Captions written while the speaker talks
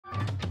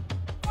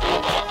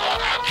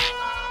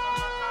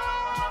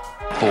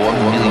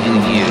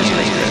4,000,000 years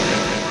later.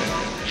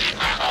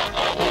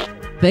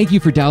 Thank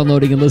you for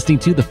downloading and listening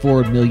to the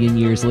 4,000,000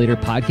 Years Later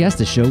podcast,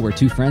 a show where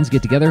two friends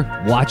get together,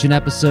 watch an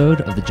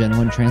episode of the Gen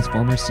 1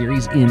 Transformers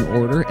series in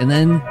order, and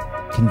then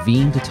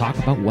convene to talk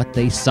about what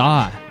they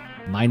saw.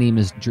 My name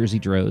is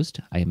Jersey Drozd.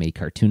 I am a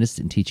cartoonist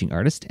and teaching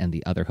artist, and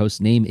the other host's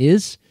name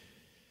is...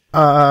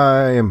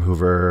 I am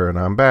Hoover, and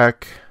I'm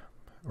back.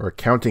 We're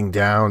counting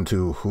down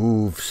to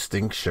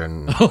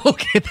Extinction.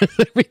 Okay,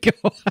 there we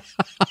go.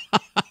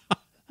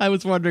 I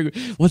was wondering,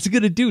 what's it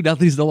going to do now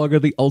that he's no longer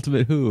the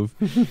ultimate Hoove?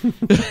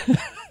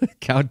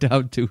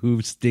 Countdown to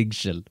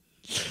Extinction.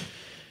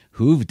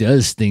 Hoove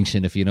does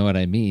stinction, if you know what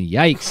I mean.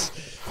 Yikes.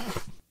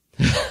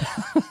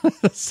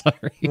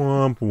 Sorry.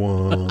 Womp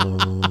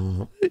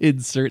womp.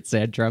 Insert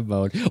sad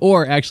trombone.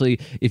 Or actually,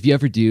 if you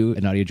ever do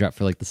an audio drop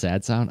for like the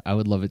sad sound, I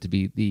would love it to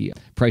be the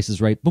Price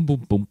is Right. Boom,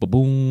 boom, boom, boom,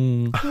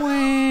 boom.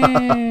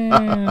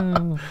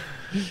 Wow.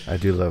 I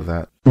do love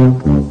that.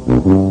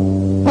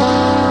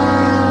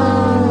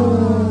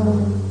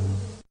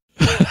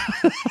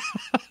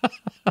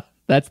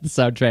 That's the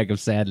soundtrack of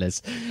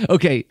sadness.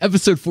 Okay,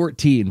 episode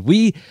 14.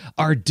 We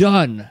are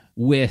done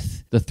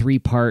with the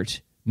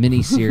 3-part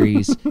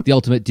miniseries, The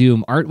Ultimate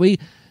Doom, aren't we?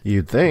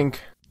 You'd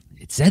think.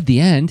 It said the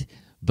end,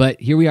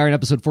 but here we are in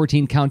episode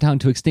 14, Countdown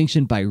to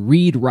Extinction by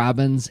Reed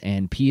Robbins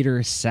and Peter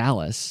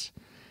Sallis.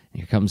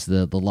 Here comes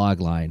the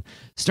log line.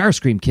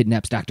 Starscream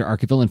kidnaps Dr.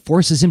 Arkeville and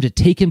forces him to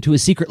take him to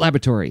his secret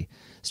laboratory.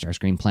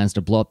 Starscream plans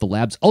to blow up the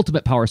lab's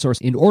ultimate power source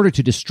in order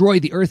to destroy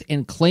the Earth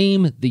and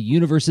claim the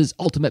universe's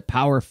ultimate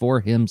power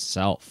for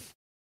himself.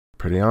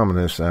 Pretty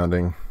ominous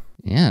sounding.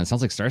 Yeah, it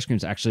sounds like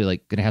Starscream's actually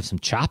like going to have some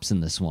chops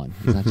in this one.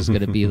 He's not just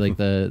going to be like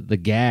the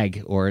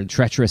gag or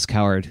treacherous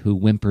coward who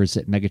whimpers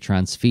at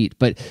Megatron's feet.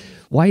 But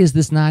why is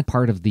this not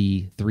part of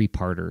the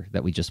 3-parter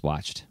that we just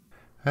watched?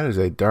 That is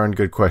a darn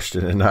good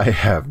question, and I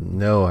have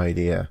no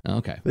idea.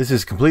 Okay. This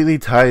is completely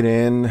tied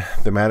in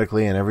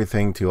thematically and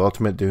everything to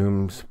Ultimate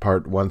Doom's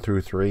part 1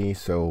 through 3,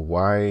 so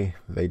why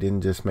they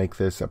didn't just make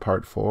this a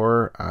part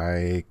 4,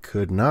 I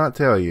could not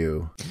tell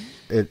you.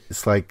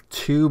 It's like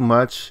too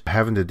much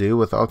having to do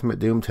with Ultimate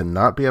Doom to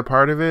not be a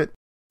part of it,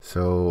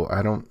 so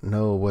I don't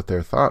know what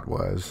their thought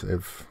was.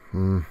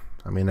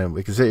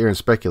 We could sit here and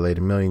speculate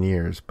a million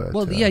years, but...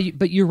 Well, yeah,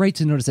 but you're right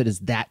to notice that it's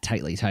that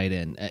tightly tied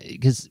in,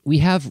 because we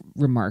have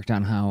remarked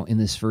on how in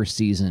this first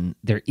season,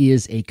 there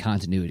is a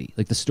continuity.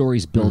 Like, the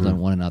stories build on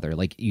one another.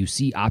 Like, you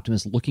see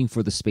Optimus looking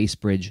for the space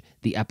bridge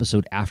the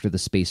episode after the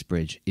space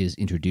bridge is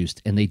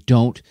introduced, and they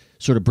don't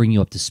sort of bring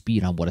you up to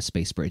speed on what a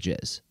space bridge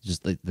is.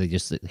 They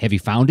just have you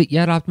found it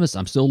yet, Optimus?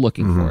 I'm still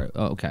looking for it.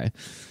 Oh, okay.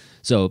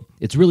 So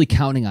it's really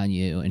counting on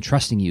you and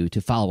trusting you to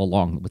follow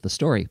along with the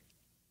story.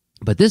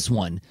 But this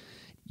one...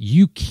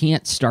 you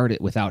can't start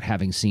it without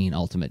having seen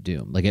Ultimate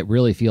Doom. Like, it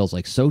really feels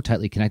like so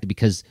tightly connected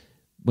because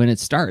when it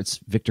starts,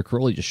 Victor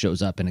Crowley just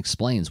shows up and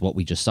explains what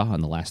we just saw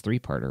in the last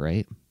 3-parter,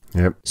 right?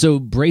 Yep. So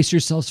brace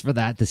yourselves for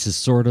that. This is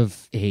sort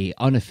of a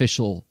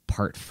unofficial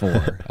part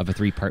 4 of a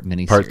 3-part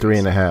miniseries. Part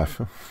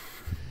 3.5.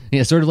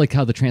 Yeah, sort of like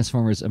how the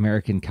Transformers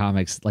American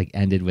comics like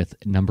ended with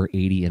number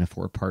 80 in a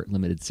 4-part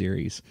limited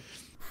series.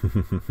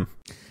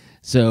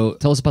 So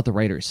tell us about the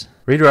writers.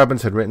 Reed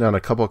Robbins had written on a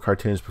couple of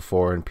cartoons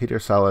before, and Peter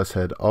Sallis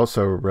had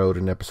also wrote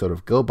an episode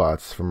of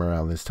GoBots from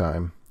around this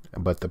time.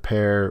 But the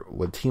pair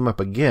would team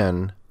up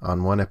again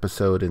on one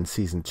episode in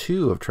Season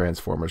 2 of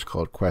Transformers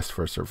called Quest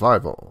for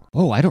Survival.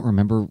 Oh, I don't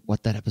remember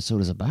what that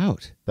episode is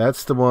about.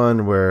 That's the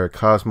one where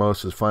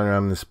Cosmos is flying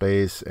around in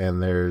space,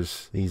 and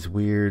there's these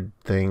weird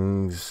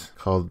things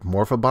called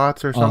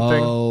Morphobots or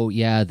something. Oh,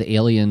 yeah, the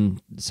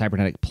alien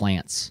cybernetic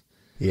plants.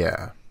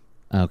 Yeah.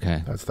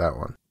 Okay. That's that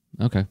one.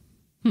 Okay.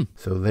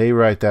 So they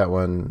write that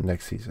one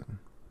next season.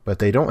 But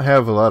they don't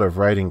have a lot of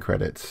writing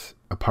credits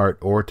apart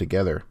or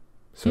together.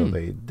 So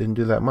they didn't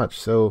do that much.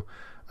 So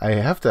I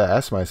have to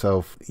ask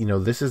myself,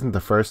 this isn't the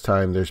first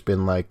time there's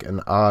been like an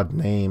odd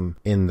name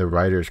in the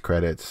writer's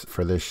credits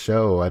for this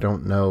show. I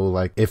don't know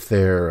like if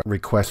their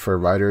request for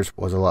writers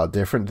was a lot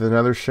different than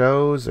other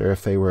shows, or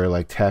if they were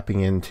like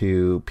tapping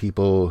into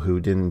people who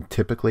didn't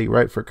typically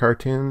write for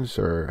cartoons,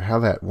 or how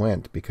that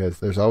went, because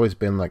there's always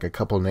been like a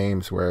couple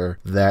names where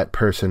that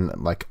person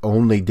like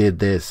only did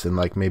this and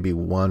like maybe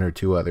 1 or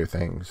 2 other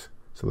things.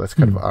 So that's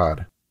kind of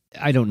odd.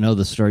 I don't know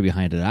the story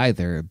behind it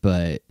either,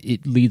 but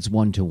it leads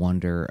one to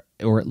wonder,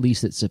 or at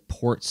least it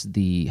supports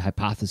the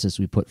hypothesis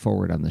we put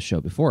forward on the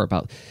show before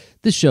about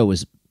this show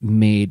was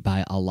made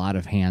by a lot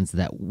of hands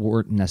that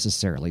weren't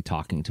necessarily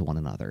talking to one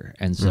another.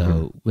 And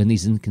so when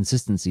these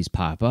inconsistencies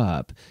pop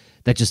up,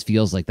 that just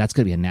feels like that's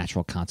going to be a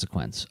natural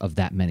consequence of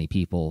that many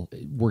people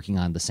working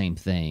on the same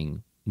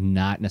thing,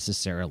 not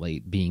necessarily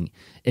being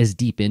as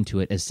deep into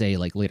it as, say,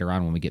 like later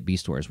on when we get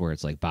Beast Wars, where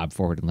it's like Bob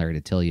Forward and Larry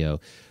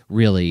DiTilio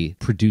really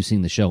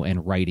producing the show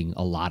and writing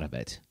a lot of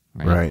it.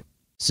 Right.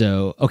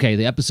 So, okay,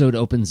 the episode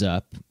opens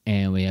up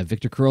and we have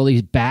Victor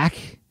Crowley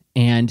back,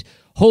 and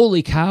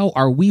holy cow,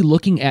 are we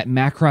looking at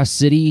Macross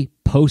City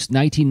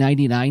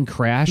post-1999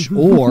 crash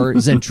or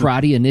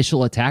Zentradi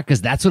initial attack?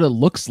 Because that's what it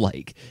looks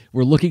like.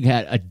 We're looking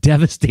at a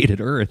devastated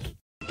Earth.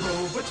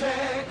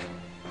 Robotech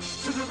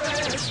to the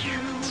rescue.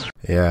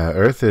 Yeah,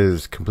 Earth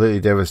is completely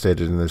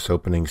devastated in this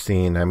opening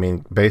scene. I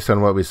mean, based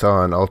on what we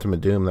saw in Ultimate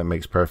Doom, that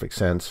makes perfect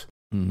sense.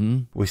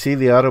 Mm-hmm. We see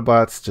the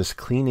Autobots just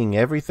cleaning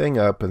everything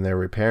up, and they're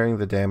repairing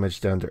the damage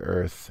done to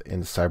Earth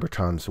in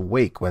Cybertron's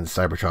wake when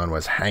Cybertron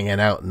was hanging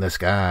out in the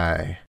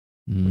sky.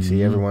 Mm-hmm. We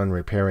see everyone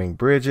repairing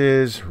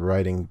bridges,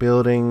 righting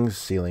buildings,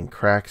 sealing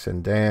cracks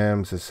and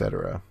dams,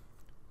 etc.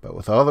 But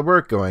with all the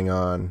work going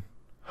on,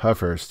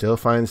 Hoover still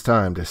finds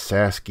time to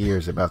sass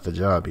Gears about the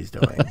job he's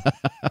doing.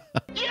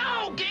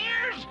 Yo,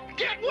 Gears!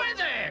 Get with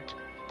it!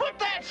 Put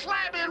that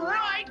slab in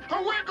right,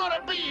 or we're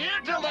gonna be here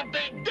till the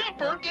Big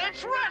Dipper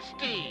gets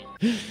rusty!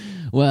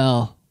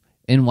 Well,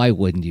 and why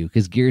wouldn't you?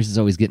 Because Gears is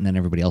always getting on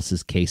everybody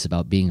else's case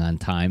about being on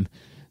time.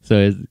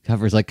 So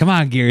Hoover's like, come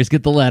on, Gears,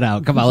 get the lead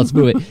out. Come on, let's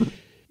move it.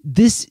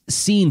 This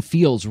scene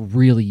feels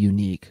really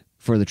unique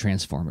for the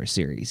Transformers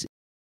series.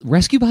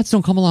 Rescue bots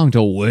don't come along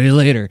till way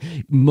later.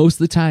 Most of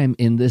the time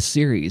in this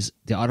series,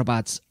 the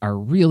Autobots are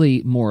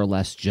really more or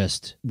less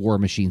just war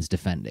machines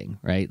defending,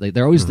 right? Like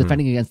they're always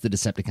defending against the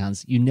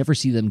Decepticons. You never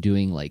see them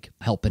doing like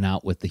helping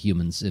out with the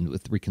humans and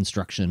with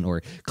reconstruction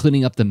or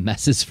cleaning up the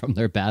messes from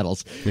their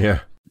battles. Yeah.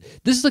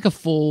 This is like a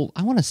full,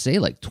 I want to say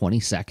like 20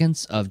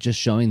 seconds of just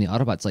showing the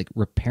Autobots like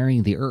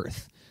repairing the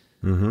Earth.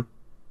 Mm-hmm.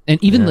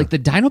 And even like the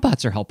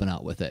Dinobots are helping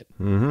out with it.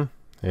 Mm-hmm.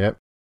 Yep.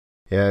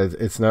 Yeah,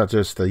 it's not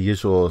just the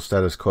usual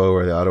status quo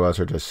where the Autobots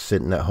are just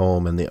sitting at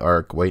home in the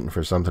Ark waiting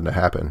for something to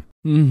happen.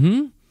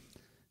 Mm-hmm.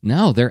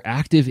 No, they're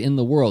active in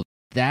the world.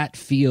 That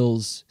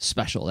feels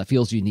special. That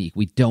feels unique.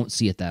 We don't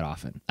see it that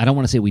often. I don't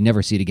want to say we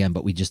never see it again,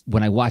 but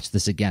when I watched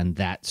this again,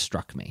 that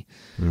struck me.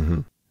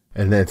 Mm-hmm.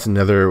 And that's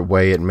another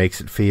way it makes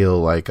it feel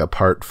like a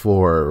part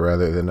 4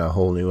 rather than a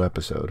whole new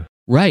episode.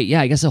 Right, yeah.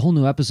 I guess a whole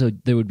new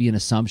episode, there would be an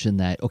assumption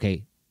that,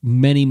 okay,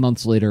 many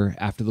months later,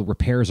 after the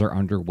repairs are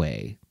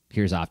underway,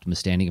 here's Optimus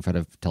standing in front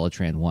of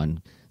Teletran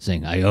 1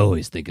 saying, I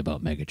always think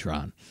about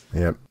Megatron.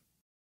 Yep.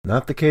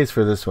 Not the case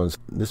for this one.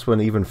 This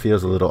one even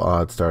feels a little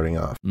odd starting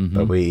off. Mm-hmm.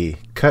 But we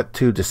cut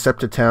to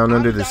Decepticon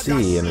under the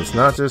sea, and it's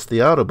not just the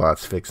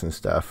Autobots fixing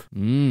stuff.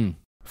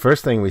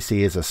 First thing we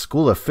see is a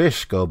school of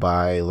fish go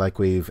by like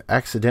we've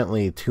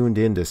accidentally tuned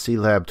into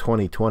C-Lab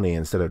 2020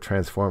 instead of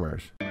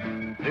Transformers.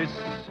 This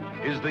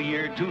is the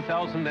year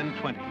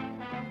 2020.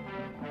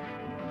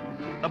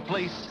 The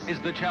place is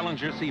the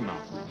Challenger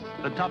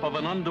Seamount, the top of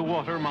an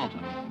underwater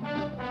mountain.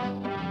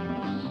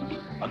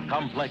 A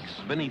complex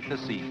beneath the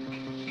sea.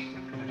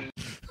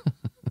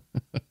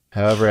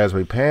 However, as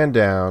we pan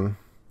down,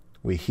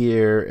 we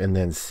hear and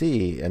then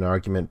see an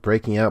argument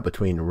breaking out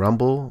between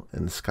Rumble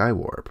and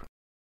Skywarp.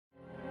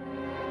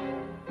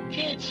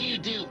 Can't you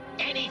do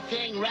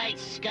anything right,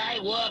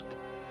 Skywarp?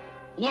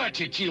 Watch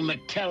it, you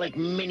metallic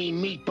mini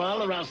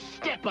meatball, or I'll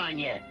step on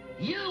you.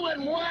 You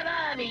and what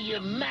army, you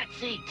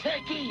maxi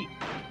turkey?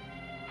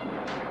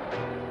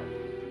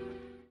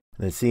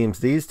 And it seems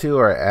these two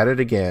are at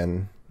it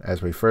again,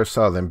 as we first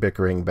saw them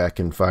bickering back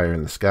in Fire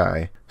in the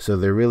Sky. So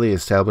they're really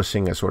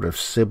establishing a sort of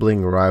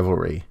sibling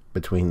rivalry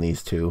between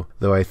these two,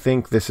 though I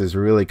think this is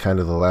really kind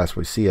of the last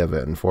we see of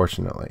it,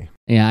 unfortunately.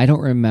 Yeah, I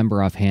don't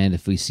remember offhand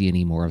if we see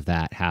any more of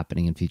that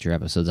happening in future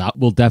episodes.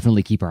 We'll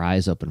definitely keep our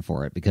eyes open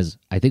for it, because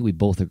I think we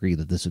both agree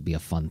that this would be a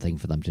fun thing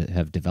for them to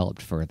have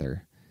developed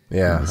further.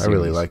 Yeah, I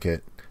really like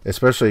it.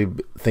 Especially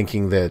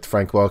thinking that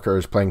Frank Welker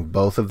is playing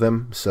both of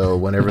them, so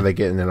whenever they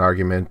get in an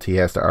argument, he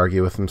has to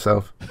argue with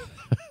himself.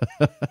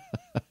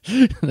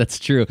 That's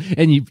true.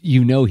 And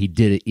you know he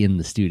did it in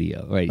the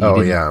studio, right?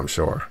 Yeah, I'm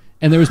sure.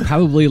 And there was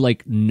probably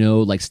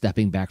no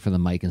stepping back from the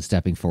mic and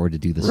stepping forward to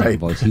do the second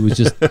voice.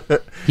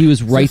 He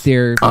was right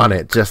there on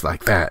it, just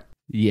like that.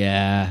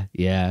 Yeah.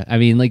 I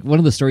mean, like one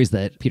of the stories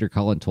that Peter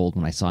Cullen told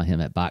when I saw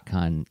him at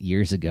BotCon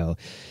years ago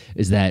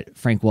is that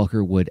Frank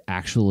Welker would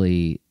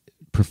actually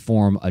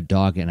perform a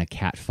dog and a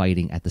cat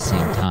fighting at the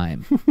same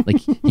time. Like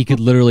he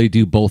could literally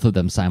do both of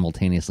them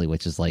simultaneously,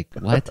 which is like,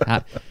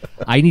 what?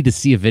 I need to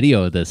see a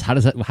video of this. How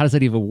does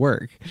that even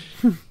work?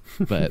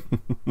 But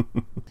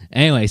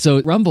anyway,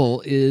 so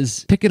Rumble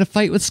is picking a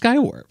fight with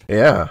Skywarp.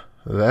 Yeah,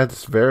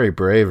 that's very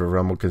brave of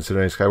Rumble,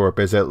 considering Skywarp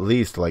is at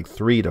least like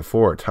 3 to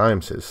 4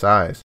 times his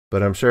size.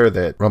 But I'm sure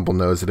that Rumble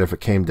knows that if it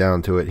came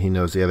down to it, he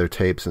knows the other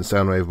tapes and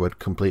Soundwave would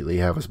completely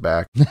have us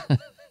back.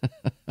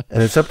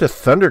 And it's up to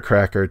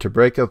Thundercracker to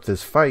break up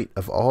this fight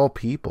of all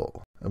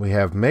people. And we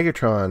have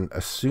Megatron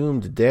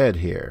assumed dead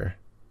here.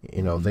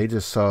 You know, they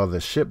just saw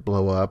the ship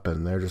blow up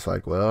and they're just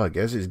like, well, I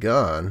guess he's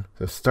gone.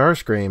 So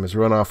Starscream has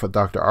run off with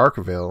Dr.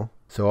 Arkville.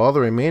 So all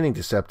the remaining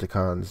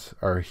Decepticons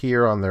are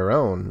here on their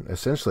own,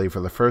 essentially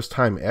for the first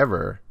time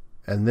ever.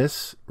 And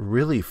this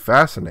really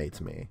fascinates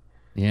me.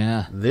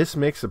 Yeah. This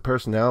mix of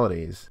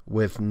personalities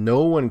with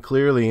no one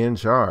clearly in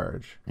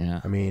charge. Yeah.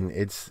 I mean,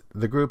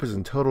 the group is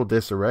in total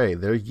disarray.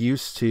 They're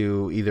used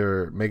to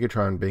either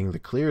Megatron being the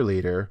clear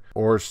leader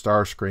or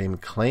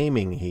Starscream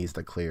claiming he's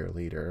the clear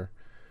leader.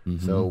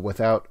 Mm-hmm. So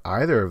without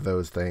either of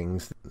those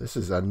things, this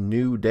is a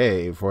new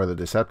day for the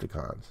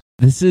Decepticons.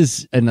 This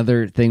is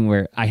another thing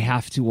where I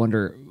have to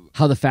wonder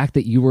how the fact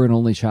that you were an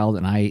only child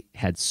and I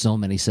had so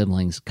many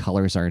siblings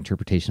colors our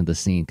interpretation of the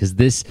scene. Because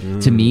this,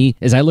 to me,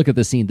 as I look at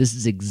the scene, this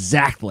is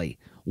exactly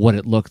what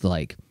it looked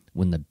like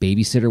when the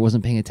babysitter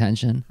wasn't paying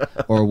attention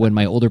or when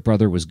my older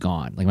brother was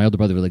gone. Like my older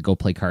brother would like go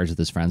play cards with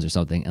his friends or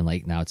something, and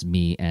like now it's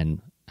me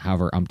and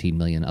however umpteen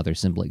million other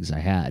siblings I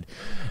had.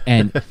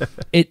 And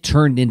it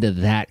turned into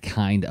that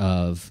kind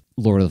of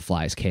Lord of the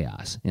Flies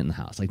chaos in the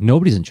house. Like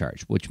nobody's in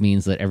charge, which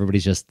means that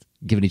everybody's just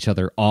giving each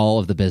other all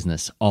of the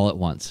business all at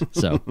once.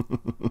 So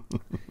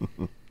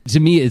to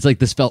me, it's like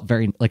this felt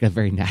very like a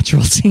very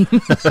natural scene.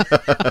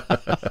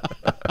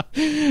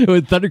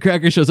 When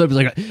Thundercracker shows up, he's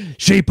like,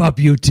 shape up,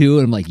 you two.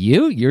 And I'm like,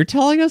 you're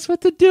telling us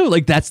what to do?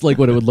 Like, that's like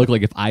what it would look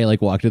like if I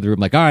like walked into the room,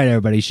 like, all right,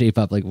 everybody shape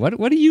up. Like, what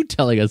are you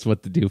telling us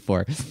what to do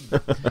for?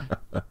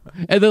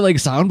 And then like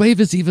Soundwave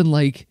is even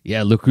like,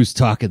 yeah, look who's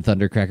talking,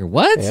 Thundercracker.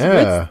 What?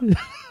 Yeah.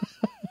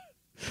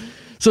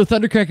 So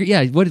Thundercracker,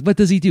 yeah, what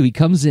does he do? He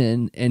comes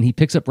in and he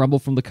picks up Rumble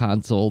from the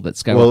console that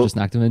Skywarp just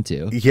knocked him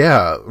into.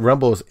 Yeah,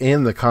 Rumble's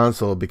in the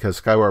console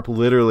because Skywarp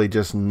literally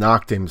just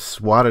knocked him,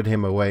 swatted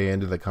him away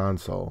into the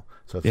console.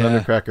 So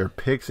Thundercracker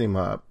picks him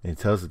up and he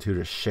tells the two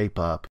to shape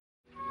up.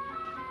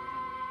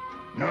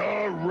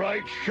 All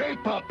right,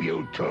 shape up,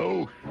 you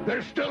two.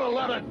 There's still a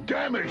lot of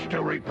damage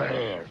to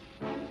repair.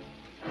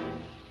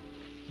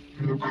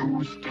 Look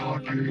who's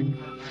talking,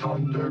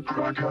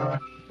 Thundercracker.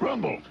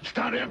 Rumble,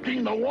 start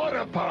emptying the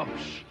water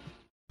pumps.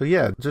 But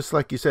yeah, just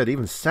like you said,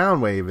 even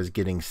Soundwave is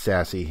getting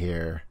sassy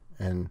here.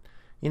 And,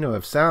 you know,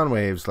 if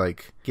Soundwave's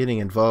like getting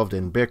involved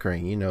in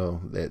bickering, you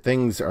know that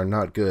things are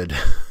not good.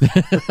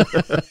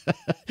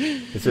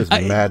 It's just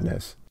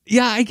madness.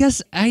 Yeah, I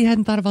guess I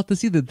hadn't thought about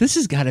this either. This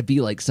has got to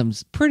be like some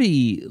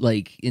pretty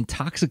like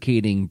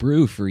intoxicating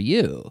brew for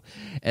you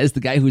as the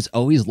guy who's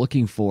always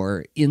looking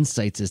for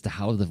insights as to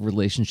how the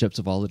relationships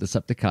of all the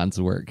Decepticons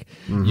work.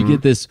 Mm-hmm. You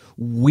get this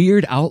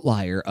weird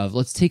outlier of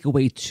let's take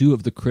away two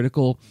of the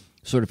critical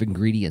sort of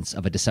ingredients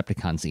of a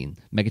Decepticon scene,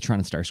 Megatron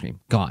and Starscream,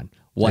 gone.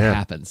 What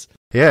happens?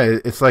 Yeah,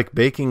 it's like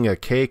baking a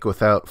cake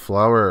without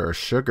flour or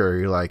sugar.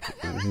 You're like,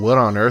 what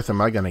on earth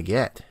am I going to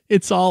get?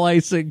 It's all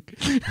icing.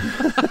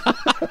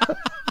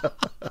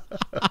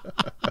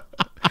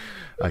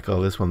 I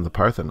call this one the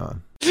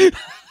Parthenon.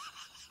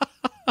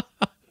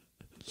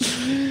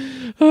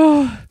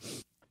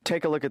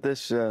 Take a look at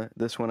this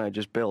this one I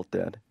just built,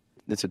 Dad.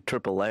 It's a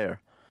triple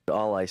layer,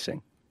 all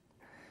icing.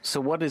 So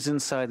what is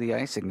inside the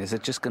icing? Is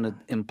it just going to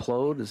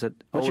implode? Is it?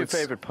 What's your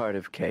favorite part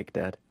of cake,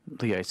 Dad?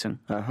 The icing.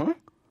 Uh-huh.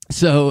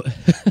 So,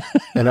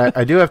 and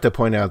I do have to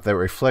point out that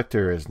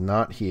Reflector is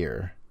not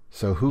here.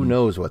 So who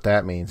knows what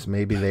that means?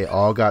 Maybe they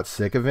all got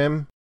sick of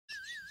him.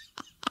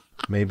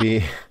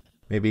 Maybe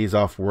he's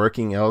off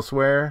working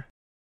elsewhere.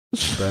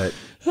 But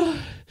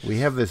we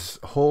have this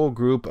whole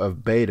group of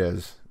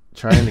betas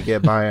trying to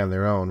get by on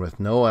their own with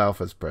no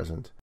alphas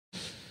present.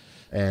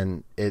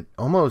 And it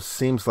almost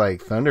seems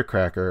like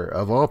Thundercracker,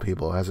 of all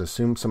people, has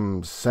assumed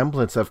some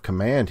semblance of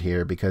command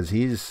here because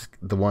he's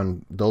the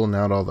one doling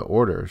out all the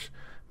orders.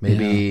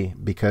 Maybe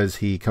because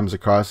he comes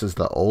across as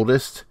the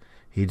oldest,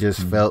 he just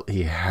felt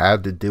he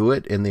had to do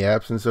it in the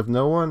absence of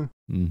no one.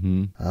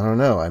 Mm-hmm. I don't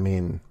know. I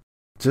mean,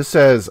 just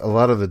as a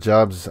lot of the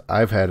jobs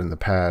I've had in the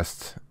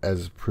past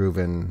has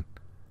proven,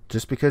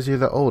 just because you're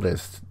the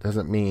oldest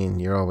doesn't mean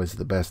you're always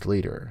the best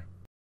leader.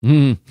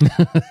 Mm.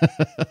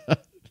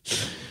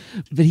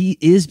 But he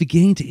is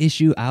beginning to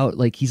issue out,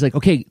 like, he's like,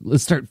 okay,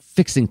 let's start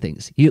fixing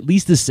things. He at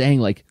least is saying,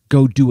 like,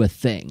 go do a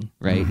thing,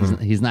 right?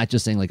 Mm-hmm. He's not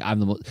just saying, like, I'm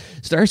the most...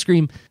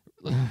 Starscream,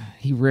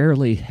 he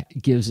rarely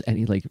gives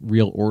any, like,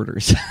 real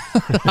orders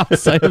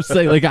outside of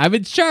saying, like, I'm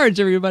in charge,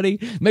 everybody.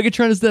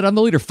 Megatron is dead, I'm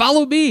the leader.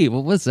 Follow me.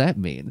 Well, what's that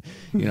mean?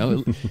 You know,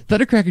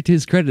 Thundercracker, to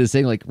his credit, is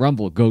saying, like,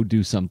 Rumble, go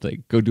do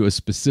something. Go do a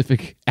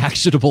specific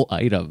actionable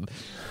item.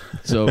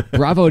 So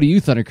bravo to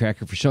you,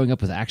 Thundercracker, for showing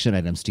up with action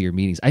items to your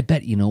meetings. I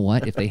bet, you know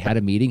what, if they had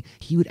a meeting,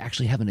 he would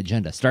actually have an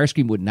agenda.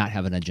 Starscream would not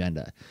have an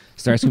agenda.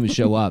 Starscream would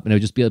show up, and it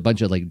would just be a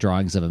bunch of, like,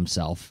 drawings of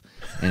himself.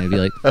 And it'd be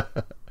like...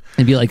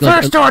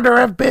 First order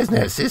of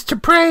business is to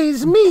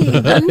praise me,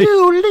 the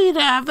new leader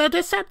of the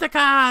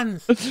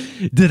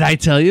Decepticons. Did I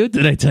tell you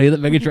that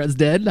Megatron's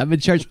dead? I'm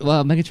in charge.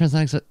 Well, Megatron's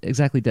not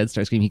exactly dead,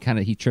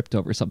 Starscream. He tripped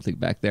over something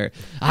back there.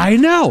 I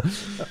know!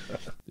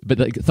 But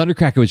like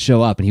Thundercracker would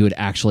show up and he would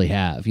actually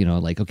have, you know,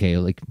 like, okay,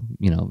 like,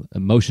 you know, a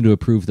motion to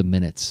approve the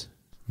minutes.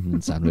 And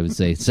then Soundwave would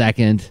say,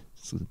 second.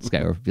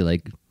 Skywarp would be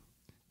like,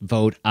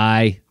 vote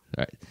aye.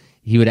 All right.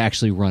 He would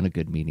actually run a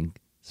good meeting.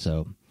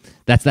 So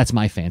that's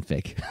my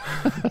fanfic.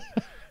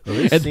 Well,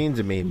 this scene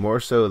to me, more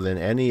so than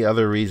any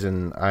other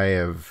reason I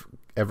have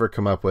ever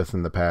come up with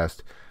in the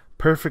past,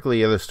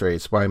 perfectly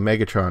illustrates why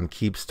Megatron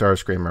keeps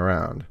Starscream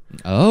around.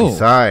 Oh.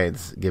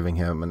 Besides giving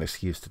him an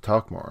excuse to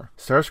talk more.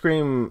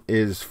 Starscream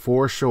is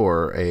for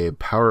sure a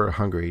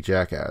power-hungry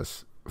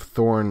jackass,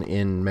 thorn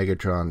in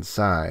Megatron's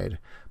side.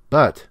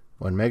 But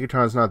when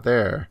Megatron's not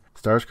there,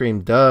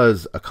 Starscream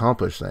does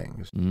accomplish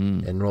things.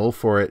 And roll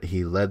for it,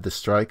 he led the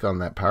strike on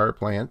that power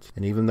plant.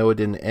 And even though it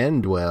didn't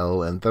end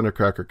well and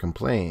Thundercracker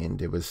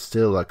complained, it was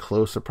still a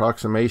close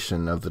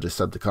approximation of the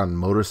Decepticon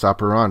modus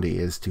operandi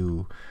is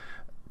to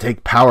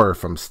take power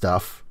from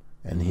stuff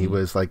And he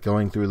was like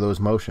going through those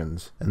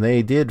motions. And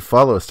they did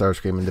follow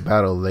Starscream into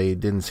battle. They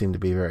didn't seem to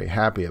be very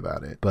happy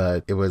about it.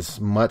 But it was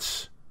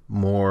much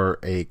more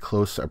a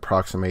close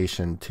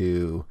approximation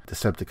to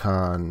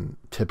Decepticon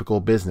typical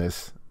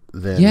business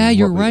than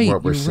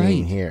what we're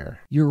seeing here.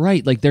 You're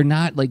right. Like they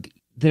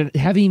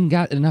haven't even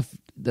got enough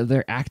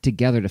their act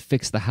together to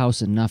fix the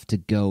house enough to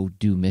go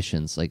do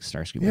missions like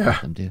Starscream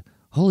let them do.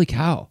 Holy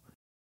cow.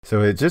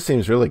 So it just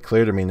seems really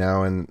clear to me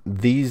now, and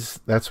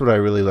that's what I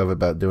really love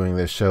about doing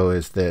this show,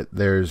 is that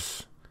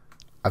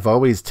I've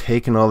always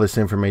taken all this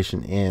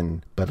information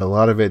in, but a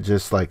lot of it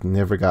just like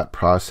never got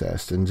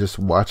processed. And just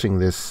watching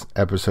this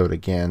episode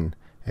again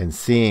and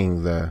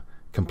seeing the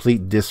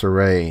complete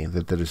disarray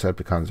that the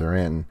Decepticons are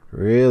in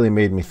really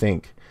made me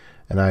think.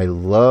 And I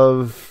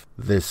love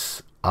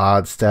this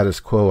odd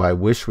status quo. I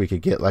wish we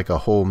could get like a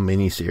whole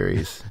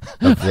miniseries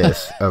of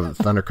this, of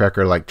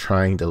Thundercracker like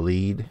trying to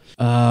lead.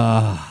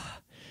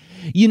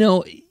 You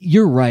know,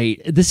 you're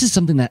right. This is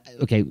something that,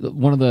 okay,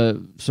 one of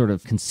the sort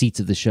of conceits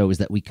of the show is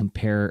that we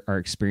compare our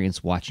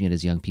experience watching it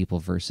as young people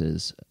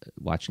versus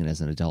watching it as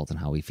an adult and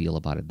how we feel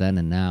about it then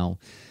and now.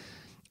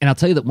 And I'll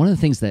tell you that one of the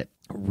things that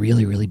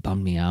really, really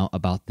bummed me out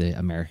about the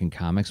American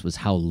comics was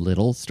how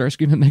little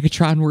Starscream and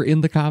Megatron were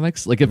in the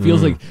comics. Like, it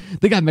feels like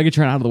they got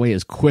Megatron out of the way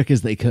as quick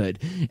as they could.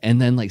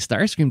 And then, like,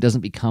 Starscream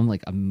doesn't become,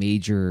 like, a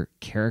major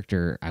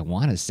character, I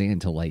want to say,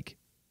 until, like,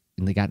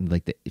 and they got into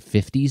like the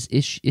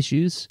 50s-ish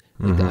issues,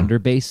 like the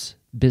underbase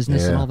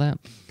business and all that.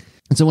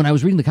 And so when I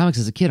was reading the comics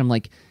as a kid, I'm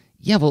like,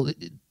 yeah, well,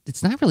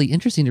 it's not really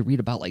interesting to read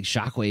about like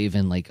Shockwave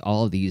and like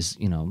all of these,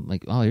 you know,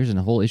 like, oh, here's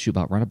a whole issue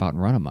about Runabout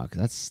and Runamuck.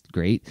 That's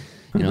great.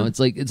 You know, it's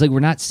like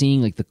we're not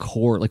seeing like the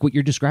core, like what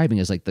you're describing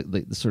is like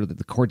the sort of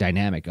the core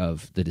dynamic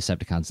of the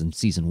Decepticons in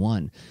season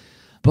 1.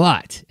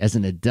 But as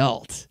an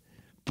adult,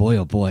 boy,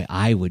 oh boy,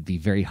 I would be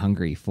very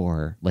hungry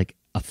for like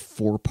a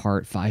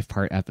 4-part,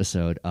 5-part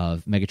episode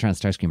of Megatron and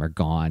Starscream are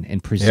gone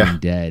and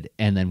presumed dead,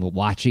 and then we're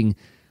watching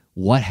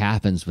what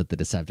happens with the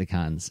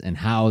Decepticons and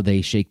how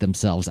they shake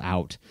themselves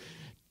out.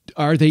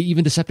 Are they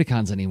even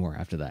Decepticons anymore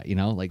after that? You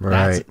know, like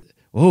that's,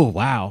 oh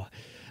wow.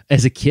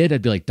 As a kid,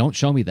 I'd be like, don't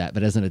show me that.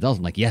 But as an adult,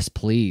 I'm like, yes,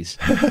 please.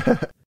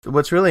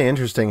 What's really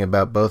interesting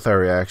about both our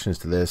reactions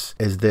to this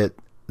is that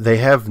they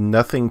have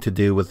nothing to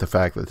do with the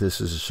fact that this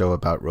is a show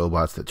about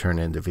robots that turn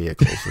into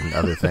vehicles and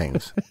other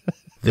things.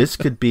 This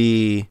could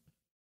be,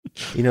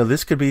 you know,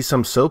 this could be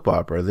some soap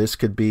opera. This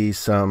could be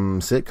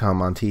some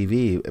sitcom on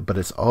TV, but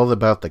it's all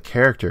about the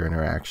character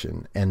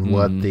interaction and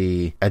what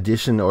the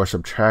addition or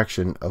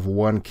subtraction of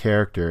one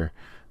character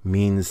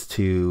means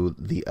to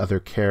the other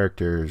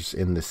characters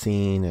in the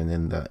scene and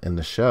in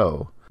the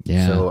show.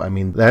 Yeah. So, I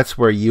mean, that's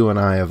where you and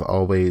I have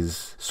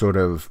always sort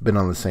of been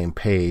on the same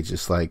page.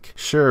 It's like,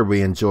 sure,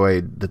 we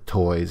enjoyed the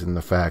toys and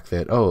the fact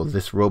that, oh,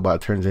 this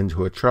robot turns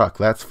into a truck.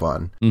 That's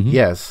fun.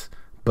 Yes,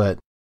 but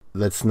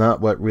that's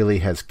not what really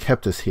has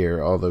kept us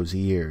here all those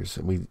years.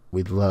 We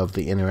love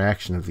the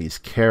interaction of these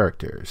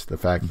characters. The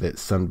fact that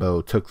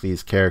Sunbow took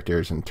these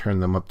characters and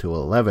turned them up to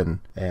 11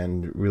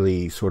 and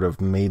really sort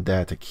of made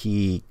that a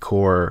key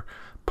core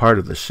part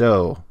of the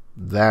show.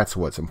 That's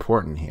what's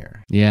important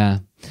here. Yeah.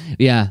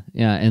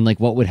 And like,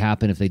 what would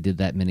happen if they did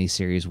that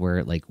miniseries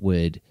where like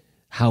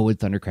how would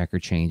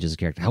Thundercracker change as a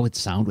character? How would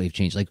Soundwave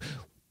change? Like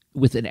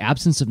with an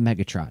absence of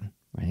Megatron,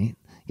 right?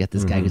 You got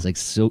this guy who's like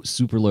so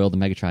super loyal to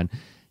Megatron.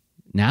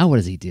 Now what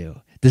does he do?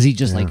 Does he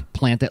just like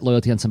plant that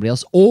loyalty on somebody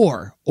else?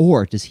 Or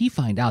does he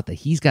find out that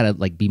he's got to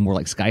like be more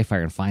like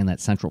Skyfire and find that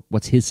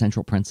what's his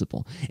central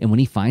principle? And when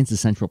he finds the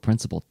central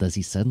principle, does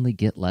he suddenly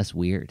get less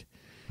weird?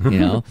 You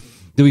know,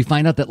 do we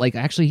find out that like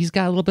actually he's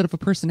got a little bit of a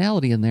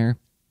personality in there?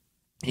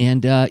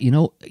 And, you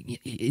know,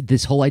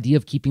 this whole idea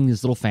of keeping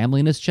this little family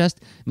in his chest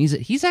means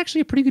that he's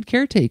actually a pretty good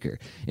caretaker.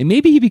 And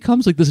maybe he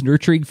becomes like this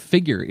nurturing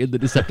figure in the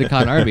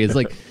Decepticon army. It's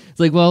like,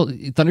 well,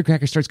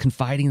 Thundercracker starts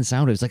confiding in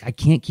Soundwave. It's like, I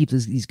can't keep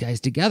these guys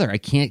together. I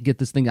can't get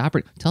this thing to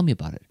operate. Tell me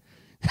about it.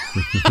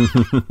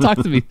 Talk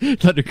to me,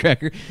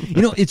 Thundercracker.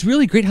 You know, it's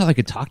really great how I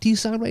could talk to you,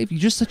 Soundwave. You're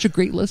just such a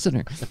great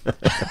listener.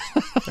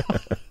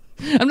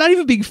 I'm not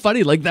even being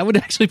funny. Like, that would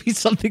actually be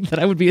something that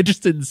I would be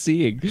interested in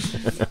seeing.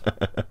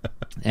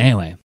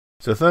 Anyway.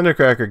 So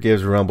Thundercracker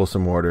gives Rumble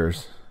some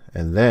orders,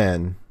 and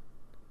then...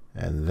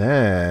 Hey,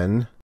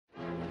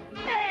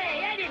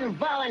 I didn't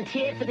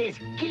volunteer for this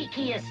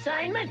geeky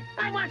assignment.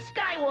 I want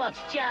Skywarp's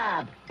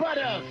job.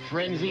 Butter,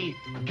 Frenzy.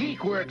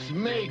 Geekworks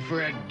made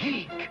for a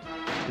geek.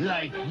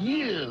 Like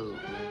you.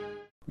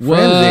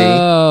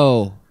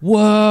 Whoa!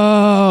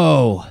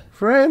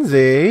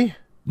 Frenzy?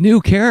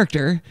 New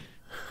character.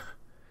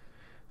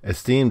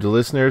 Esteemed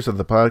listeners of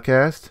the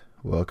podcast,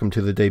 welcome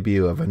to the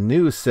debut of a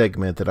new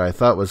segment that I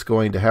thought was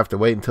going to have to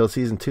wait until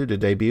Season 2 to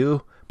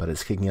debut, but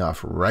it's kicking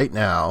off right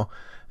now,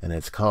 and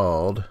it's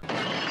called...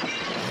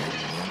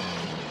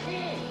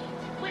 Hey,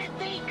 where'd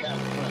they come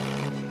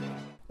from?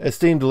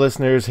 Esteemed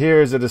listeners,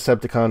 here's a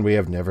Decepticon we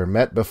have never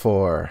met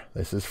before.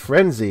 This is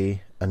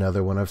Frenzy,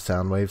 another one of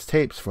Soundwave's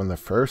tapes from the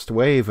first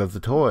wave of the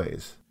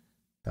toys.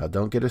 Now,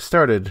 don't get us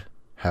started.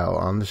 how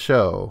on the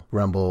show,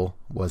 Rumble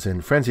was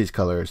in Frenzy's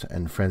colors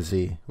and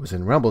Frenzy was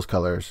in Rumble's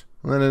colors.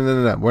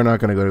 No. We're not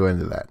going to go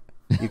into that.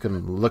 You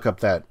can look up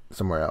that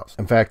somewhere else.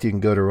 In fact, you can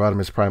go to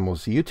Rodimus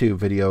Primal's YouTube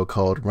video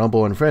called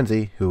Rumble and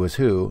Frenzy, Who is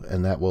Who,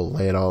 and that will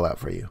lay it all out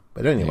for you.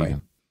 But anyway,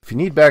 if you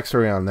need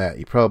backstory on that,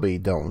 you probably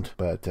don't,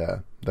 but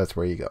that's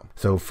where you go.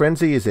 So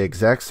Frenzy is the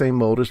exact same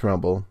mold as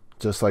Rumble,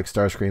 just like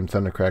Starscream,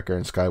 Thundercracker,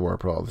 and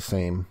Skywarp are all the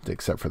same,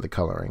 except for the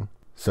coloring.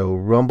 So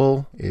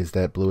Rumble is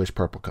that bluish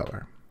purple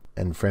color,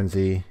 and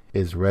Frenzy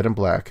is red and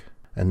black.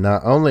 And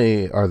not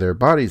only are their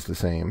bodies the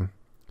same,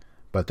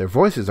 but their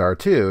voices are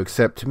too,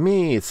 except to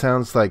me it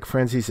sounds like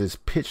Frenzy's is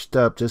pitched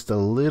up just a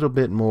little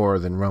bit more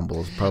than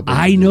Rumble's. Probably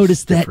I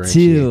noticed that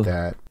too.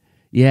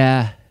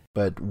 Yeah.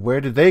 But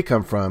where did they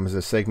come from is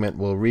a segment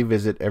we'll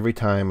revisit every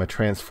time a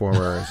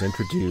Transformer is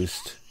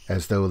introduced,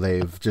 as though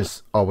they've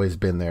just always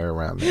been there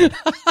around there.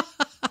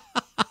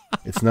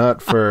 It's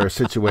not for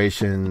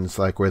situations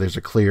like where there's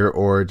a clear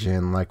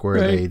origin, like where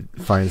they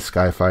find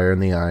Skyfire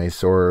in the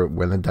ice or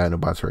when the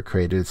Dinobots were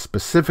created. It's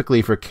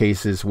specifically for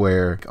cases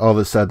where all of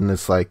a sudden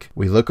it's like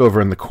we look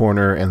over in the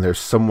corner and there's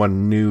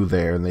someone new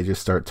there and they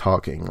just start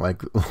talking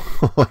like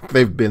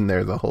they've been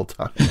there the whole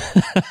time.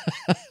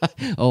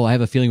 Oh, I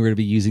have a feeling we're going to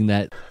be using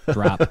that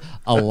drop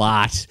a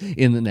lot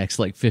in the next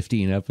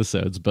 15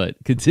 episodes, but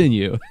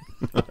continue.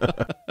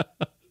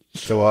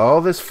 So while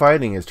all this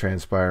fighting is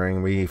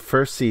transpiring, we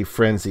first see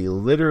Frenzy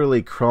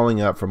literally crawling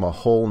up from a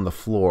hole in the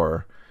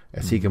floor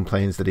as he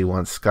complains that he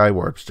wants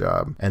Skywarp's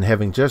job. And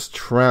having just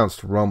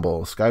trounced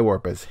Rumble,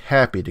 Skywarp is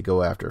happy to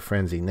go after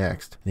Frenzy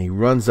next. And he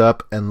runs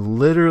up and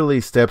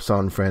literally steps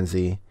on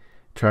Frenzy,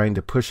 trying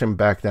to push him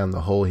back down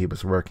the hole he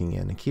was working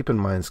in. And keep in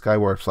mind,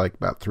 Skywarp's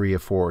about 3 or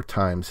 4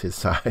 times his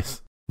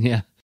size.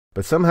 Yeah.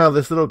 But somehow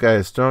this little guy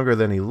is stronger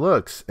than he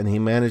looks, and he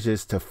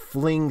manages to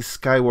fling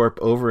Skywarp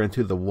over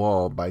into the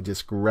wall by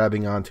just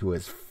grabbing onto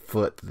his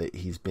foot that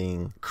he's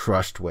being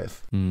crushed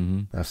with.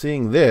 Mm-hmm. Now,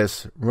 seeing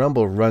this,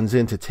 Rumble runs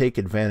in to take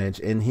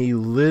advantage, and he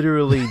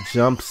literally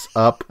jumps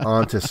up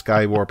onto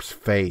Skywarp's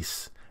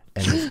face,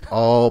 and is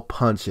all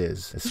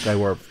punches as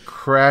Skywarp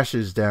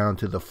crashes down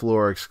to the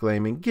floor,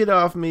 exclaiming, "Get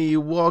off me,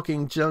 you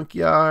walking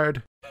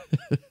junkyard!"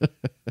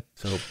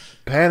 So,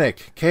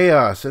 panic,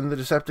 chaos in the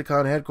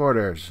Decepticon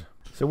headquarters.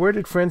 So where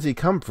did Frenzy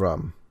come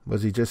from?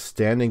 Was he just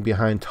standing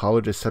behind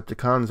taller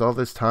Decepticons all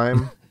this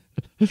time?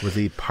 Was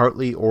he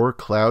partly or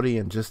cloudy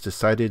and just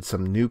decided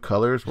some new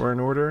colors were in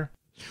order?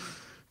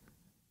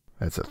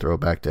 That's a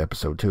throwback to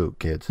episode 2,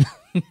 kids.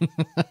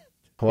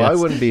 Well, yes. I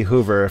wouldn't be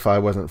Hoover if I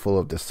wasn't full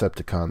of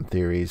Decepticon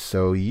theories,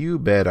 so you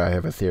bet I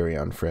have a theory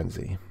on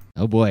Frenzy.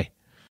 Oh boy.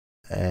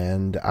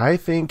 And I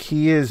think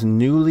he is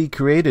newly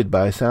created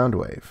by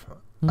Soundwave.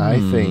 I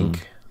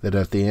think that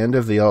at the end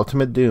of the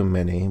Ultimate Doom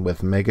mini,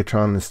 with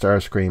Megatron and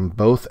Starscream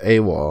both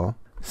AWOL,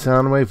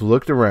 Soundwave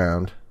looked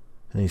around,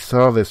 and he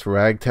saw this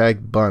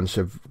ragtag bunch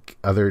of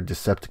other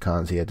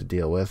Decepticons he had to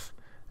deal with,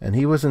 and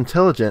he was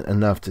intelligent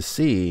enough to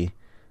see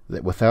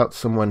that without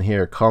someone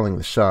here calling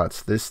the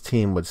shots, this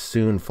team would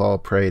soon fall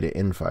prey to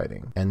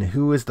infighting. And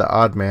who is the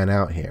odd man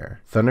out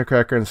here?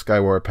 Thundercracker and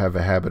Skywarp have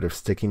a habit of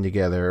sticking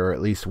together, or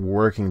at least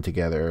working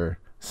together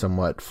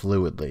somewhat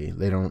fluidly.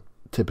 They don't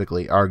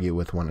typically argue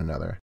with one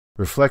another.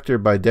 Reflector,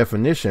 by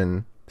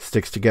definition,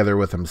 sticks together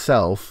with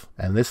himself,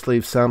 and this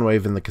leaves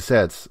Soundwave and the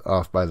cassettes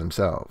off by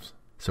themselves.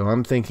 So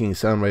I'm thinking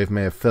Soundwave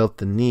may have felt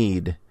the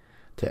need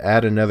to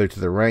add another to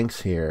the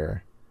ranks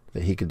here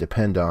that he could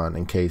depend on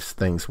in case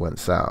things went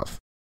south.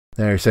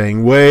 They're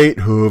saying, wait,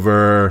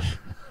 Hoover,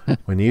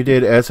 when you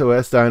did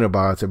SOS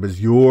Dinobots, it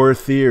was your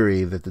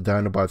theory that the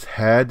Dinobots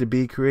had to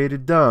be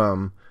created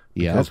dumb,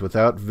 because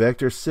without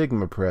Vector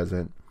Sigma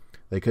present,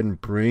 they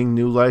couldn't bring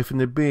new life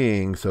into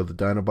being, so the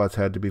Dinobots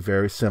had to be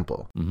very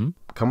simple. Mm-hmm.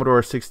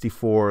 Commodore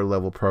 64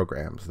 level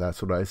programs,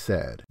 that's what I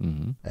said.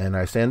 Mm-hmm. And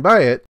I stand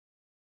by it.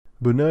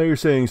 But now you're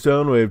saying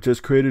Soundwave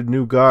just created a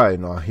new guy.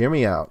 Now, hear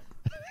me out.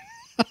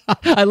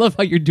 I love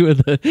how you're doing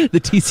the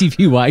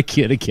TCVY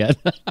kid again.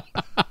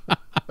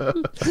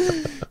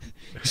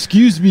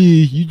 Excuse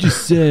me, you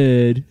just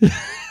said...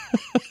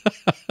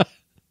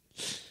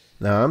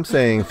 Now, I'm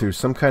saying through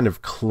some kind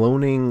of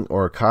cloning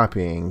or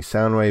copying,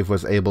 Soundwave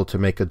was able to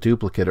make a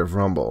duplicate of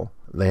Rumble.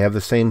 They have the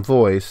same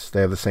voice,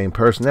 they have the same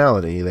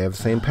personality, they have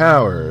the same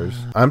powers.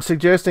 I'm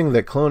suggesting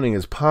that cloning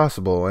is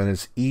possible and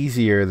is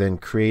easier than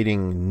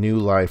creating new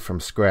life from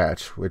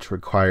scratch, which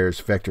requires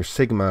Vector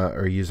Sigma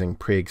or using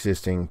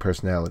pre-existing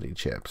personality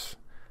chips.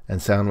 And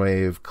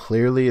Soundwave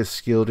clearly is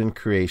skilled in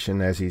creation,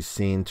 as he's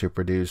seen to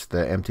produce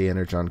the empty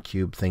energon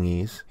cube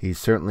thingies. He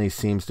certainly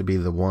seems to be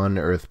the one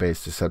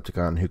Earth-based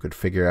Decepticon who could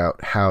figure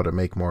out how to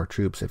make more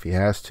troops if he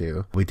has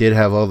to. We did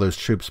have all those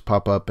troops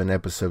pop up in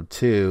episode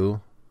 2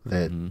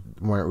 that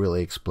weren't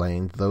really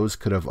explained. Those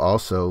could have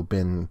also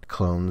been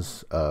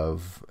clones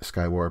of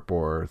Skywarp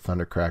or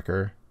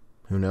Thundercracker.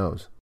 Who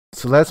knows?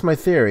 So that's my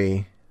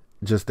theory,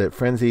 just that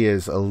Frenzy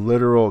is a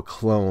literal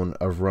clone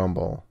of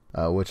Rumble.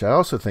 Which I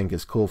also think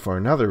is cool for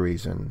another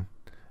reason.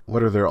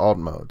 What are their alt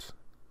modes?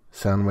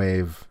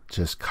 Soundwave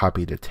just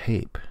copied a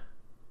tape.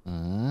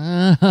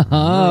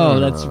 Oh,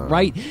 that's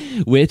right.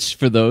 Which,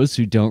 for those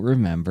who don't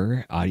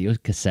remember, audio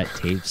cassette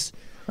tapes,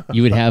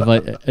 you would have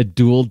a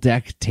dual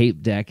deck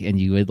tape deck, and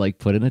you would like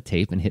put in a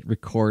tape and hit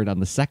record on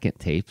the second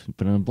tape,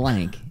 put in a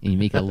blank, and you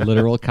make a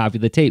literal copy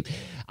of the tape.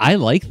 I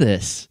like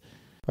this.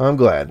 I'm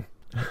glad.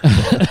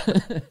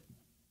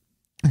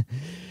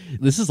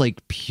 This is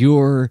like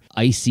pure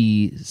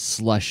icy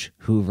slush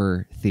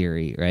Hoover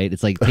theory, right?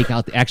 It's like take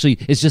out actually,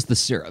 it's just the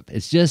syrup.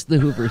 It's just the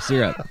Hoover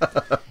syrup.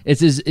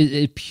 It's as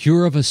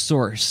pure of a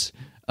source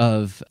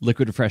of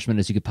liquid refreshment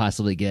as you could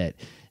possibly get.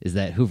 Is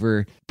that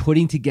Hoover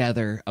putting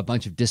together a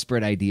bunch of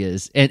disparate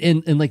ideas,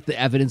 and like the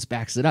evidence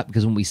backs it up,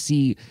 because when we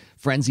see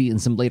Frenzy in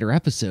some later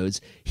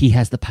episodes, he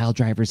has the pile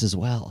drivers as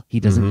well.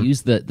 He doesn't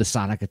use the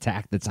sonic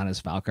attack that's on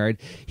his file card.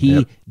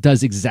 He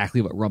does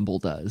exactly what Rumble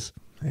does.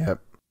 Yep.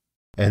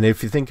 And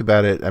if you think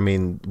about it, I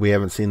mean, we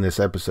haven't seen this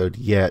episode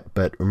yet,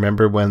 but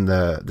remember when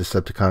the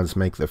Decepticons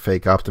make the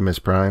fake Optimus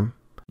Prime?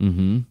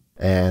 Mm-hmm.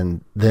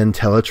 And then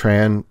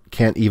Teletran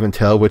can't even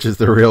tell which is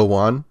the real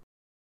one?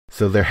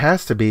 So there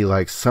has to be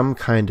like some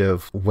kind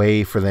of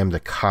way for them to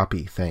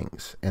copy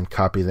things and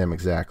copy them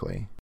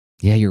exactly.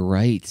 Yeah, you're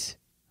right.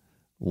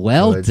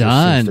 Well so it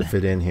done. Just seems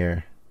to fit in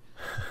here.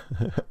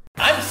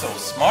 I'm so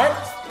smart.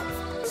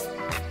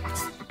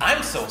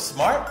 I'm so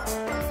smart.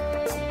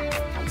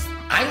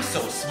 I'm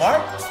so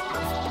smart.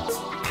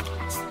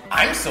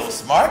 I'm so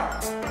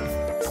smart.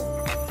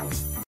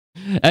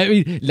 I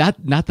mean,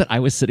 not that I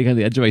was sitting on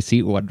the edge of my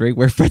seat wondering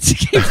where Frenzy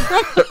came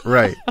from.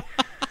 Right.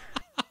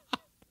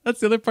 That's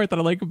the other part that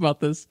I like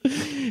about this.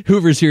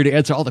 Hoover's here to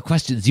answer all the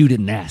questions you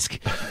didn't ask.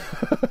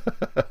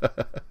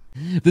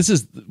 This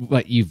is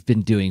what you've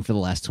been doing for the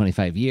last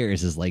 25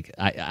 years. Is like,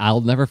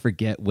 I'll never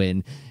forget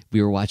when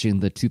we were watching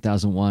the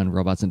 2001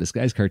 Robots in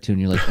Disguise cartoon.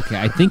 You're like, okay,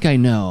 I think I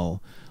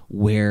know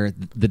where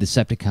the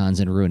Decepticons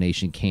and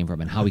Ruination came from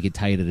and how we could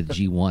tie it to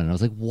G1. And I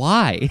was like,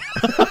 why?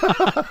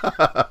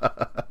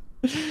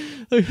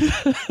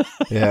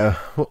 Yeah,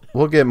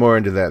 we'll get more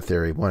into that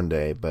theory one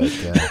day, but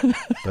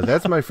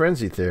that's my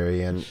Frenzy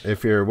theory. And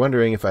if you're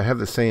wondering if I have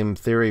the same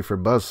theory for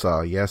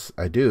Buzzsaw, yes,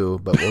 I do,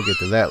 but we'll get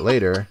to that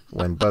later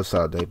when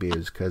Buzzsaw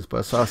debuts, because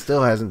Buzzsaw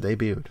still hasn't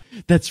debuted.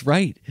 That's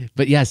right.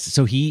 But yes,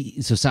 so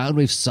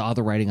Soundwave saw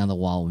the writing on the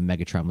wall when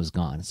Megatron was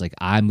gone. It's like,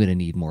 I'm going to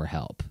need more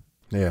help.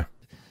 Yeah.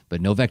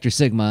 But no Vector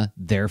Sigma,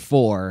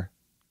 therefore,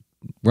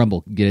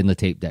 Rumble, get in the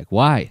tape deck.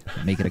 Why?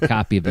 Make it a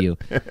copy of you.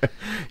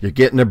 You're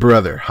getting a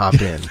brother.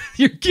 Hop in.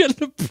 You're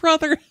getting a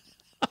brother.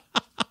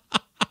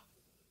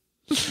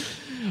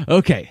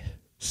 Okay,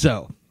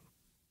 so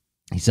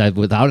he said,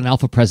 without an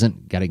alpha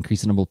present, got to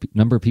increase the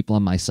number of people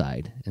on my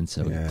side. And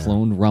so he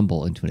cloned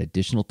Rumble into an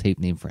additional tape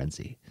named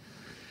Frenzy.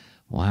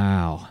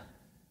 Wow.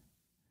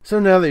 So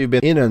now that you've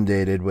been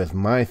inundated with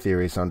my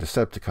theories on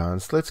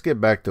Decepticons, let's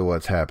get back to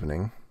what's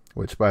happening.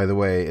 Which, by the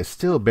way, is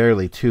still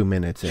barely 2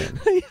 minutes in.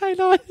 I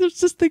know. I was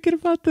just thinking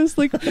about this.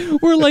 Like,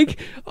 we're like,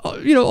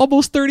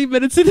 almost 30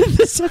 minutes into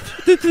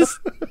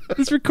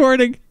this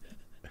recording,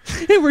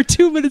 and we're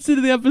 2 minutes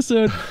into the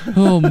episode.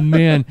 Oh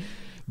man,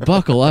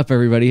 buckle up,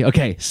 everybody.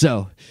 Okay,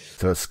 so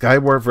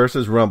Skywarp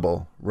versus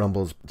Rumble.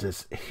 Rumble's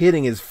just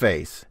hitting his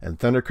face, and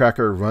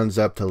Thundercracker runs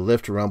up to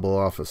lift Rumble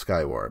off of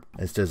Skywarp.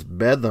 It's just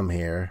bedlam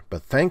here,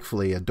 but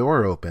thankfully a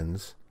door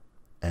opens.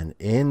 And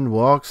in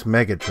walks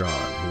Megatron,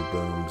 who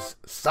booms,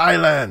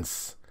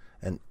 "Silence!"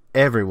 And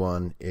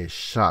everyone is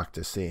shocked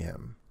to see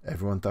him.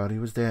 Everyone thought he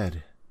was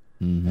dead.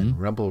 Mm-hmm. And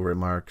Rumble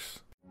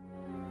remarks,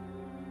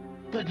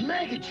 "But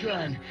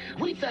Megatron,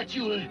 we thought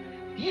you were,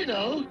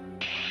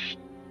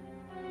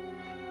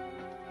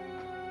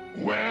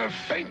 Well,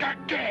 think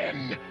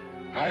again.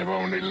 I've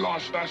only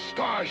lost a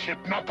starship,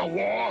 not a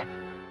war."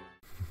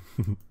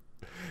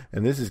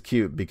 And this is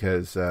cute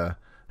because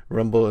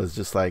Rumble is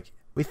just like,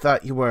 "We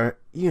thought you were,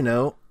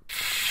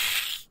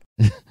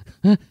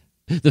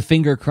 the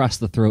finger across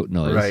the throat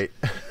noise." Right.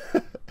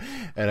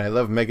 And I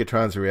love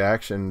Megatron's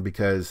reaction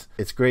because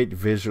it's great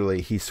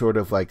visually. He sort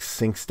of like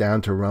sinks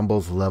down to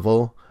Rumble's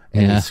level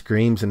and he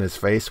screams in his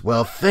face,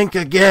 "Well, think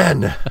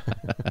again."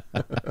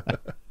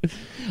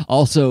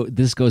 Also,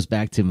 this goes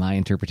back to my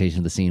interpretation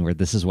of the scene where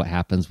this is what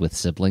happens with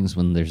siblings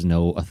when there's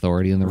no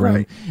authority in the room.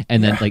 Right.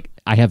 And then like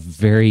I have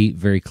very,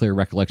 very clear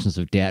recollections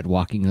of Dad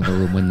walking in the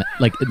room when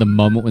like in the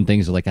moment when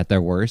things are like at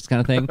their worst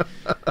kind of thing.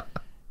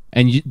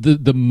 And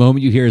the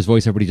moment you hear his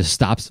voice, everybody just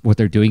stops what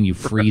they're doing. You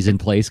freeze in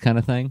place kind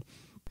of thing.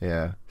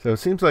 Yeah. So it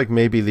seems like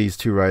maybe these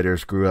two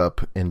writers grew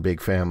up in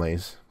big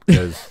families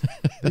because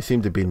they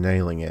seem to be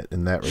nailing it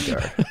in that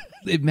regard.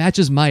 It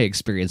matches my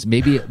experience.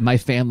 Maybe my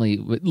family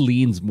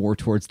leans more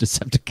towards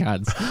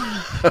Decepticons.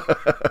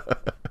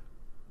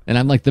 And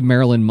I'm like the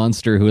Marilyn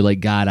Munster who like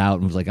got out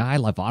and was like, I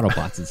love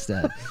Autobots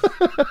instead.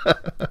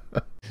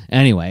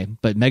 Anyway,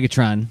 but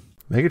Megatron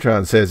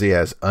says he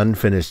has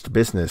unfinished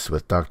business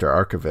with Dr.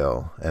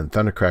 Arkeville, and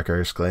Thundercracker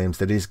exclaims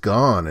that he's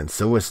gone, and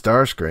so is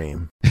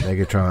Starscream.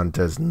 Megatron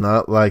does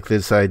not like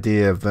this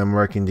idea of them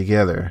working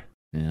together.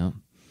 Yeah.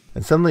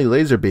 And suddenly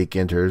Laserbeak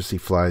enters, he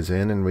flies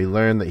in, and we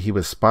learn that he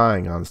was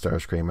spying on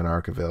Starscream and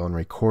Arkeville and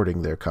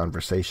recording their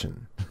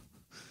conversation.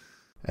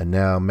 And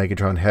now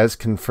Megatron has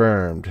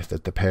confirmed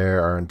that the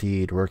pair are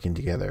indeed working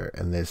together,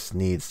 and this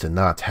needs to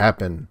not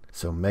happen.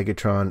 So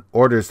Megatron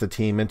orders the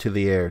team into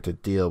the air to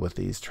deal with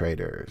these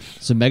traitors.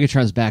 So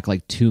Megatron's back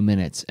like 2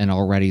 minutes, and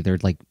already they're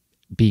like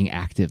being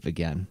active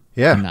again.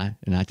 Yeah. And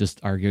not just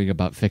arguing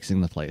about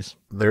fixing the place.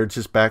 They're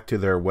just back to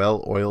their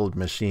well-oiled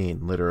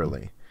machine,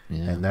 literally.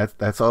 Yeah. And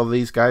that's all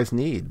these guys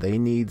need. They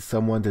need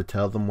someone to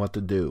tell them what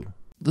to do.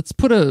 Let's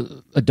put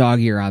a dog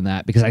ear on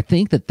that, because I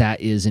think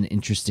that is an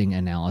interesting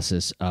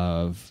analysis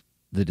of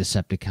the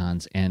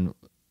Decepticons, and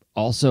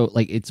also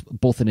like it's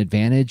both an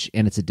advantage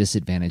and it's a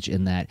disadvantage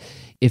in that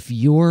if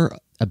your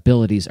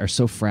abilities are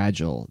so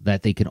fragile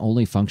that they can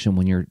only function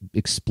when you're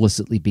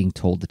explicitly being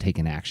told to take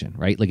an action,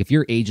 right? Like if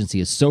your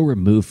agency is so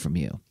removed from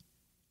you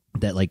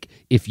that like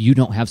if you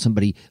don't have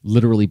somebody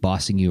literally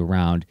bossing you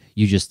around,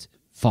 you just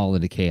fall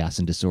into chaos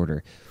and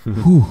disorder.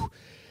 Whew,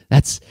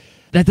 that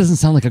doesn't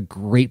sound like a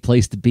great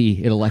place to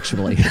be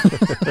intellectually.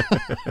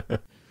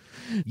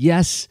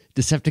 Yes,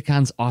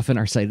 Decepticons often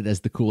are cited as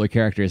the cooler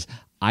characters.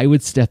 I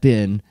would step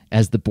in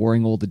as the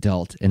boring old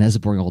adult, and as a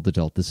boring old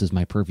adult, this is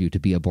my purview to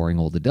be a boring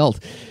old adult,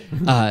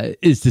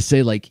 is to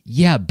say like,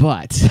 yeah,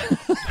 but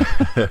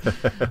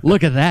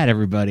look at that,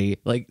 everybody.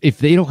 Like if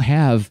they don't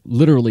have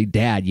literally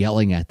dad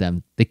yelling at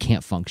them, they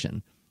can't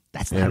function.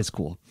 That's not as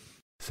cool.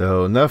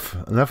 So enough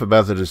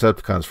about the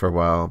Decepticons for a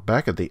while.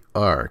 Back at the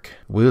Ark,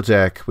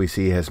 Wheeljack, we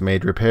see, has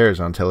made repairs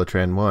on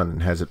Teletran 1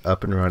 and has it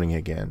up and running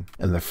again.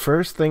 And the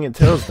first thing it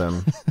tells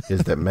them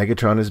is that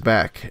Megatron is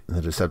back, and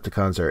the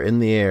Decepticons are in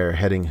the air,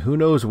 heading who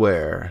knows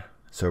where.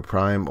 So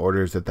Prime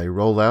orders that they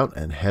roll out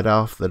and head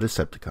off the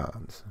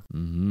Decepticons.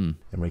 Mm-hmm.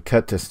 And we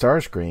cut to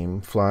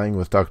Starscream flying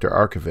with Dr.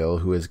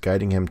 Arkeville, who is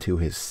guiding him to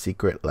his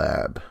secret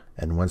lab.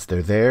 And once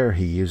they're there,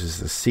 he uses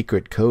the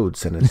secret code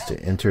sentence to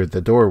enter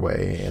the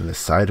doorway in the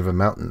side of a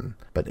mountain.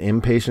 But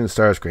impatient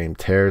Starscream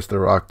tears the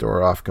rock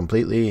door off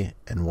completely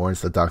and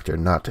warns the Doctor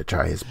not to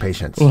try his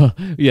patience. Well,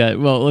 yeah.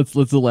 Well,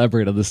 let's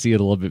elaborate on the scene a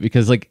little bit,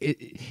 because like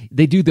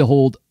they do the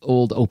whole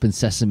old Open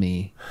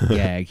Sesame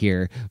gag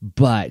here,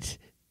 but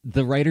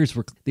the writers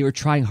were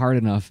trying hard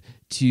enough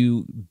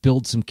to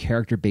build some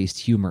character-based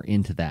humor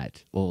into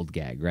that old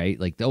gag, right?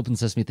 Like the Open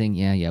Sesame thing,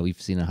 yeah, we've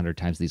seen 100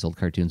 times these old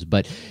cartoons,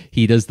 but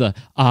he does the,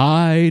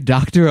 I,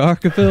 Dr.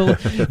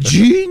 Arkeville,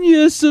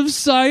 genius of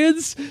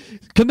science,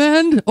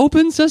 command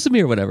Open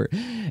Sesame, or whatever.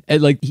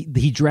 And like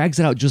he drags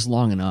it out just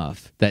long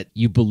enough that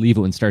you believe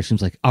it when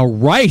Starscream's like, all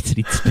right, and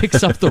he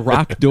picks up the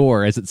rock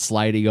door as it's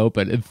sliding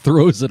open and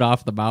throws it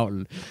off the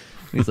mountain.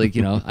 And he's like,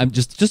 I'm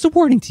just a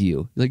warning to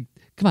you. Like,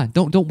 come on,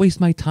 don't waste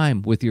my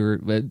time with your,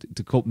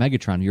 to quote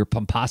Megatron, your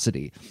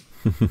pomposity.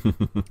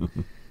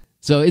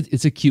 So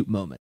it's a cute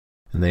moment.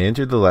 And they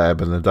enter the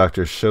lab, and the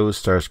Doctor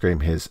shows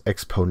Starscream his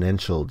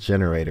exponential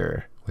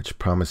generator, which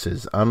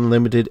promises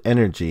unlimited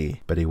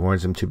energy, but he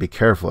warns him to be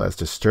careful, as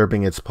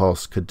disturbing its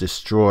pulse could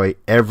destroy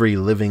every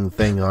living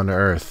thing on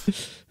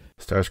Earth.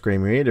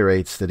 Starscream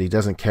reiterates that he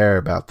doesn't care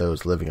about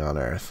those living on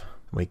Earth.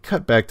 We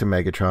cut back to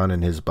Megatron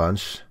and his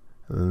bunch,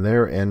 and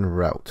they're en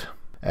route.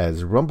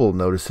 As Rumble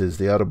notices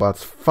the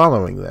Autobots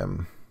following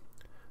them,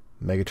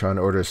 Megatron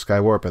orders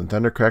Skywarp and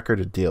Thundercracker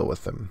to deal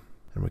with them.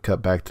 And we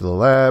cut back to the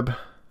lab,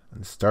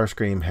 and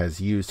Starscream has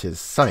used his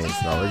science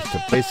knowledge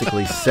to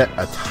basically set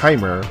a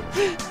timer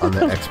on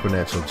the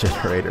exponential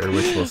generator,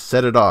 which will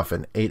set it off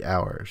in 8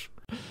 hours.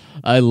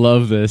 I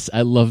love this.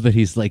 I love that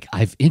he's like,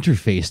 I've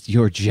interfaced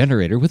your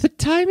generator with a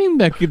timing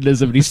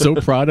mechanism, and he's so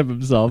proud of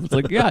himself. It's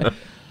like, yeah,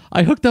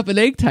 I hooked up an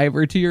egg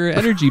timer to your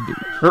energy.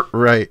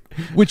 Right.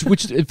 Which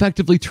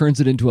effectively turns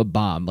it into a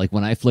bomb. Like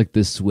when I flick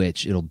this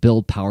switch, it'll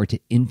build power to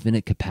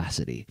infinite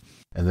capacity.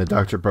 And the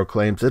Doctor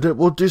proclaims that it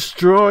will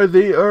destroy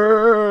the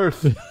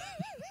Earth.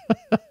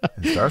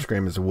 And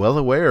Starscream is well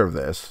aware of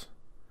this.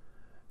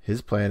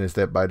 His plan is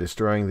that by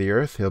destroying the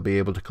Earth, he'll be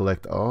able to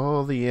collect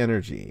all the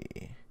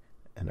energy.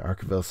 And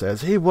Arkeville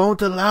says he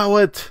won't allow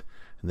it.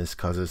 And this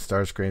causes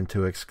Starscream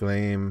to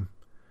exclaim,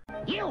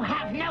 You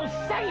have no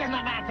say in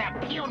the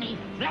matter, puny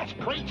flesh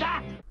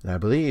creature! And I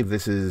believe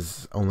this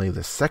is only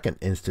the second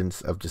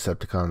instance of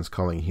Decepticons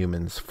calling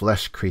humans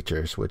flesh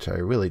creatures, which I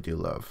really do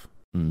love.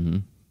 Mm-hmm.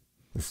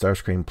 And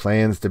Starscream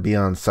plans to be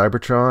on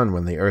Cybertron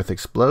when the Earth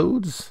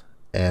explodes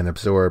and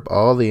absorb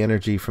all the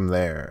energy from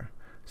there.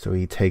 So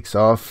he takes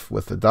off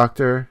with the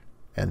Doctor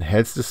and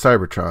heads to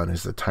Cybertron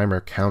as the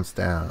timer counts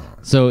down.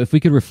 So if we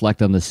could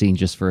reflect on the scene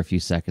just for a few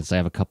seconds, I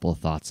have a couple of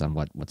thoughts on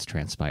what's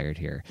transpired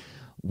here.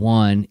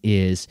 One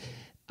is,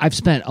 I've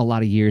spent a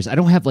lot of years, I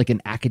don't have like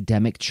an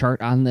academic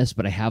chart on this,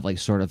 but I have like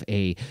sort of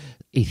a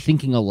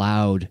thinking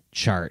aloud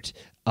chart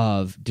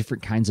of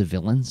different kinds of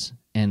villains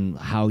and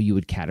how you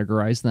would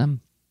categorize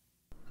them.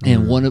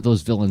 And one of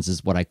those villains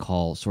is what I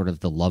call sort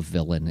of the love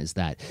villain, is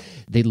that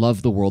they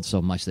love the world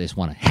so much they just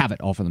want to have it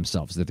all for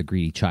themselves. They're the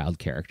greedy child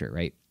character,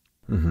 right?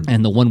 Mm-hmm.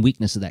 And the one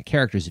weakness of that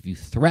character is if you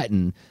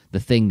threaten the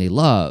thing they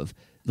love,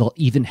 they'll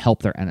even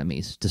help their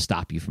enemies to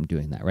stop you from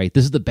doing that, right?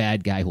 This is the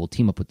bad guy who will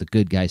team up with the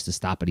good guys to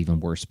stop an even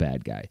worse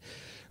bad guy,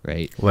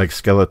 right? Like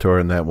Skeletor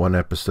in that one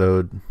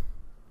episode.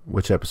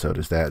 Which episode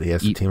is that? He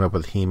has to team up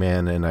with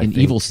He-Man and I think...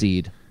 Evil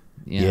Seed.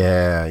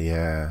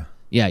 Yeah.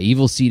 Yeah,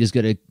 Evil Seed is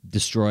going to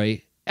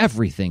destroy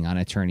everything on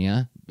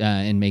Eternia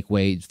and make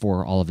way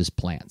for all of his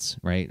plans,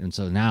 right? And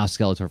so now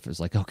Skeletor is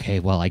like,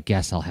 okay, well, I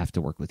guess I'll have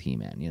to work with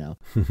He-Man, you know?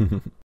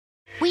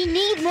 We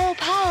need more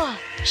power.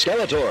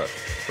 Skeletor,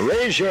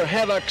 raise your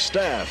Havoc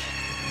staff.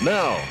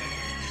 Now.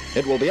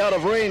 It will be out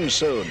of range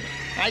soon.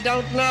 I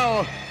don't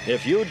know.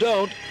 If you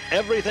don't,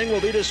 everything will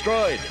be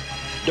destroyed.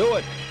 Do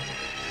it.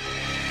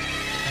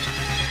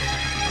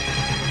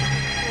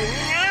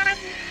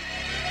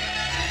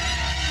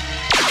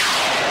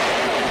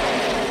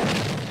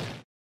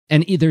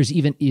 And there's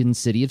even in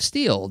City of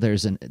Steel,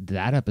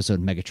 that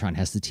episode, Megatron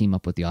has to team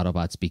up with the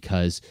Autobots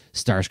because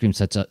Starscream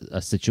sets a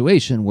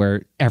situation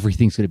where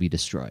everything's going to be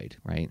destroyed,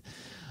 right?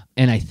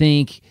 And I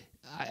think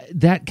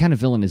that kind of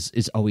villain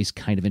is always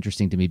kind of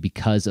interesting to me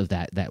because of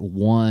that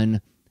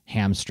one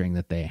hamstring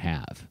that they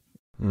have.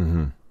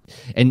 Mm-hmm.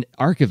 And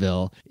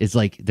Arkeville is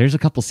like, there's a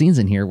couple scenes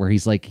in here where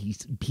he's like,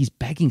 he's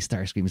begging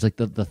Starscream. He's like,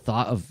 the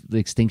thought of the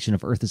extinction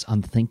of Earth is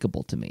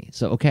unthinkable to me.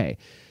 So, okay.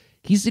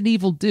 He's an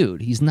evil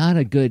dude. He's not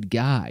a good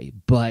guy,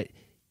 but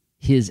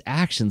his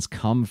actions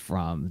come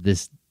from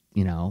this,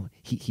 you know,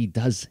 he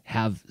does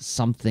have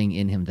something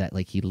in him that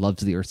like he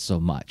loves the earth so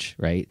much,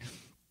 right?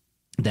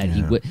 That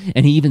he would,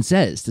 and he even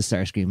says to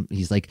Starscream,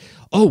 he's like,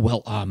 oh,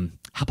 well, how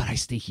about I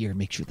stay here and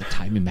make sure the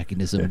timing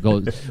mechanism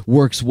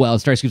works well.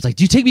 Starscream's like,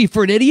 do you take me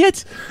for an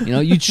idiot? You know,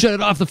 you'd shut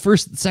it off the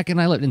first second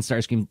I left. And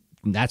Starscream,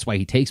 that's why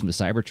he takes him to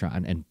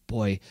Cybertron. And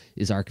boy,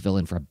 is Arkeville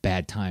in for a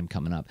bad time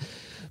coming up.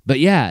 But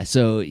yeah,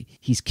 so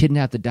he's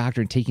kidnapped the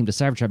Doctor and taking him to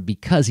Cybertron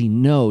because he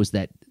knows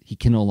that he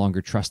can no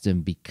longer trust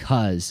him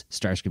because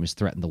Starscream has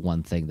threatened the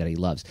one thing that he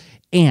loves.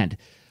 And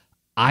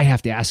I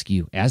have to ask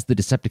you, as the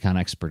Decepticon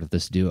expert of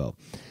this duo,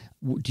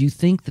 do you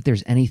think that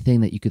there's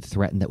anything that you could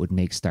threaten that would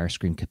make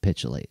Starscream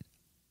capitulate?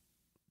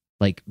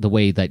 Like the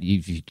way that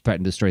if you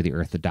threaten to destroy the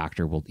Earth, the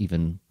Doctor will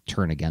even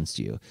turn against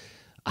you.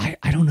 I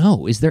don't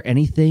know. Is there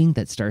anything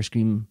that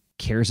Starscream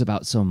cares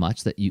about so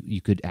much that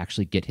you could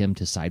actually get him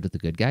to side with the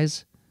good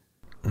guys?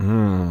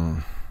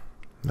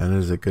 That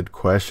is a good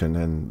question,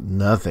 and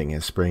nothing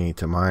is springing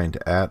to mind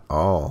at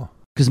all.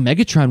 Because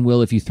Megatron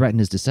will if you threaten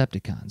his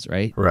Decepticons,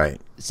 right? Right.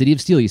 City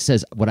of Steel, he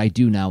says, what I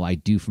do now, I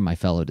do for my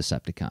fellow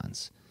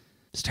Decepticons.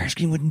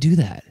 Starscream wouldn't do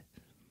that.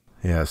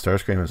 Yeah,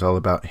 Starscream is all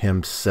about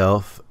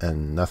himself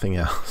and nothing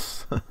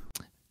else.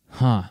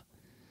 Huh.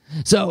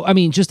 So, I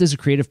mean, just as a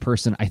creative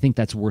person, I think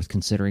that's worth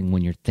considering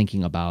when you're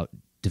thinking about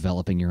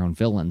developing your own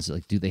villains.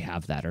 Like, do they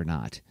have that or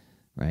not?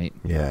 Right?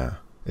 Yeah.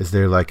 Is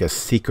there like a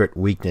secret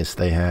weakness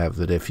they have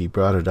that if you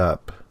brought it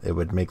up, it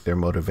would make their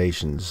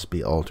motivations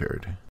be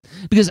altered?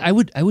 Because I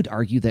would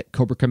argue that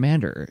Cobra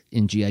Commander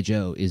in G.I.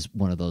 Joe is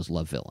one of those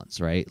love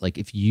villains, right? Like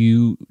if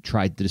you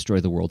tried to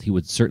destroy the world, he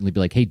would certainly be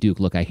like, hey, Duke,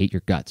 look, I hate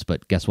your guts,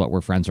 but guess what?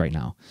 We're friends right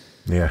now.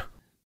 Yeah.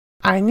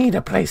 I need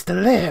a place to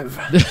live.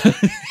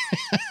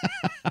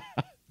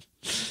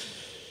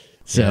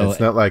 So yeah, it's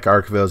not like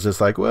Arkeville's just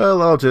like,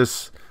 well, I'll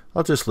just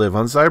live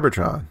on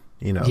Cybertron.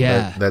 You know,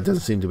 yeah. that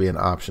doesn't seem to be an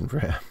option for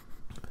him.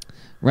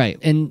 Right.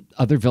 And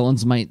other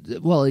villains might,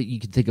 well,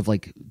 you can think of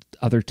like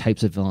other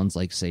types of villains,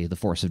 like say the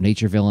Force of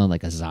Nature villain,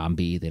 like a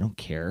zombie. They don't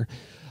care.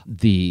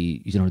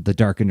 The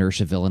Dark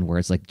Inertia villain where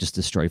it's like just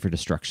destroy for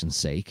destruction's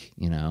sake.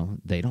 You know,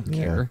 they don't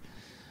care.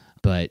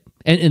 But,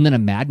 and then a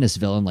madness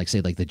villain, like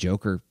say like the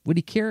Joker, would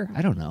he care?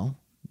 I don't know.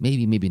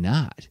 Maybe, maybe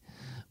not.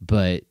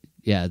 But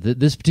yeah,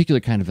 this particular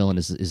kind of villain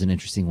is an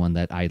interesting one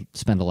that I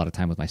spend a lot of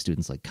time with my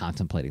students, like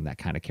contemplating that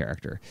kind of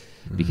character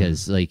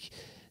because like,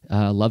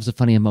 love's a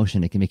funny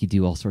emotion. It can make you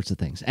do all sorts of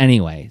things.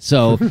 Anyway,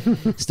 so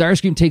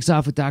Starscream takes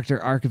off with Dr.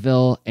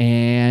 Arkeville,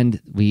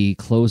 and we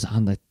close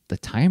on the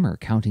timer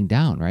counting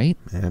down, right?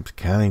 Yeah, it's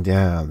counting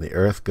down. The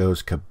Earth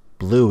goes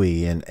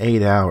kablooey in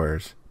 8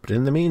 hours. But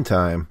in the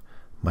meantime,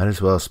 might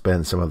as well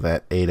spend some of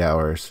that 8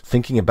 hours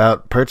thinking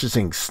about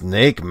purchasing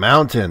Snake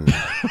Mountain.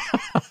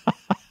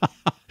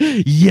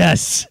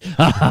 Yes!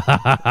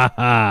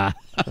 Come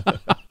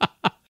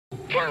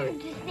to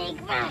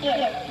Snake Mountain.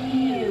 Yes,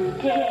 you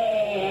dare.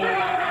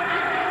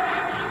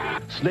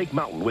 Snake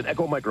Mountain with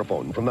Echo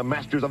Microphone from the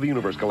Masters of the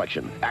Universe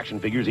collection. Action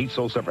figures each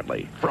sold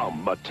separately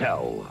from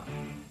Mattel.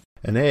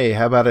 And hey,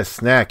 how about a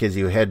snack as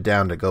you head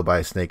down to go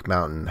by Snake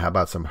Mountain? How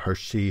about some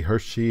Hershey's? When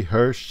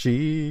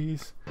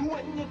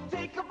you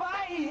take a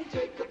bite,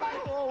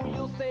 oh,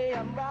 you'll say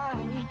I'm right.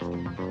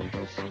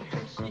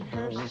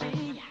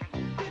 Hershey.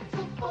 It's a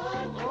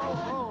fun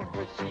one.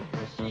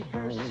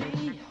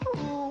 Hershey.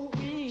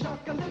 Ooh-wee.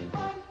 Chocolate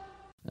fun.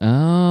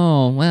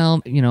 Oh,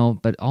 well,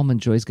 but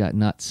Almond Joy's got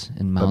nuts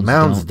and Mounds but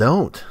Mounds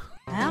don't.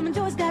 Almond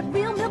Joy's got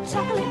real milk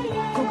chocolate,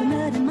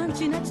 coconut and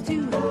munchy nuts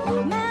too.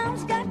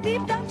 Mounds got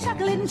deep dark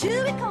chocolate and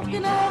chewy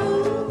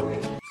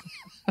coconut.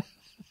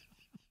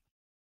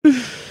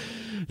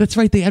 That's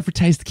right, they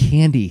advertised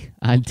candy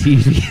on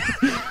TV.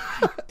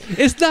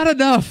 It's not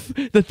enough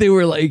that they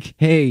were like,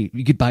 hey,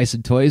 you could buy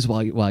some toys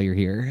while you're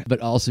here, but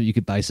also you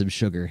could buy some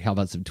sugar. How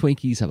about some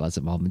Twinkies? How about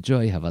some Almond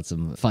Joy? How about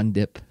some Fun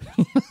Dip?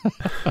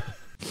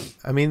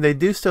 I mean, they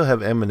do still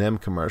have M&M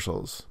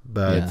commercials,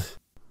 but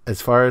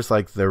as far as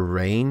like the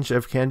range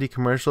of candy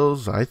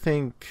commercials, I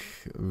think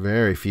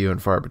very few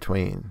and far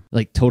between.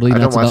 Like totally I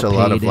nuts don't watch a about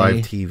lot of Payday.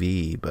 live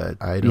TV,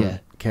 but I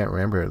can't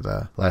remember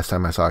the last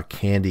time I saw a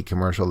candy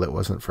commercial that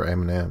wasn't for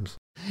M&Ms.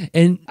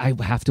 And I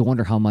have to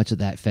wonder how much of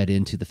that fed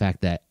into the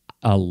fact that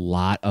a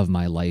lot of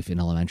my life in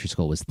elementary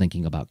school was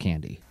thinking about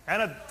candy.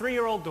 And a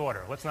 3-year-old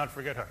daughter. Let's not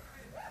forget her.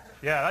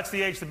 Yeah, that's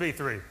the age to be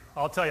 3.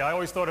 I'll tell you, I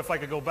always thought if I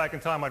could go back in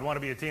time, I'd want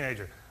to be a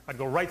teenager. I'd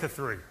go right to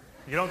 3.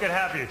 You don't get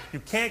happier. You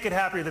can't get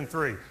happier than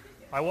 3.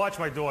 I watch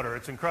my daughter.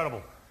 It's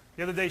incredible.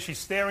 The other day, she's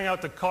staring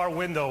out the car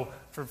window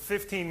for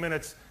 15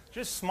 minutes,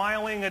 just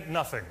smiling at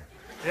nothing.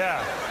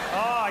 Yeah.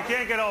 Oh, I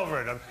can't get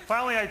over it.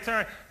 Finally, I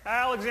turn.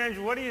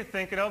 Alexandra, what are you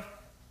thinking of?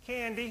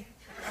 Candy.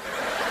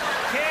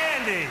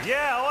 Candy.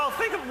 Yeah, well,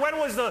 think of when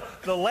was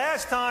the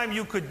last time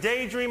you could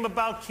daydream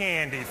about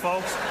candy,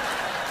 folks?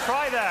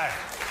 Try that.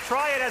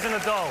 Try it as an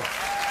adult.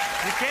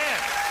 You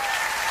can't.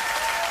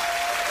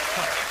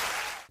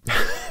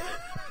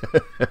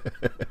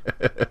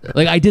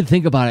 Like, I did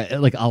think about it,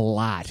 like, a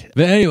lot.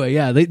 But anyway,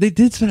 yeah, they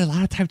did spend a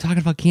lot of time talking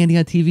about candy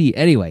on TV.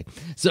 Anyway,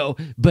 so,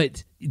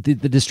 but the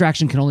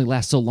distraction can only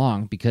last so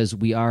long because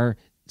we are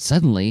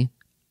suddenly,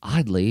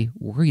 oddly,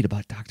 worried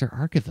about Dr.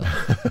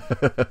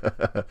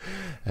 Arkeville.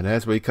 And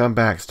as we come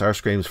back,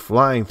 Starscream's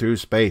flying through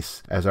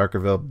space as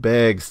Arkeville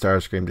begs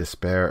Starscream to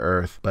spare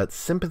Earth. But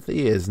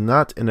sympathy is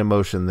not an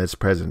emotion that's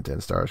present in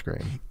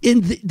Starscream.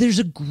 And there's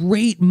a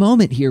great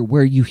moment here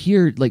where you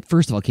hear, like,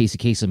 first of all, Casey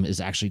Kasem is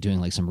actually doing,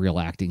 like, some real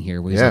acting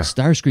here. Where he's like,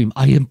 Starscream,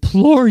 I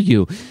implore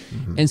you.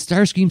 Mm-hmm. And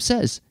Starscream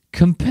says,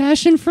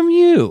 compassion from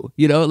you.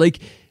 You know, like...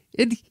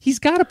 And he's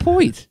got a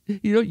point.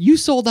 You know, you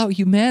sold out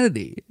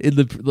humanity in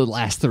the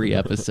last 3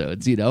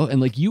 episodes, you know,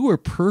 and like you were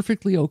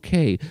perfectly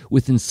okay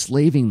with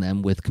enslaving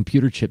them with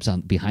computer chips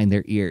on behind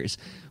their ears.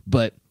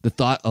 But the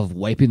thought of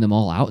wiping them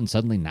all out and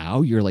suddenly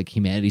now you're like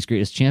humanity's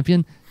greatest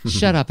champion,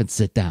 shut up and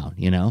sit down,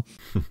 you know.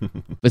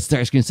 But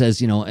Starscream says,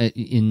 you know,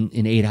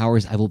 in 8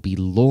 hours, I will be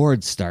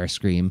Lord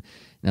Starscream.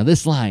 Now,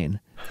 this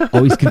line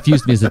always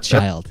confused me as a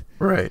child.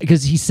 Right.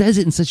 Because he says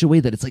it in such a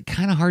way that it's like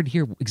kind of hard to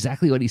hear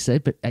exactly what he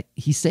said, but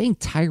he's saying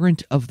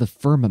tyrant of the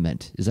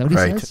firmament. Is that what he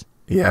says?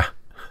 Yeah.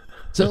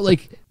 So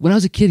like when I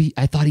was a kid,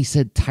 I thought he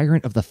said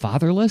tyrant of the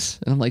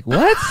fatherless. And I'm like,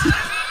 what?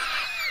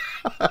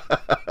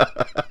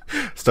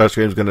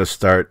 Starscream's going to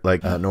start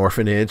like an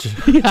orphanage.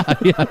 Yeah.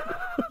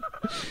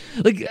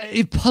 Like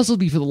it puzzled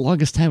me for the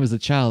longest time as a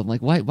child. I'm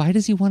like, why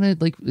does he want to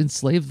like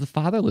enslave the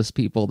fatherless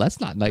people? That's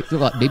not nice.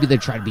 Maybe they're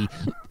trying to be...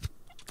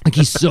 Like,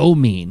 he's so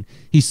mean.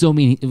 He's so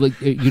mean. Like,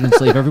 you'd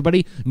enslave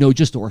everybody? No,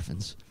 just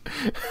orphans.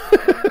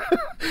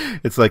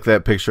 It's like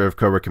that picture of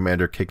Cobra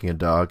Commander kicking a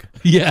dog.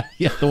 Yeah,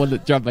 the one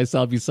that dropped by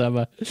Sal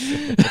Buscema.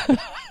 It's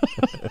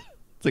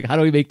like, how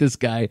do we make this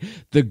guy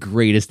the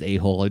greatest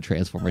a-hole in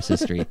Transformers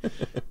history?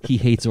 He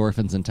hates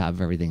orphans on top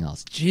of everything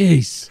else.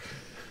 Jeez.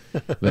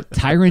 But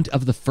tyrant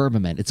of the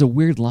firmament. It's a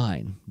weird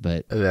line,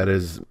 but... That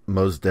is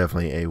most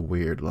definitely a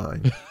weird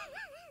line.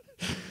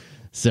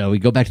 So we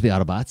go back to the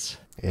Autobots.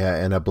 Yeah,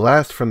 and a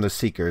blast from the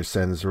Seekers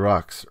sends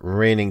rocks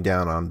raining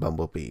down on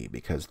Bumblebee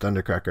because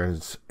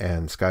Thundercrackers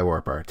and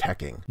Skywarp are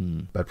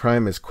attacking. But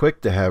Prime is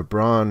quick to have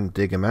Brawn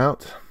dig him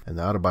out, and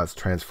the Autobots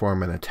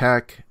transform and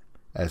attack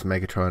as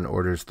Megatron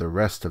orders the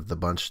rest of the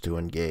bunch to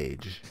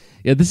engage.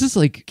 Yeah, this is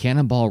like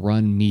Cannonball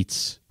Run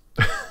meets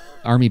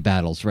army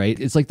battles, right?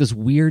 It's like this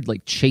weird,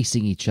 like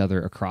chasing each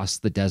other across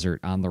the desert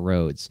on the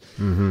roads.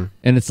 Mm-hmm.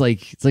 And it's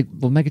like,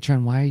 well,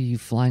 Megatron, why are you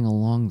flying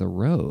along the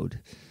road?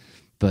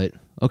 But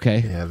okay.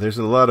 Yeah, there's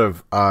a lot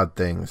of odd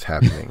things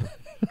happening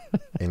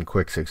in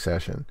quick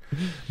succession.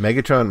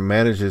 Megatron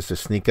manages to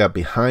sneak up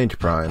behind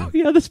Prime. Oh,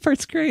 yeah, this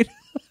part's great.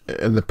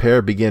 And the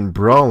pair begin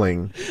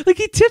brawling. Like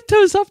he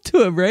tiptoes up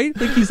to him, right?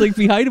 Like he's like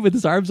behind him with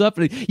his arms up,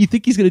 and you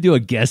think he's going to do a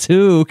guess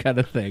who kind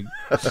of thing.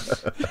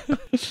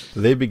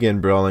 They begin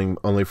brawling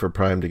only for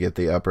Prime to get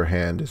the upper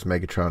hand as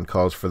Megatron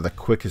calls for the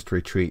quickest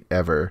retreat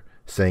ever,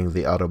 saying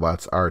the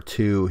Autobots are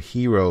too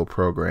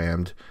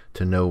hero-programmed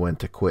to know when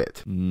to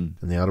quit. And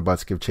the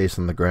Autobots give chase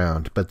on the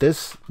ground. But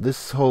this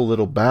whole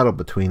little battle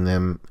between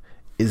them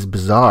is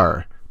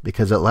bizarre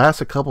because it lasts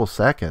a couple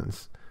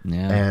seconds.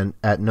 Yeah. And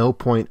at no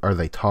point are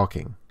they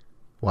talking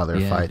while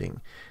they're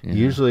fighting. Yeah.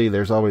 Usually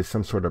there's always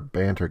some sort of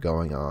banter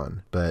going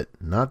on, but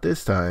not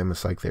this time.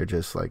 It's like they're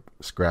just like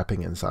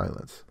scrapping in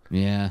silence.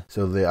 Yeah.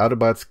 So the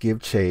Autobots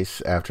give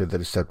chase after the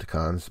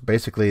Decepticons.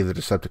 Basically, the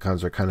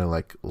Decepticons are kind of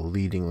like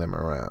leading them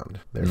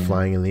around. They're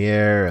flying in the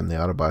air, and the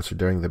Autobots are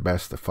doing their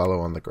best to follow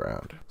on the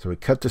ground. So we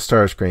cut to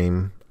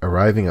Starscream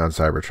arriving on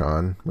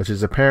Cybertron, which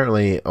is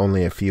apparently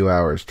only a few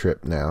hours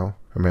trip now.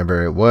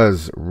 Remember, it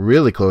was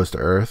really close to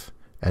Earth,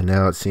 and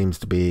now it seems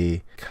to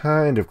be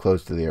kind of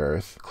close to the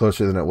Earth,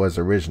 closer than it was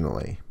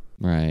originally.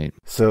 Right.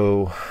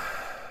 So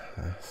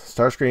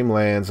Starscream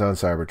lands on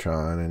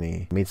Cybertron, and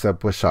he meets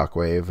up with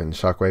Shockwave, and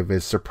Shockwave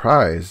is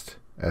surprised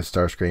as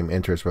Starscream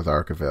enters with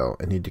Arkeville,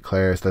 and he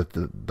declares that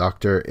the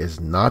Doctor is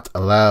not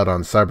allowed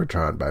on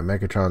Cybertron by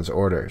Megatron's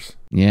orders.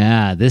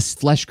 Yeah, this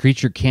flesh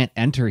creature can't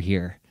enter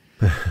here.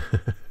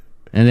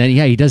 And then,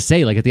 he does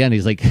say, like, at the end,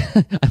 he's like,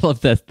 I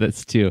love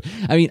that's too.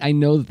 I mean, I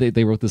know that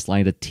they wrote this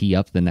line to tee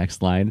up the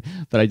next line,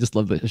 but I just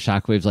love that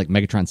Shockwave's like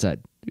Megatron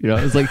said.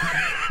 It's like,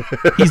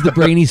 he's the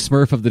brainy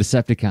Smurf of the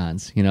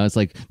Decepticons. It's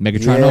like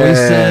Megatron always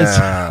says.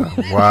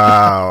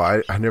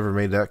 Wow, I never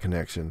made that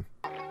connection.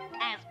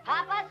 As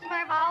Papa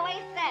Smurf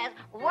always says,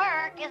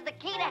 work is the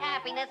key to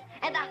happiness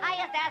and the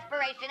highest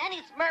aspiration any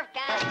Smurf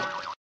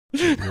can.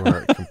 You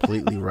are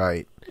completely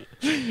right.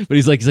 But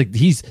he's like,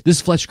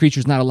 this flesh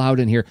creature's not allowed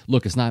in here.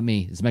 Look, it's not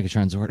me. It's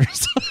Megatron's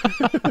orders.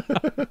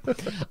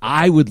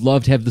 I would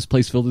love to have this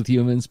place filled with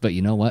humans, but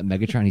you know what?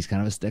 Megatron, he's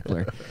kind of a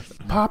stickler.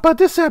 Papa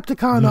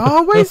Decepticon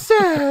always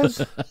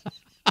says.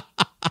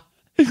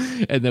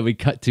 And then we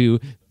cut to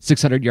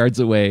 600 yards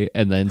away,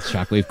 and then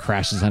Shockwave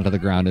crashes onto the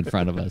ground in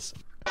front of us.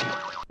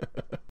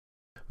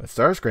 But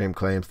Starscream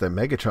claims that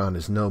Megatron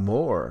is no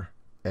more,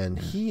 and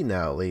he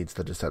now leads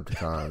the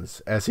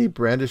Decepticons as he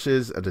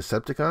brandishes a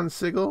Decepticon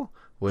sigil,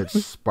 which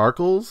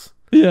sparkles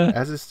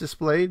as it's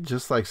displayed,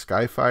 just like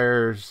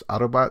Skyfire's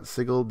Autobot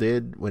sigil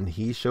did when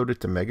he showed it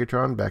to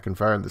Megatron back in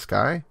Fire in the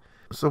Sky.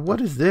 So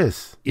what is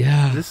this?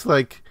 Yeah. Is this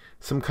like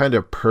some kind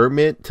of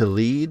permit to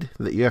lead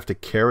that you have to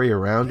carry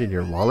around in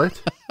your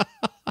wallet?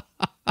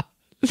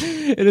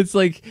 And it's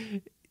like,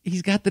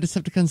 he's got the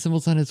Decepticon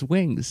symbols on his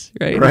wings,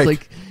 right? It's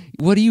like,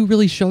 what are you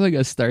really showing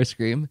us,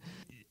 Starscream?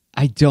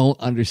 I don't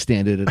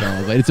understand it at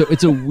all, but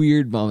it's a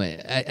weird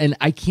moment, and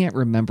I can't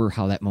remember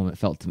how that moment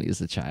felt to me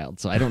as a child.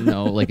 So I don't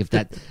know, like, if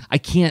that, I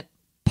can't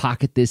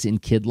pocket this in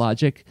kid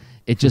logic.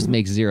 It just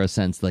makes zero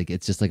sense. Like,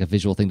 it's just like a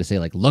visual thing to say,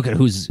 like, look at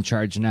who's in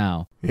charge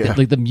now. Yeah.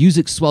 Like the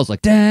music swells,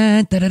 like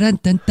dun, dun, dun,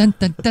 dun, dun,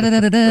 dun,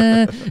 dun, dun,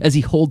 dun, as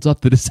he holds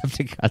up the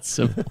Decepticon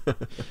symbol.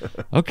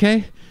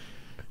 Okay,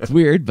 it's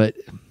weird, but.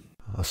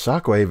 Well,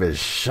 Shockwave is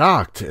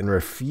shocked and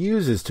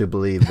refuses to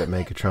believe that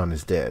Megatron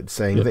is dead,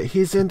 saying that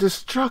he's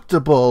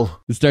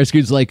indestructible. The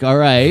Starscream's like, all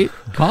right,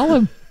 call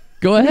him.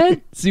 Go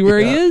ahead. See where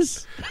he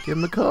is. Give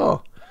him a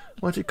call.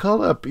 Why don't you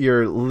call up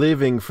your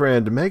living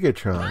friend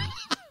Megatron?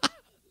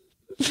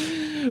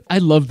 I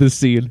love this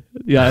scene.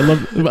 Yeah, I love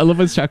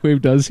what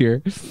Shockwave does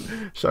here.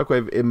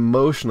 Shockwave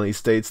emotionally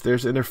states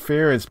there's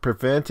interference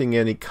preventing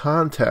any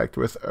contact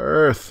with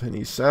Earth, and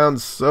he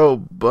sounds so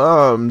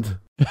bummed.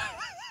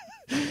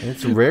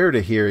 It's rare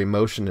to hear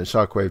emotion in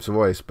Shockwave's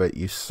voice, but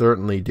you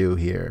certainly do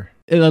here.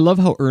 And I love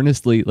how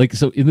earnestly, like,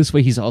 so in this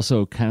way, he's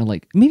also kind of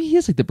like, maybe he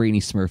is like the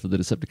brainy Smurf of the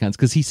Decepticons,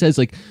 because he says,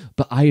 like,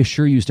 but I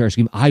assure you,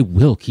 Starscream, I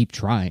will keep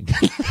trying.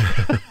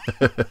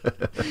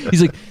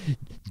 He's like,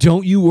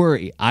 don't you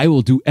worry. I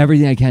will do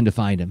everything I can to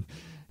find him.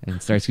 And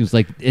Starscream's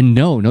like, and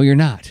no, you're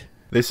not.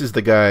 This is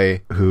the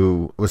guy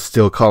who was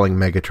still calling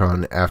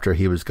Megatron after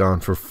he was gone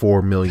for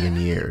 4 million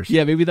years.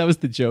 Yeah, maybe that was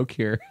the joke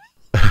here.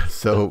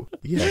 So,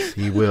 yes,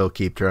 he will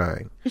keep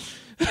trying.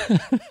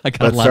 I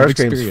got a lot of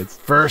experience.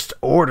 First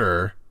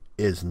order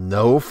is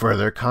no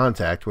further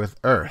contact with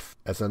Earth,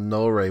 as a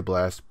null ray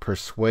blast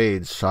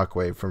persuades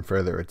Shockwave from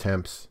further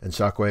attempts, and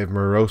Shockwave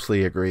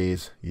morosely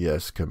agrees,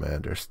 yes,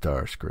 Commander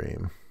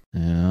Starscream.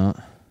 Yeah.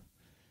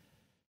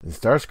 And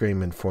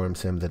Starscream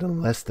informs him that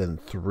in less than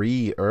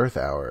 3 Earth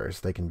hours,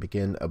 they can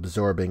begin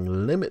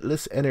absorbing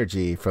limitless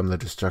energy from the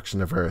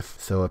destruction of Earth.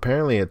 So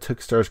apparently it took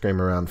Starscream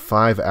around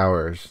 5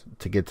 hours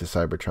to get to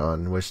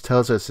Cybertron, which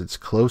tells us it's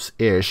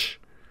close-ish,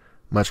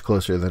 much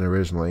closer than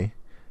originally.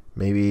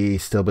 Maybe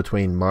still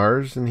between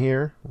Mars and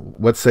here?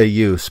 What say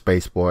you,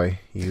 Space Boy?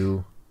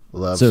 You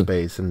love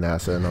space and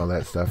NASA and all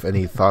that stuff.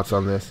 Any thoughts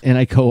on this? And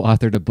I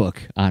co-authored a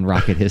book on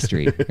rocket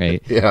history,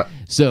 right? Yeah.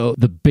 So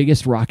the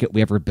biggest rocket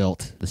we ever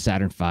built, the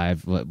Saturn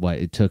V, what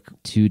it took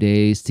 2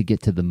 days to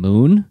get to the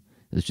moon.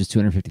 It was just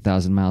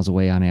 250,000 miles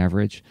away on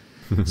average.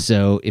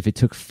 So if it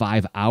took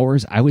 5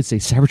 hours, I would say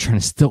Cybertron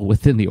is still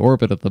within the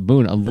orbit of the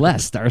moon,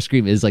 unless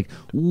Starscream is like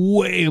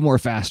way more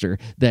faster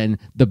than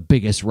the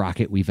biggest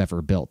rocket we've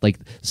ever built. Like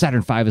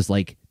Saturn V is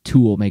like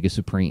 2 Omega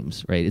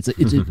Supremes, right? It's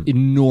an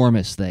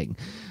enormous thing.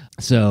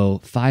 So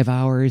 5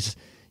 hours,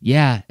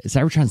 yeah,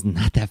 Cybertron's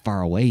not that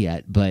far away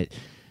yet, but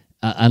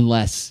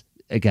unless,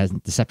 again,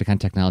 Decepticon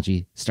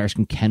technology,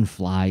 Starscream can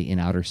fly in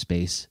outer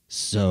space.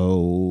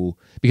 So,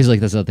 because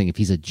like that's the other thing, if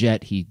he's a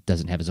jet, he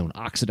doesn't have his own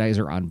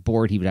oxidizer on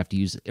board. He would have to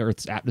use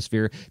Earth's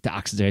atmosphere to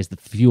oxidize the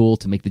fuel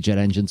to make the jet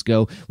engines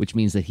go, which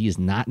means that he is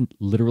not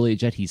literally a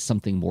jet. He's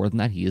something more than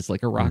that. He is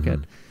like a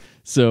rocket.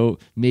 So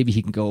maybe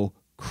he can go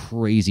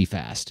crazy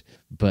fast,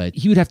 but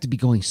he would have to be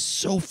going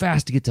so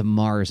fast to get to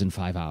Mars in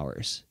 5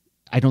 hours.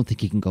 I don't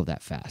think he can go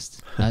that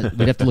fast.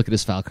 We'd have to look at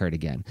his file card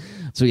again.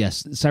 So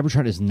yes,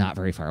 Cybertron is not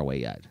very far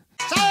away yet.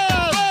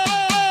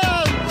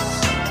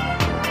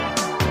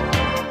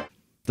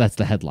 That's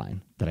the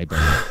headline that I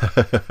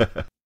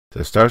buried. So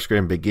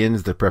Starscream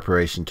begins the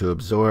preparation to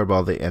absorb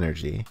all the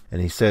energy,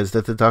 and he says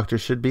that the Doctor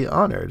should be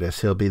honored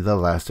as he'll be the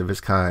last of his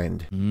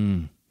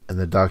kind. And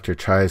the Doctor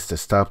tries to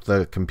stop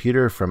the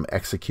computer from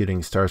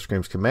executing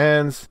Starscream's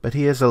commands, but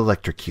he is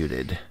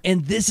electrocuted.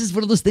 And this is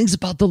one of those things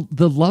about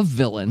the love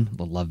villain.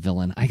 The love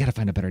villain. I got to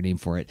find a better name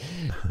for it.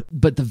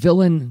 But the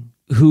villain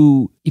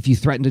who, if you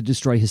threaten to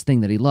destroy his thing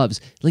that he loves,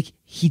 like,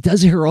 he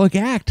does a heroic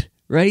act,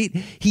 right?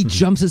 He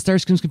jumps at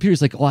Starscream's computer.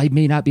 He's like, I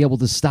may not be able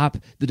to stop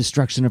the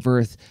destruction of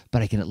Earth,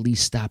 but I can at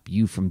least stop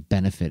you from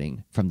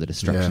benefiting from the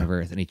destruction of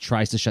Earth. And he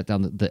tries to shut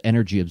down the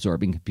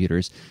energy-absorbing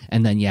computers.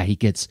 And then, he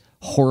gets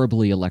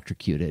horribly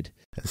electrocuted.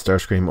 And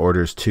Starscream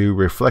orders 2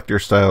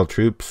 reflector-style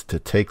troops to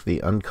take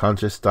the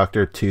unconscious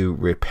Doctor to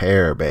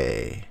Repair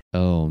Bay.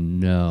 Oh,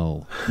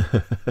 no.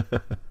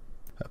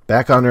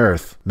 Back on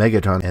Earth,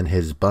 Megatron and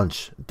his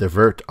bunch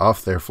divert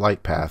off their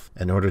flight path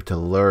in order to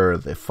lure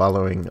the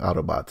following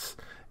Autobots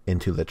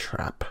into the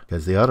trap.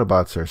 Because the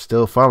Autobots are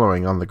still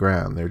following on the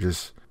ground. They're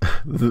just...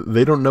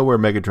 they don't know where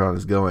Megatron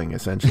is going,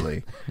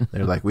 essentially.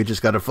 They're like, we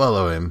just got to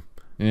follow him.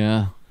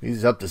 Yeah.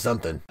 He's up to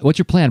something. What's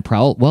your plan,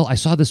 Prowl? Well, I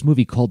saw this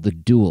movie called The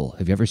Duel.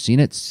 Have you ever seen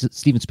it?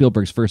 Steven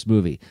Spielberg's first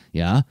movie.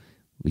 Yeah?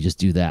 We just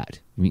do that.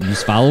 You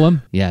just follow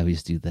him? Yeah, we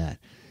just do that.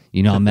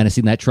 You know how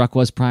menacing that truck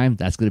was, Prime?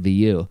 That's going to be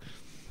you.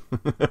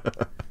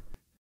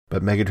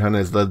 But Megatron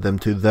has led them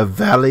to the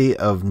Valley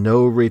of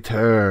No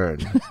Return.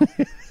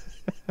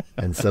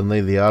 And suddenly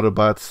the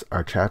Autobots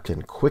are trapped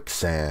in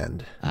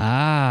quicksand.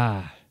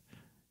 Ah.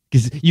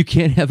 Because you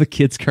can't have a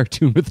kid's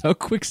cartoon without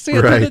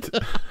quicksand. Right.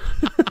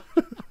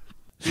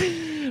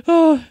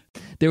 Oh,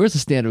 there was a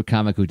stand-up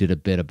comic who did a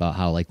bit about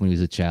how, like, when he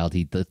was a child,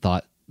 he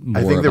thought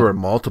more I think there were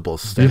multiple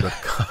stand-up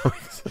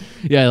comics.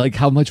 Yeah, like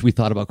how much we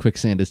thought about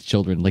quicksand as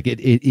children. Like, it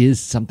is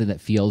something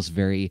that feels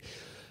very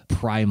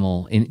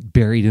primal and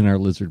buried in our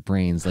lizard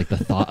brains. Like, the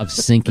thought of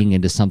sinking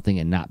into something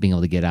and not being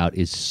able to get out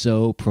is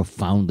so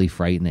profoundly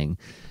frightening.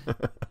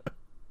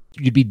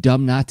 You'd be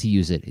dumb not to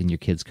use it in your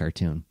kid's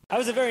cartoon. I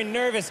was a very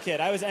nervous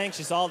kid. I was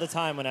anxious all the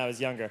time when I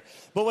was younger.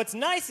 But what's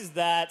nice is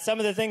that some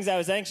of the things I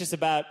was anxious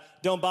about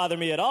don't bother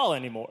me at all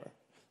anymore.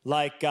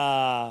 Like,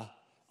 I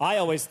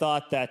always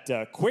thought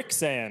that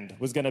quicksand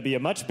was going to be a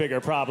much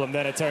bigger problem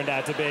than it turned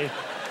out to be.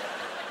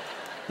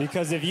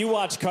 Because if you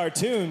watch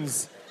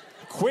cartoons,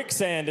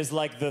 quicksand is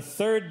like the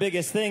third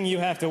biggest thing you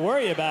have to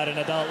worry about in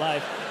adult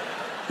life.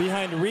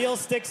 Behind real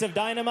sticks of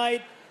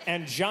dynamite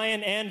and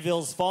giant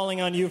anvils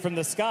falling on you from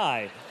the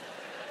sky.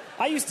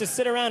 I used to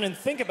sit around and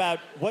think about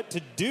what to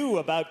do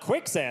about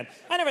quicksand.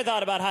 I never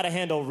thought about how to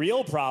handle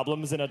real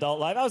problems in adult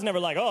life. I was never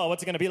like,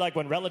 what's it going to be like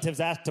when relatives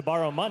ask to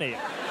borrow money?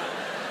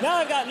 Now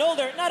I've gotten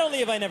older, not only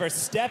have I never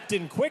stepped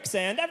in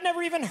quicksand, I've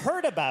never even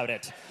heard about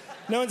it.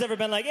 No one's ever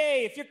been like,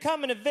 hey, if you're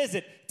coming to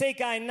visit, take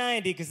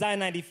I-90, because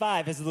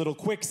I-95 has a little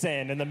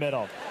quicksand in the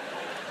middle.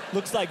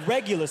 Looks like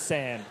regular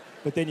sand,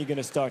 but then you're going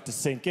to start to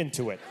sink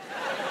into it.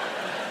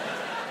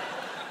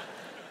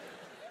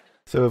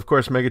 So, of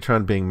course,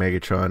 Megatron being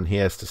Megatron, he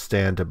has to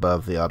stand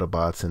above the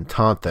Autobots and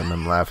taunt them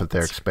and laugh at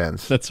their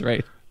expense. That's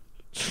right.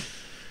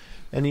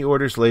 And he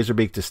orders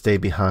Laserbeak to stay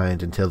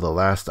behind until the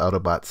last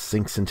Autobot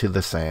sinks into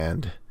the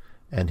sand,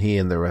 and he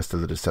and the rest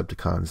of the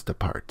Decepticons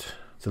depart.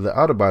 So the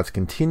Autobots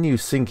continue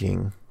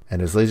sinking, and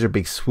as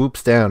Laserbeak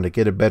swoops down to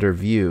get a better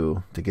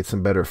view, to get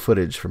some better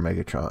footage for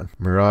Megatron,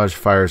 Mirage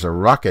fires a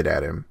rocket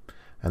at him,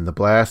 and the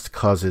blast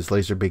causes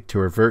Laserbeak to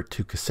revert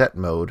to cassette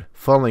mode,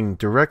 falling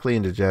directly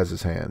into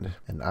Jazz's hand.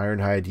 And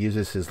Ironhide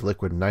uses his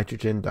liquid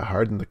nitrogen to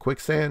harden the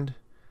quicksand,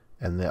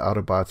 and the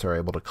Autobots are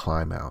able to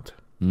climb out.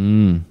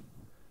 And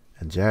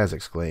Jazz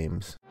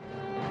exclaims,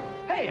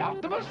 Hey,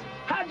 Optimus,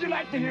 how'd you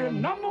like to hear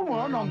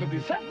 #1 on the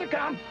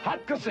Decepticon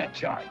Hot Cassette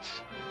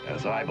Charts?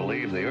 As I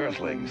believe the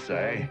Earthlings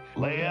say,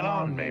 lay it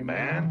on me,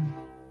 man.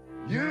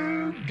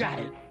 You got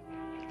it.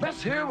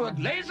 Let's hear what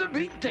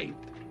Laserbeak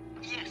taped.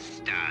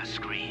 Yes,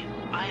 Starscream,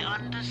 I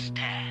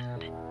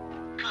understand.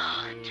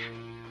 Good.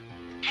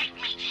 Take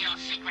me to your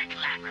secret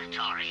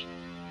laboratory.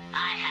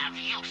 I have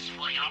use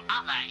for your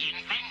other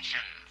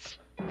inventions.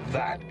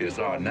 That is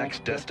our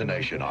next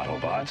destination,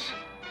 Autobots.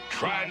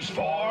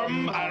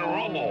 Transform and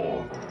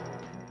roll.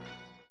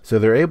 So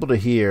they're able to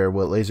hear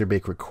what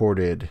Laserbeak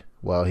recorded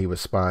while he was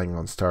spying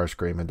on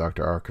Starscream and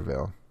Dr.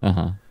 Arkeville.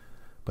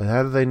 But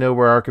how do they know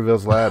where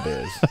Arkeville's lab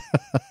is?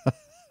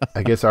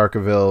 I guess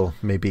Arkeville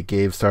maybe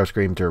gave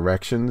Starscream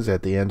directions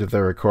at the end of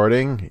the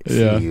recording.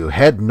 Yeah. See, you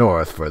head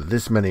north for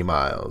this many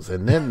miles,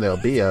 and then there'll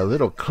be a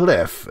little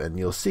cliff, and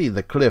you'll see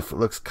the cliff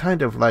looks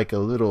kind of like a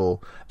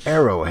little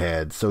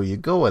arrowhead, so you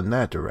go in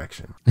that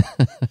direction.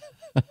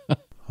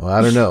 Well,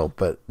 I don't know,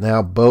 but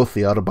now both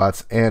the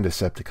Autobots and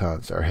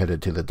Decepticons are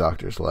headed to the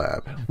Doctor's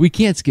lab. We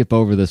can't skip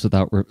over this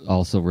without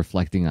also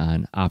reflecting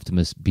on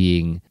Optimus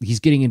he's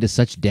getting into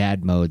such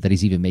dad mode that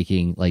he's even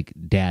making like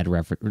dad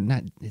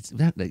reference. It's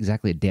not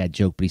exactly a dad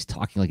joke, but he's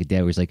talking like a dad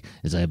where he's like,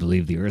 as I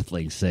believe the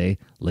Earthlings say,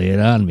 lay it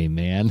on me,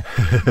 man.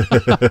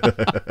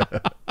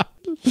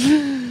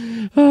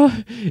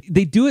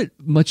 They do it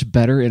much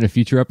better in a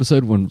future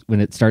episode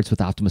when it starts with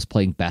Optimus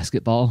playing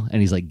basketball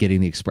and he's like getting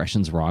the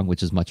expressions wrong,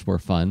 which is much more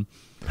fun.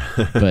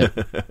 But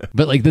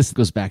like this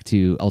goes back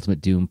to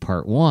Ultimate Doom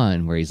Part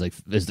 1 where he's like,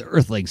 as the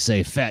Earthlings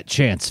say, fat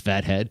chance,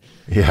 fathead.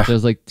 Yeah. So I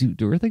was like, do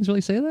Earthlings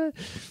really say that?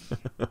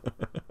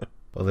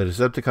 Well, the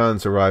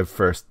Decepticons arrive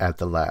first at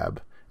the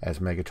lab as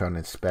Megatron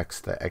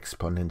inspects the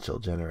exponential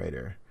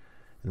generator.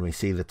 And we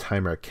see the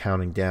timer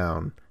counting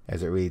down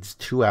as it reads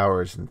 2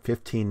 hours and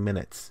 15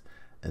 minutes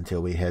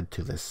until we head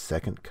to the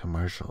second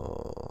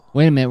commercial.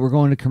 Wait a minute, we're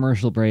going to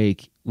commercial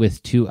break.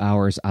 with 2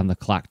 hours on the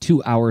clock,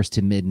 2 hours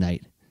to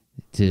midnight,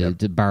 to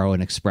borrow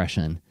an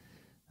expression.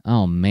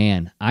 Oh,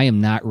 man, I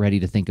am not ready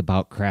to think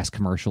about crass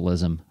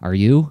commercialism. Are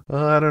you?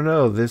 Well, I don't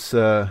know. This.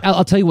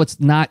 I'll tell you what's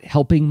not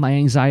helping my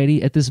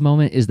anxiety at this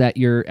moment is that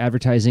you're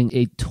advertising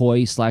a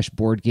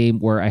toy/board game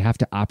where I have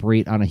to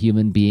operate on a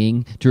human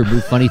being to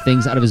remove funny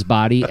things out of his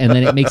body, and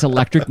then it makes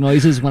electric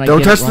noises when I don't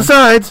get touch it the wrong.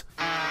 sides.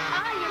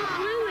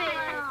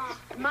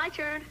 My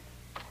turn.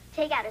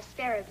 Take out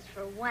asparagus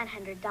for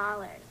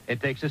 $100. It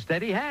takes a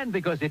steady hand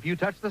because if you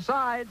touch the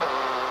sides...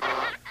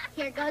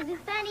 Here goes his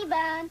funny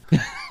bone.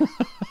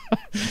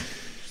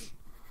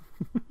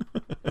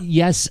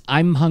 Yes,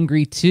 I'm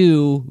hungry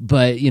too,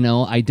 but,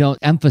 I don't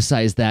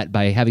emphasize that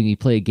by having me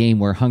play a game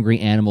where hungry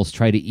animals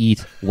try to eat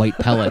white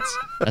pellets.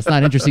 That's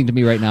not interesting to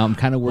me right now. I'm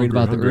kind of worried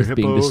about the Earth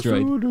being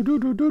destroyed.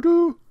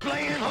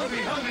 Playing hungry,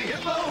 hungry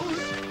hippos.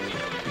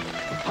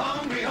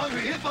 Hungry,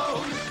 hungry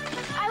hippos.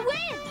 I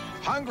win!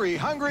 Hungry,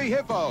 hungry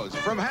hippos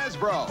from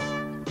Hasbro.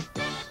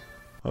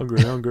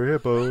 Hungry, hungry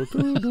hippo.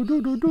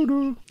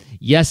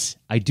 Yes,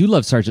 I do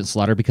love Sergeant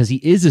Slaughter because he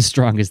is as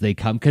strong as they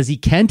come, because he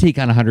can take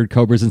on 100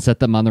 cobras and set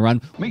them on the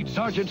run. Meet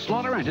Sergeant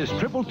Slaughter and his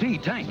Triple T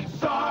tank.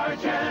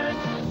 Sergeant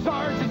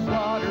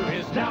Slaughter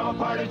is now a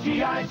part of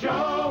G.I.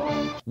 Joe.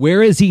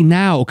 Where is he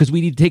now? Because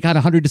we need to take on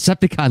 100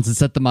 Decepticons and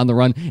set them on the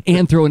run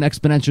and throw an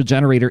exponential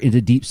generator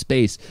into deep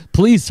space.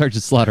 Please,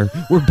 Sergeant Slaughter,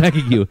 we're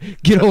begging you.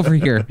 Get over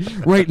here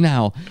right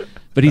now.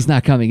 But he's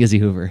not coming, is he,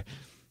 Hoover?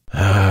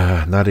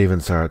 Not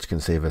even Sarge can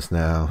save us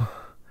now.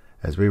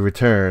 As we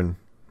return,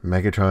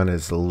 Megatron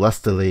is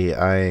lustily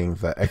eyeing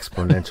the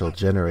exponential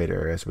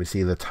generator as we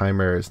see the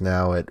timer is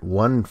now at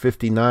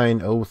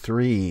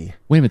 1:59:03.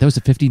 Wait a minute, that was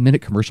a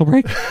 15-minute commercial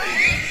break?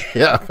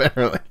 Yeah,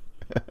 apparently.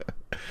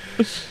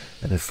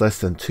 And it's less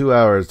than 2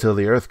 hours till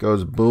the Earth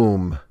goes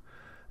boom.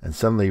 And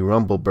suddenly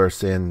Rumble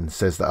bursts in,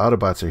 says the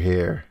Autobots are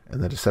here,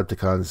 and the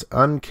Decepticons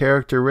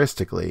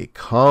uncharacteristically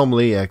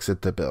calmly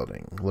exit the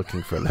building,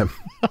 looking for them.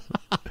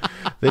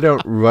 They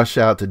don't rush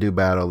out to do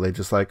battle. They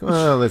just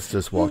well, let's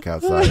just walk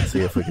outside and see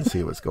if we can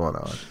see what's going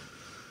on.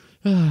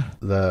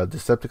 The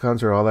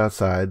Decepticons are all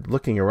outside,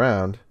 looking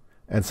around,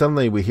 and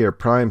suddenly we hear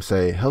Prime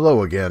say,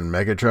 "Hello again,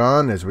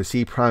 Megatron," as we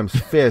see Prime's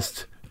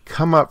fist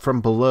come up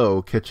from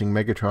below, catching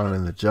Megatron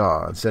in the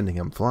jaw and sending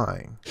him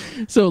flying.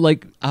 So,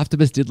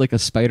 Optimus did a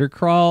spider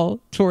crawl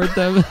toward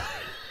them?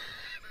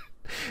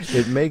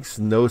 It makes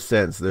no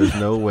sense. There's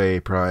no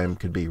way Prime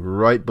could be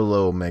right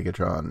below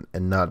Megatron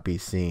and not be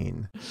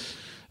seen.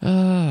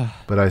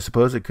 But I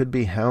suppose it could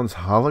be Hound's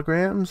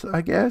holograms,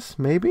 I guess,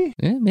 maybe?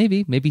 Yeah,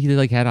 maybe. Maybe he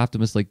had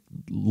Optimus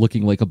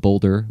looking like a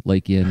boulder,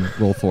 in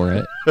Roll For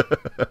It.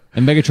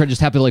 And Megatron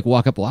just happened to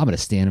walk up, well, I'm going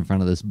to stand in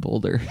front of this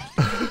boulder.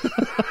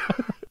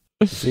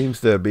 Seems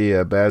to be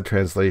a bad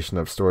translation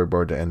of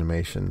storyboard to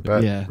animation.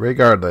 But yeah.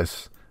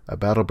 Regardless, a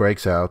battle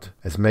breaks out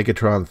as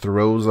Megatron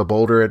throws a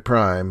boulder at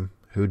Prime,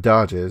 who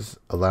dodges,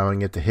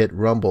 allowing it to hit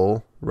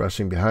Rumble,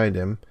 rushing behind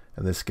him,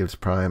 and this gives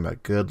Prime a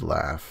good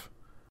laugh.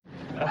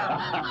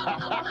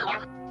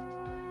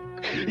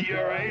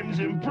 Your aim's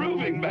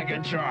improving,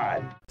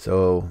 Megatron.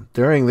 So,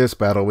 during this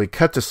battle, we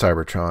cut to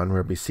Cybertron,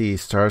 where we see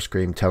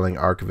Starscream telling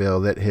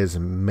Arkville that his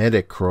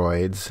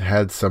Metacroids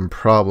had some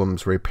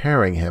problems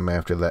repairing him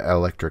after the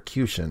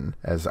electrocution,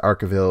 as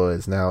Arkville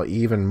is now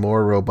even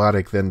more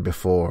robotic than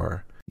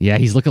before. Yeah,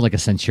 he's looking like a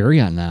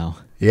Centurion now.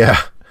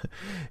 Yeah.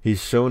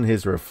 He's shown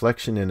his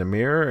reflection in a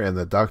mirror, and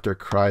the doctor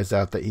cries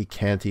out that he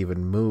can't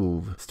even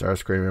move.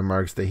 Starscream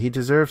remarks that he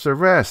deserves a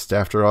rest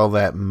after all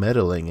that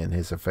meddling in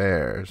his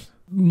affairs.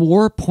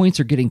 More points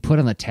are getting put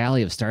on the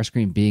tally of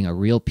Starscream being a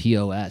real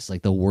POS,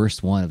 the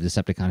worst one of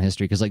Decepticon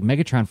history. Because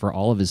Megatron, for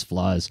all of his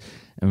flaws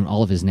and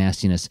all of his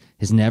nastiness,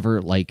 has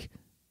never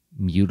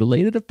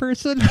mutilated a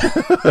person,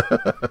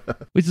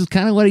 which is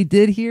kind of what he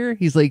did here.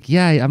 He's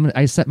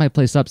I set my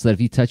place up so that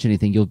if you touch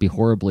anything, you'll be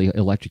horribly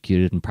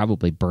electrocuted and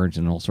probably burned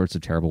in all sorts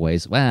of terrible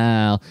ways.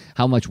 Well,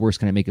 how much worse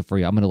can I make it for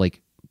you? I'm going to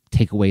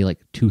take away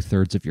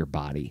 2/3 of your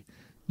body.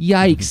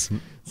 Yikes.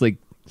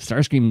 It's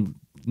Starscream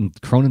and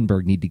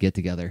Cronenberg need to get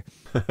together.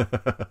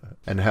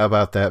 And how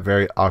about that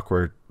very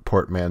awkward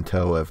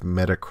portmanteau of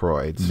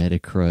Metacroids?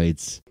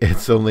 Metacroids.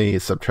 It's only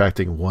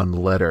subtracting one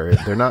letter.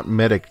 They're not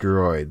medic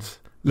droids.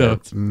 No,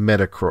 it's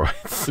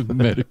Metacroids.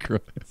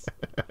 Metacroids.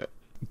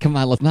 Come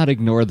on, let's not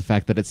ignore the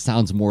fact that it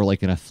sounds more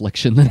like an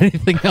affliction than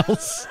anything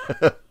else.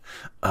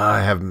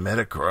 I have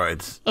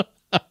Metacroids.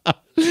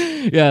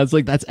 Yeah, it's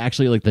that's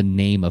actually the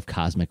name of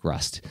cosmic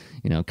rust.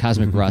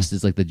 Cosmic rust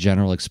is the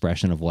general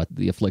expression of what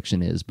the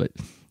affliction is. But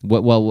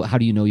how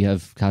do you know you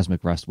have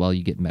cosmic rust? Well,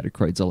 you get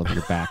Metacroids all over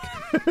your back.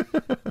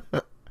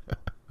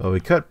 Well, we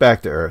cut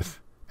back to Earth,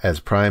 as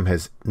Prime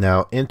has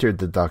now entered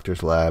the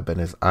doctor's lab and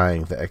is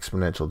eyeing the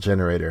exponential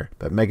generator.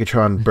 But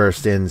Megatron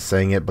bursts in,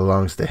 saying it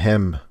belongs to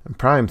him. And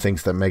Prime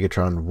thinks that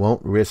Megatron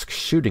won't risk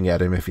shooting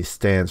at him if he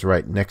stands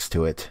right next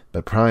to it.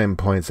 But Prime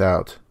points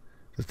out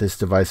that this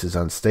device is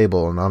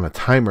unstable and on a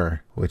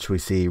timer, which we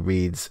see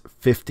reads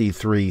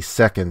 53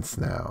 seconds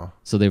now.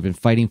 So they've been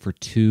fighting for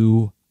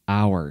 2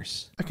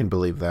 hours. I can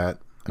believe that.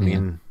 I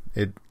mean,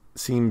 it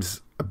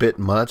seems a bit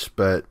much,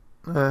 but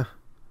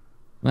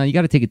Well, you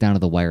got to take it down to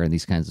the wire in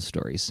these kinds of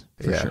stories,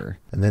 for sure.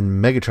 And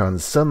then Megatron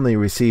suddenly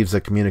receives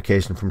a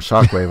communication from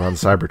Shockwave on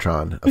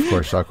Cybertron. Of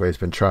course, Shockwave's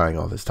been trying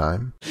all this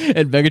time.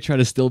 And Megatron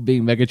is still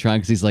being Megatron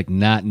because he's like,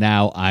 not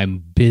now, I'm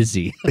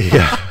busy.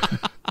 Yeah.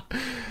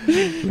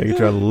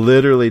 Megatron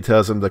literally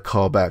tells him to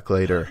call back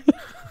later.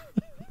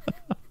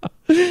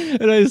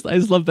 And I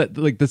just love that,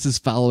 like, this is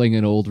following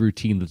an old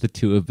routine that the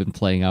two have been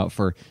playing out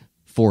for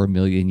 4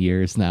 million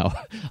years now.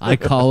 I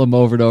call him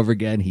over and over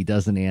again. He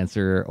doesn't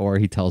answer, or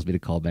he tells me to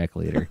call back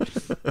later.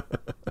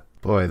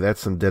 Boy, that's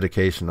some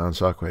dedication on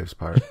Shockwave's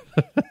part.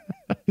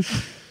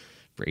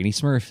 Brainy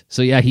Smurf.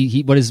 So yeah,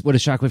 he what is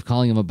Shockwave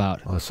calling him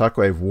about? Well,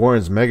 Shockwave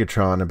warns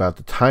Megatron about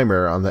the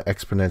timer on the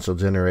exponential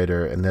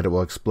generator and that it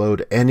will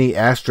explode any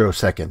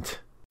astrosecond.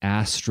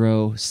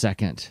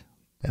 Astrosecond.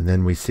 And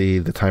then we see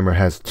the timer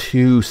has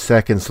 2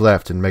 seconds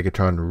left, and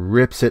Megatron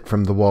rips it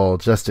from the wall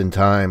just in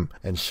time,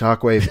 and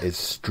Shockwave is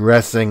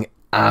stressing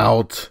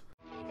out.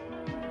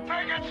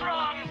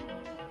 Megatron!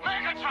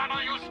 Megatron,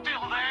 are you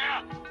still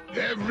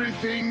there?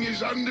 Everything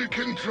is under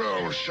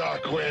control,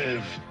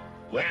 Shockwave.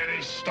 Where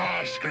is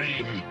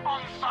Starscream?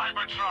 On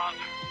Cybertron.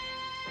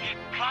 He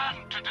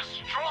planned to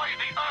destroy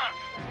the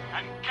Earth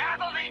and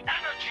gather the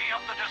energy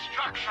of the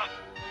destruction.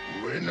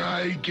 When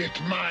I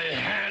get my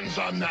hands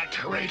on that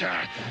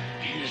traitor,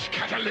 his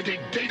catalytic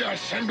data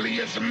assembly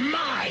is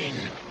mine!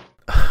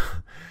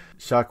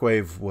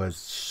 Shockwave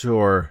was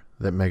sure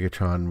that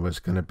Megatron was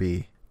going to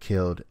be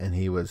killed, and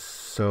he was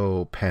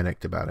so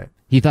panicked about it.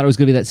 He thought it was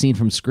going to be that scene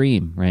from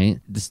Scream, right?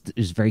 This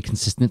is very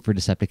consistent for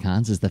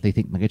Decepticons, is that they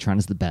think Megatron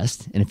is the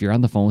best. And if you're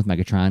on the phone with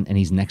Megatron and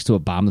he's next to a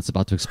bomb that's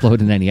about to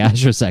explode in any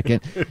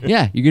astrosecond,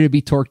 yeah, you're going to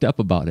be torqued up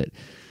about it.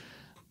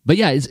 But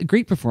yeah, it's a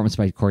great performance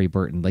by Corey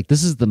Burton. Like,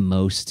 this is the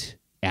most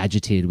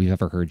agitated we've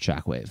ever heard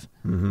Shockwave.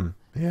 Mm-hmm.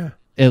 Yeah.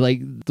 And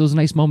like those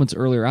nice moments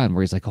earlier on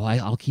where he's like, oh,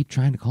 I'll keep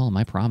trying to call him,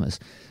 I promise.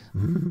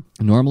 Mm-hmm.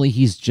 Normally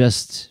he's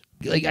just...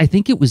 like, I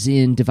think it was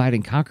in Divide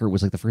and Conquer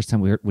was like the first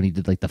time we heard when he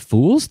did like the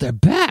Fools, they're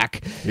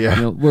back. Yeah.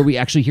 You know, where we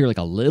actually hear like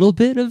a little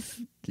bit of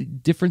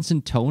difference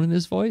in tone in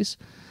his voice.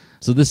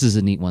 So this is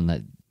a neat one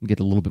that we get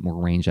a little bit more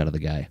range out of the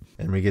guy.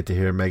 And we get to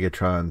hear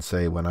Megatron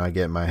say, when I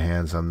get my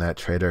hands on that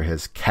traitor,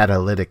 his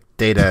catalytic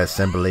data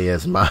assembly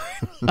is mine.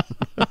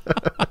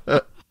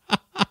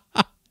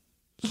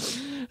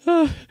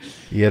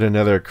 Yet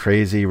another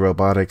crazy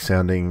robotic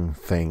sounding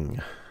thing.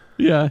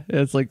 Yeah.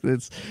 It's like,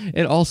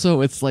 and also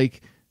it's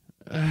like,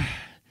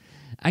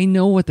 I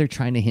know what they're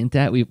trying to hint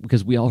at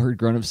because we all heard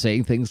grown-ups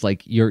saying things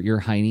like your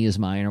hiney is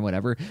mine or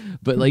whatever,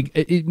 but like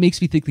it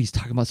makes me think he's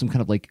talking about some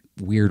kind of like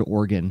weird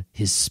organ.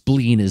 His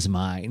spleen is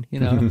mine,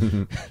 you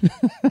know.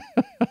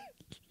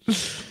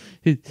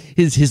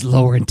 his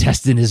lower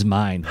intestine is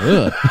mine.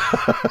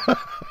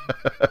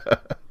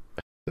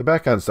 So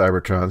back on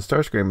Cybertron,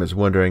 Starscream is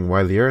wondering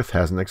why the Earth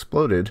hasn't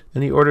exploded,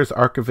 and he orders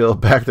Arkeville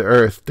back to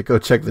Earth to go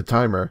check the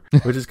timer,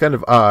 which is kind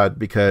of odd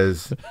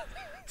because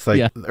it's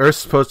like the Earth's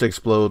supposed to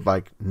explode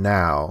like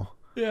now.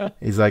 Yeah.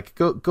 He's like,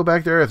 go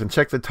back to Earth and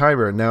check the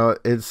timer. Now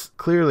it's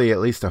clearly at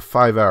least a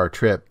 5-hour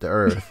trip to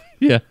Earth.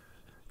 Yeah.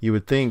 You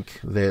would think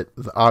that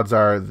the odds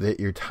are that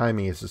your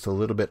timing is just a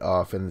little bit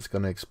off and it's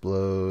going to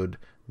explode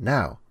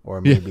now,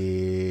 or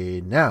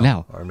maybe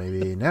now, or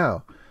maybe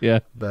now. Yeah.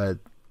 But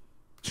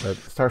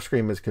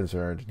Starscream is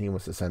concerned and he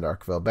wants to send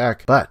Arkeville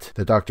back. But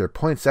the Doctor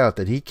points out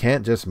that he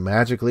can't just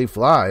magically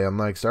fly,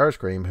 unlike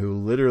Starscream, who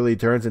literally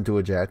turns into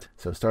a jet.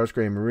 So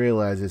Starscream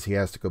realizes he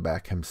has to go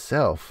back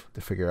himself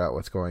to figure out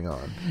what's going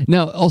on.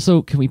 Now,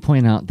 also, can we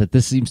point out that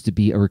this seems to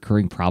be a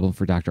recurring problem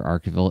for Dr.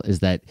 Arkeville, is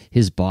that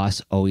his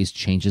boss always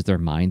changes their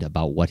mind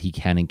about what he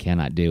can and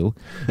cannot do.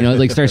 You know,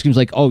 like Starscream's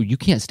like, oh, you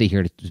can't stay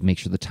here to make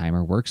sure the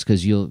timer works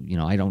because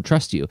I don't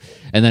trust you.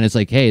 And then it's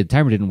like, hey, the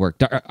timer didn't work.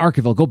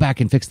 Arkeville, go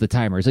back and fix the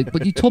timer. It's like,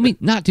 but you told me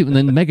not to. And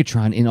then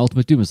Megatron in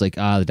Ultimate Doom is like,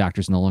 the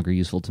Doctor's no longer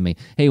useful to me.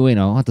 Hey, wait,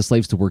 no, I want the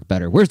slaves to work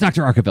better. Where's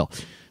Dr.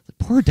 Arkeville?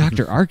 Poor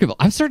Dr. Arkeville.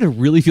 I'm starting to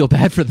really feel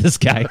bad for this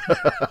guy.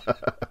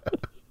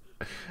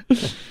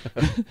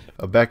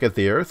 Back at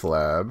the Earth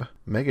lab,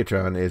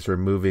 Megatron is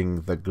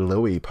removing the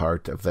glowy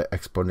part of the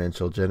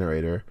exponential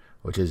generator,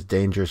 which is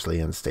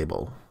dangerously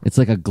unstable. It's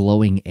like a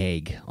glowing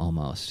egg,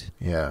 almost.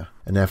 Yeah.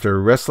 And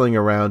after wrestling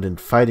around and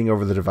fighting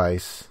over the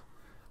device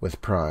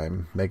with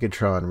Prime,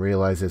 Megatron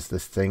realizes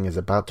this thing is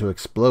about to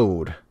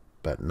explode,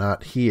 but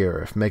not here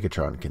if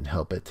Megatron can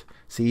help it.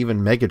 See, even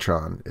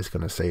Megatron is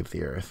going to save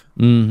the Earth.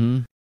 Mm-hmm.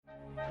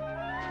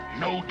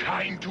 No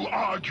time to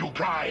argue,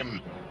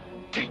 Prime.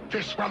 Take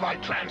this while I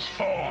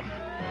transform.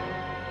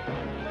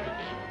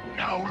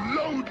 Now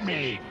load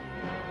me.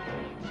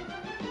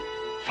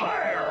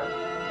 Fire!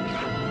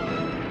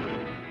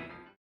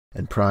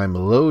 And Prime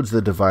loads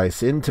the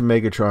device into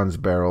Megatron's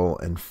barrel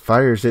and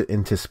fires it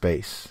into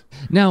space.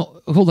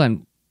 Now, hold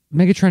on.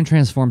 Megatron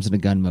transforms into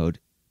gun mode,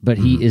 but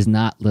he is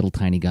not little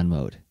tiny gun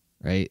mode,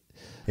 right?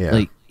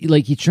 Yeah.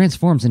 Like he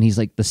transforms and he's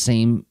like the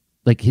same,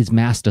 like his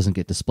mass doesn't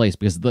get displaced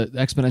because the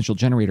exponential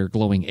generator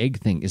glowing egg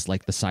thing is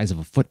like the size of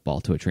a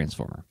football to a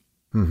transformer.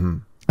 Mm-hmm.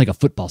 like a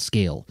football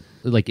scale.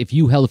 Like if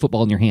you held a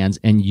football in your hands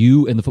and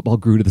you and the football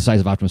grew to the size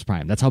of Optimus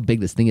Prime, that's how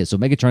big this thing is. So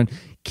Megatron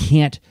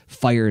can't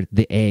fire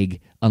the egg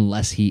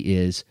unless he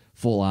is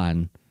full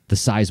on the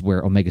size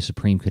where Omega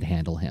Supreme could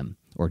handle him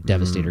or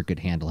Devastator could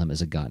handle him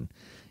as a gun.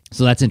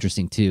 So that's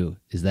interesting too,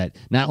 is that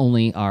not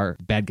only are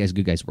bad guys,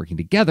 good guys working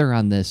together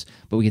on this,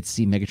 but we get to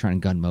see Megatron in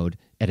gun mode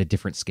at a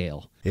different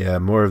scale. Yeah,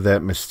 more of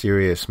that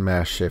mysterious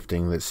mass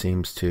shifting that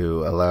seems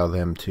to allow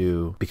them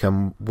to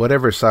become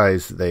whatever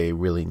size they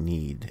really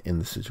need in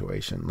the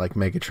situation. Like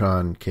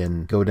Megatron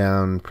can go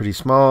down pretty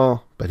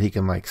small, but he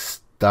can like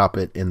stop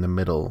it in the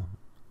middle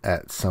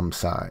at some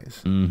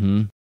size.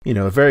 Mm-hmm. You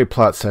know, very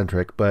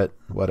plot-centric, but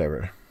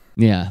whatever.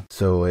 Yeah.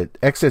 So it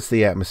exits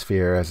the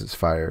atmosphere as it's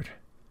fired.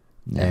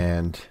 Yeah.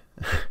 And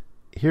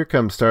here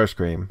comes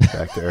Starscream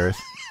back to Earth.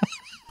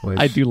 Which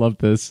I do love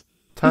this.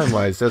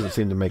 Time-wise doesn't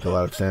seem to make a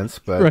lot of sense,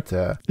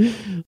 but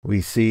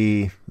we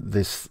see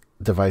this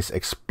device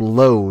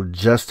explode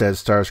just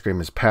as Starscream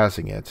is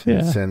passing it. Yeah.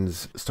 It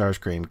sends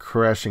Starscream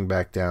crashing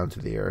back down to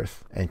the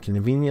Earth and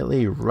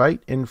conveniently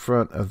right in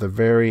front of the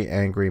very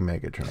angry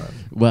Megatron.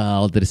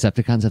 Well, the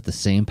Decepticons have the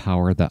same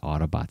power that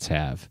Autobots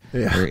have.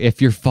 Yeah. Where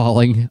if you're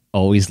falling,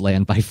 always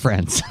land by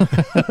friends.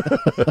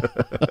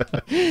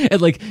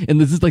 And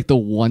this is like the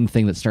one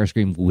thing that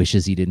Starscream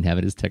wishes he didn't have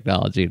in his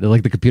technology.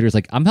 Like the computer's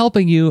like, I'm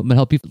helping you. I'm going to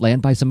help you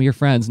land by some of your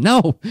friends.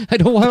 No, I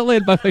don't want to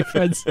land by my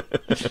friends.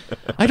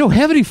 I don't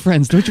have any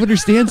friends. Don't you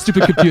understand,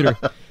 stupid computer?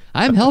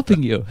 I'm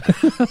helping you.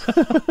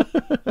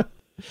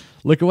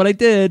 Look at what I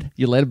did.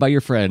 You landed by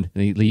your friend.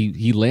 And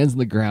he lands on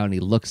the ground.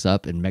 He looks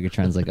up, and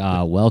Megatron's like,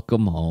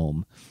 welcome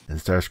home. And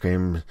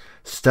Starscream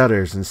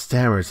stutters and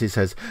stammers. He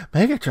says,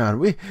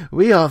 Megatron,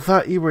 we all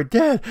thought you were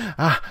dead.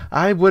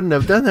 I wouldn't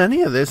have done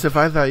any of this if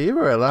I thought you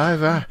were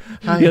alive.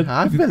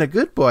 I've been a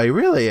good boy,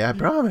 really, I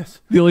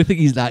promise. The only thing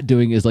he's not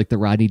doing is like the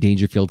Rodney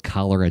Dangerfield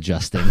collar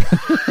adjusting.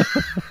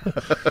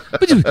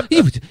 We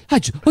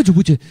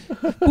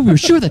were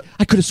sure that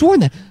I could have sworn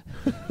that.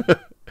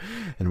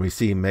 And we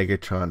see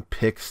Megatron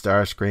pick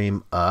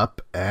Starscream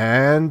up,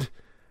 and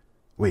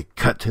we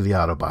cut to the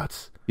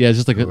Autobots. Yeah, it's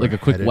just like a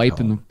quick wipe,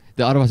 home. And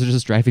the Autobots are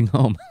just driving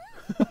home.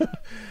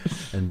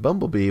 And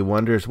Bumblebee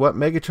wonders what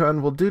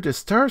Megatron will do to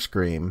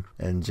Starscream,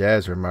 and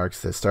Jazz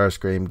remarks that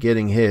Starscream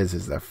getting his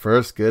is the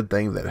first good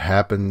thing that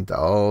happened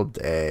all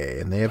day.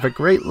 And they have a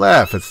great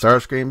laugh at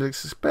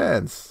Starscream's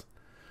expense.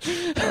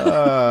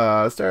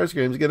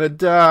 Starscream's gonna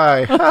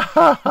die. Ha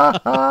ha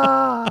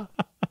ha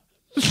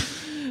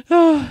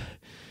ha.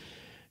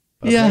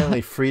 Apparently,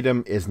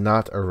 freedom is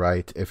not a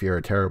right if you're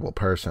a terrible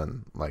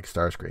person, like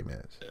Starscream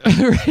is.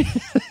 Right.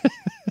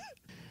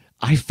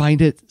 I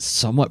find it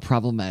somewhat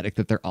problematic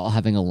that they're all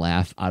having a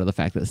laugh out of the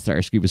fact that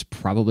Starscream is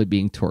probably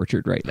being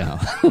tortured right now.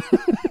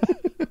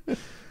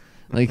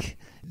 Like,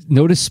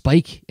 notice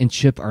Spike and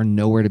Chip are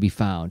nowhere to be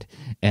found.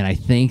 And I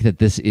think that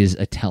this is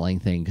a telling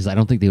thing, because I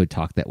don't think they would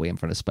talk that way in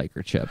front of Spike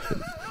or Chip.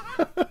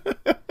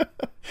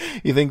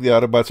 You think the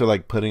Autobots are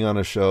like putting on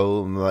a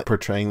show and like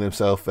portraying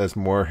themselves as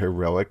more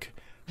heroic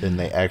than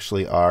they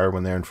actually are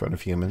when they're in front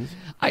of humans?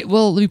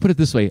 Well, let me put it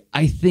this way.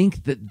 I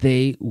think that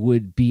they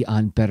would be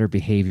on better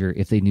behavior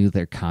if they knew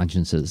their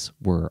consciences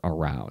were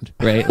around,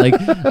 right? Like,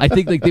 I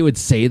think like they would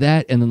say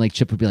that, and then like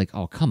Chip would be like,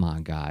 "Oh, come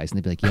on, guys," and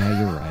they'd be like, "Yeah,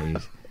 you're right,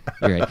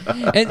 you're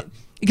right." And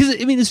because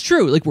I mean, it's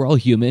true. Like, we're all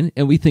human,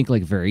 and we think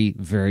like very,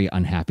 very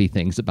unhappy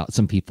things about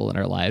some people in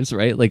our lives,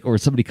 right? Like, or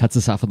somebody cuts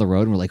us off on the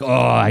road, and we're like, "Oh,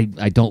 I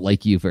don't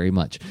like you very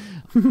much."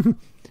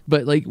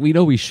 But like, we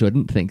know we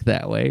shouldn't think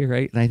that way,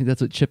 right? And I think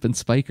that's what Chip and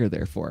Spike are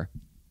there for.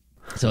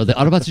 So the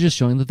Autobots are just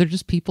showing that they're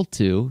just people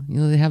too.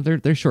 You know, they have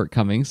their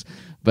shortcomings.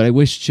 But I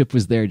wish Chip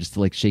was there just to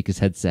like shake his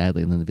head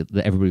sadly, and then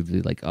everybody would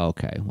be like, "Oh,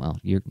 okay, well,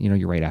 you're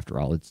right after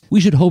all.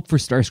 We should hope for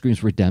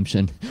Starscream's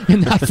redemption,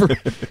 and not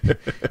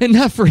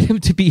for him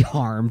to be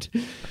harmed."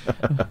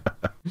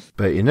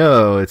 But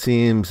it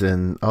seems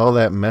in all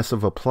that mess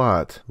of a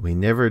plot, we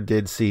never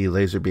did see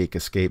Laserbeak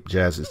escape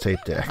Jazz's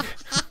tape deck.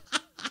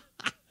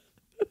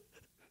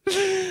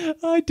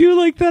 I do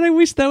like that. I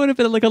wish that would have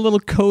been like a little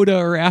coda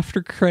or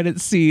after credit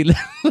scene.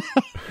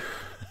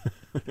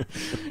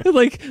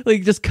 like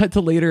just cut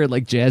to later, and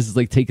like Jazz is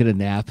like taking a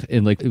nap,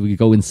 and like we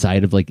go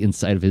inside of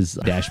his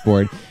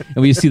dashboard,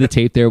 and we see the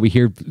tape there. We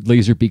hear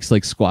Laserbeak's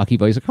like squawky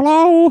voice, like,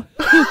 "Hello,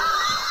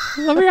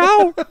 let me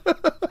out."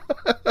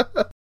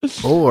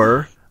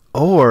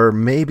 Or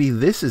maybe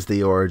this is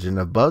the origin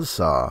of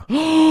Buzzsaw.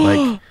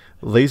 Like,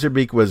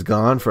 Laserbeak was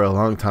gone for a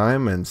long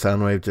time, and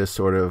Soundwave just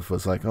sort of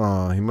was like,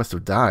 "Oh, he must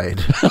have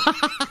died."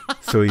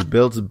 So he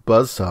builds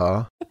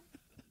Buzzsaw.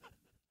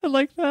 I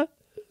like that.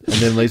 And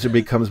then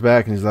Laserbeak comes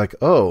back, and he's like,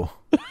 "Oh,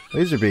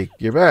 Laserbeak,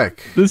 you're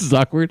back. This is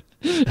awkward.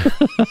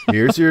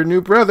 Here's your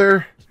new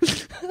brother."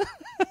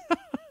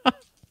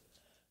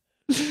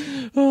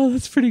 Oh,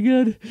 that's pretty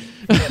good.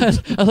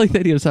 I like the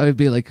idea of Soundwave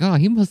being like, "Oh,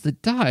 he must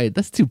have died.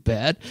 That's too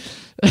bad."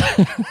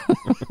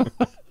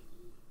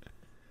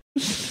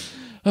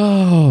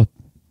 Oh,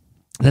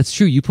 that's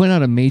true. You point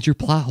out a major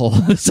plot hole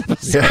in this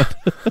episode.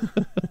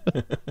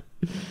 Yeah.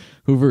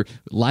 Hoover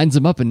lines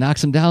him up and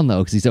knocks him down, though,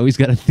 because he's always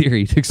got a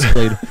theory to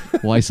explain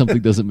why something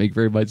doesn't make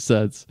very much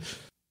sense.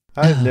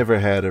 I've never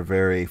had a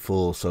very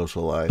full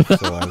social life,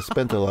 so I've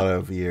spent a lot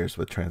of years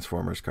with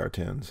Transformers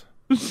cartoons.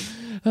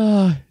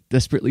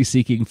 Desperately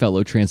seeking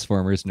fellow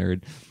Transformers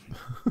nerd.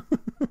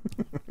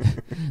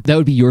 That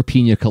would be your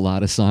Pina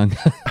Colada song.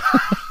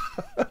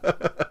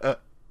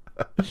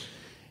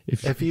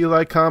 If you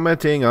like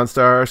commenting on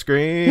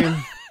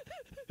Starscream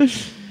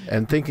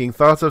and thinking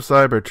thoughts of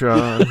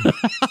Cybertron.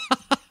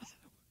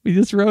 We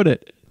just wrote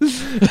it.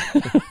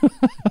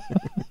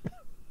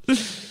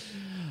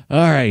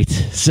 All right,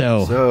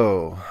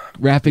 so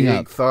wrapping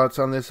up. Thoughts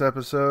on this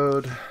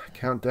episode?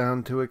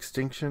 Countdown to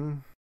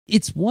Extinction?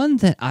 It's one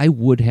that I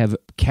would have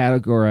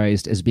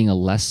categorized as being a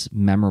less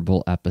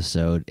memorable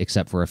episode,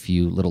 except for a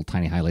few little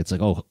tiny highlights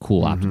like, oh,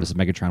 cool, Optimus and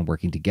Megatron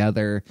working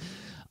together.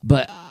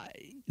 But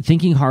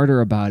thinking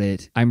harder about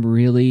it, I'm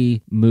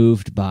really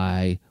moved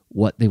by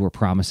what they were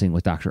promising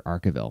with Dr.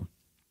 Arkeville.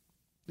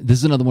 This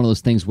is another one of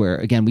those things where,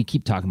 again, we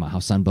keep talking about how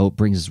Sunbow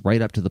brings us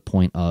right up to the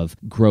point of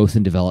growth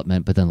and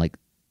development, but then like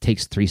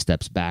takes 3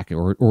 steps back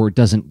or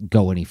doesn't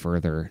go any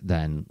further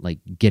than like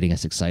getting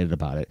us excited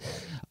about it.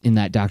 In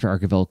that, Dr.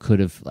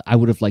 Arkeville I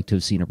would have liked to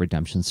have seen a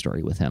redemption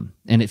story with him.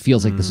 And it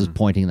feels like this is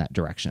pointing that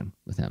direction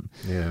with him.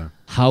 Yeah.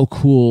 How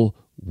cool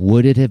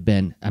would it have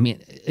been? I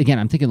mean, again,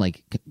 I'm thinking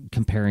like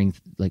comparing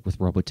like with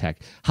Robotech.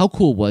 How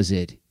cool was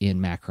it in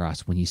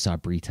Macross when you saw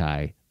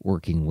Britai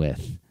working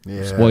with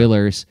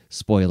spoilers,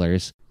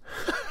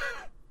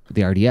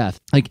 the RDF?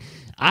 Like,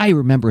 I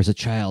remember as a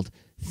child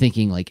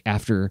thinking like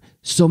after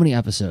so many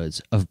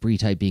episodes of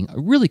Britai being a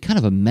really kind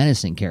of a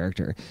menacing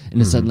character, and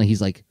then suddenly he's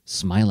like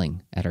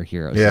smiling at our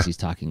heroes as he's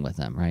talking with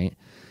them, right?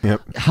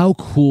 Yep. How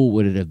cool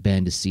would it have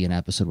been to see an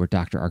episode where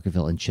Dr.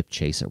 Arkeville and Chip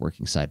Chase are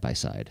working side by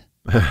side?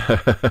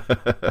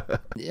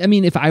 I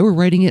mean, if I were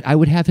writing it, I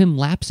would have him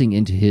lapsing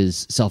into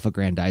his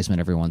self-aggrandizement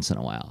every once in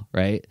a while,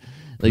 right?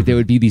 Like there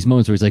would be these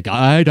moments where he's like,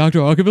 I, Dr.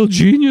 Arkeville,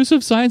 genius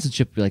of science, and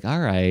Chip would be like, all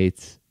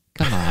right,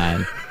 come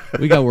on.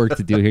 We got work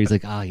to do here. He's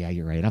like, oh, yeah,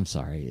 you're right. I'm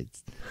sorry.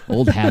 It's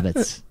old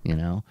habits, you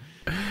know?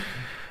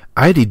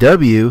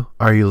 IDW,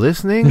 are you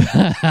listening?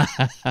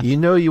 You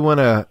know you want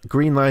to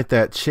greenlight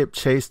that Chip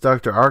Chase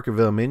Dr.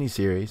 Arkeville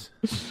miniseries.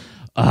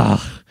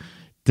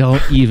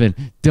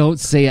 Don't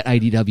say it,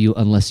 IDW,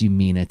 unless you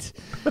mean it.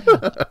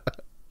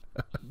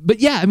 But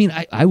yeah, I mean,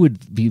 I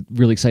would be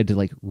really excited to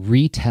like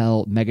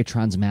retell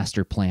Megatron's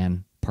master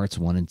plan parts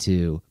 1 and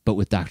 2, but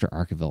with Dr.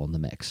 Arkeville in the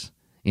mix,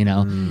 you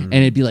know? And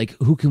it'd be like,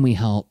 who can we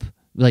help?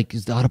 Like,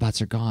 'cause the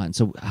Autobots are gone.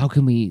 So how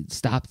can we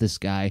stop this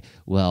guy?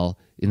 Well,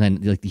 and then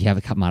like you have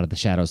it come out of the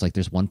shadows. Like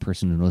there's one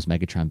person who knows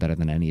Megatron better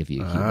than any of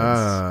you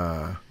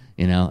humans.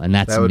 You know, and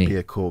that's that would me. be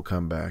a cool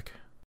comeback.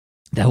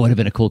 That would have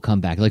been a cool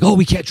comeback. Like, oh,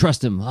 we can't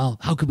trust him. Oh,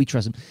 how could we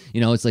trust him?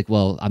 You know, it's like,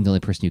 well, I'm the only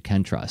person you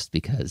can trust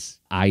because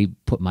I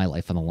put my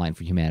life on the line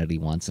for humanity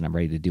once and I'm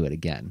ready to do it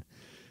again.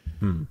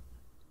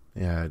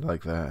 Yeah, I'd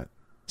like that.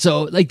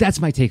 So, like,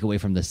 that's my takeaway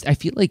from this. I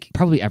feel like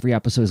probably every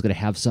episode is going to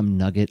have some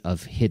nugget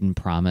of hidden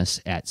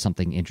promise at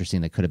something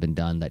interesting that could have been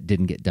done that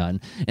didn't get done.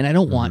 And I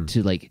don't want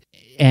to, like,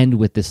 end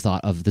with this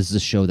thought of this is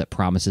a show that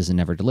promises and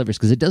never delivers,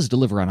 because it does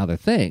deliver on other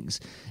things.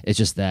 It's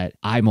just that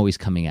I'm always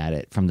coming at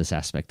it from this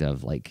aspect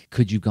of, like,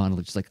 could you have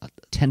gone just, like,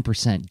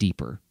 10%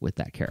 deeper with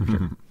that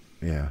character?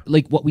 Yeah.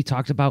 Like what we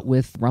talked about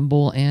with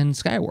Rumble and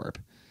Skywarp.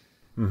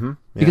 Yeah.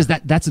 Because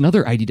that's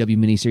another IDW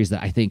miniseries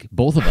that I think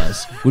both of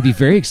us would be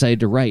very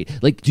excited to write.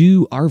 Like,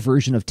 do our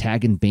version of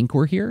Tag and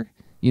Binkor here,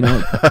 you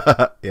know?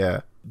 Yeah.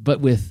 But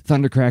with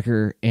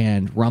Thundercracker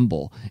and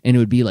Rumble, and it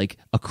would be like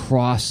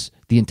across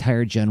the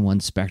entire Gen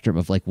 1 spectrum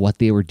of like what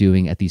they were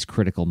doing at these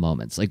critical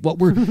moments. Like, what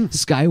were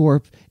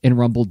Skywarp and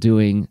Rumble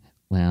doing?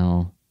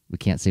 Well, we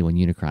can't say when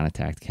Unicron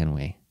attacked, can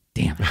we?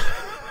 Damn it.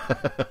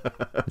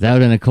 That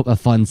would have been a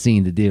fun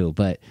scene to do,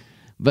 but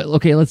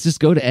okay, let's just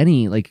go to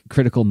any like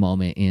critical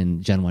moment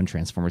in Gen 1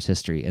 Transformers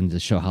history and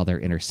just show how they're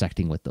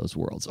intersecting with those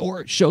worlds,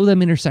 or show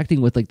them intersecting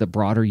with like the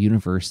broader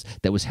universe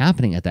that was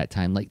happening at that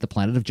time. Like the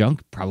Planet of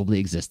Junk probably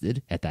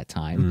existed at that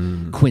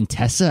time.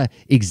 Quintessa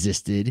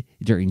existed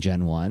during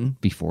Gen 1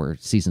 before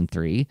season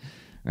 3,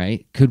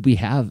 right? Could we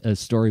have a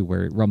story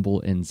where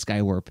Rumble and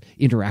Skywarp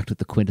interact with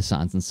the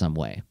Quintessons in some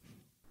way?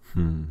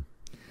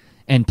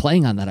 And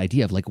playing on that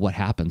idea of like what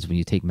happens when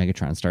you take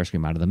Megatron and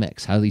Starscream out of the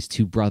mix, how these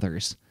two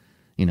brothers,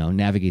 you know,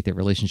 navigate their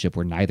relationship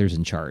where neither's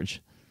in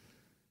charge.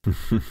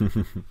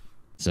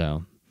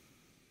 So,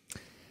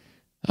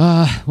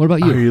 what about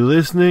you? Are you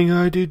listening,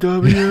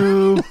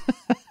 IDW?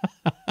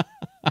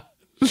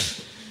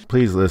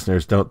 Please,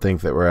 listeners, don't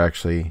think that we're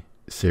actually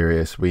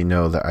serious. We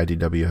know that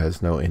IDW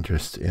has no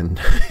interest in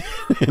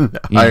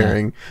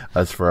hiring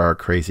us for our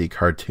crazy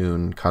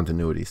cartoon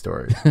continuity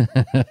stories.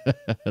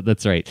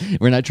 That's right.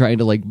 We're not trying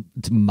to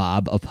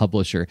mob a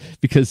publisher,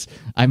 because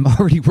I'm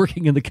already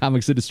working in the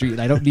comics industry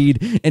and I don't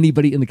need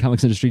anybody in the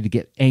comics industry to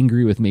get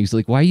angry with me. So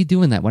like, why are you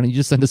doing that? Why don't you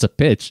just send us a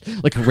pitch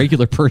like a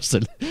regular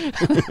person?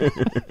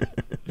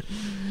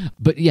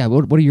 But yeah,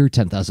 what are your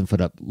 10,000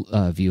 foot up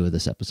view of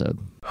this episode?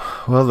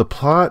 Well, the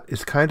plot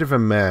is kind of a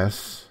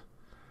mess,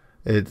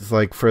 It's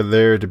like for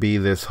there to be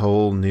this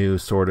whole new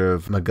sort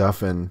of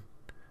MacGuffin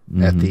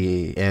at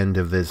the end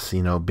of this,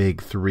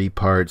 big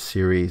 3-part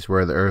series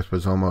where the Earth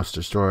was almost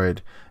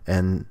destroyed.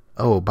 And,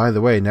 oh, by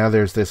the way, now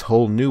there's this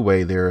whole new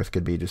way the Earth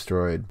could be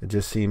destroyed. It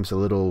just seems a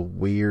little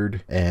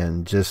weird.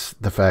 And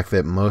just the fact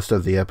that most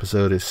of the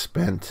episode is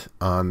spent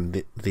on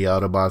the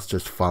Autobots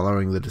just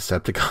following the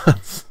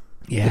Decepticons.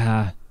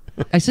 Yeah.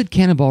 I said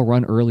Cannonball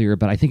Run earlier,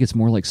 but I think it's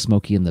more like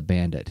Smokey and the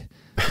Bandit.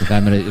 If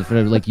I'm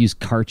gonna like use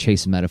car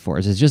chase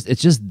metaphors, it's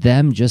just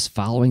them just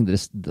following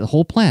this. The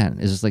whole plan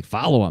is just like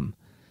follow them.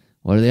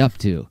 What are they up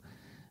to?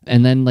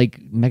 And then like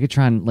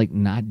Megatron like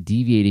not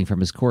deviating from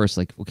his course.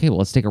 Like, okay, well,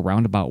 let's take a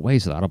roundabout way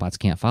so the Autobots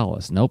can't follow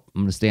us. Nope,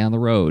 I'm gonna stay on the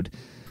road.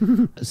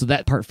 So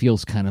that part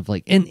feels kind of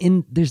like,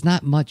 and there's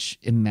not much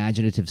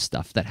imaginative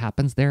stuff that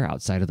happens there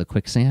outside of the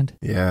quicksand.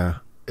 Yeah,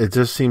 it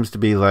just seems to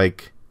be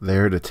like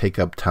there to take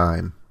up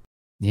time.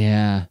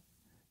 Yeah.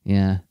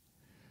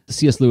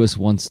 C.S. Lewis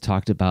once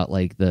talked about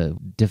like the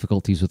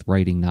difficulties with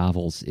writing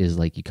novels is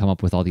like you come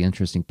up with all the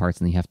interesting parts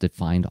and you have to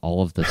find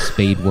all of the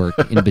spade work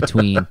in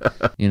between,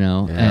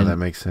 Yeah, and that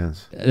makes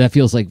sense. That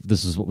feels like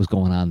this is what was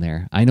going on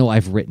there. I know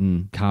I've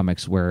written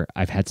comics where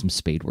I've had some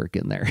spade work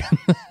in there.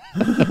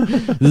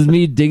 This is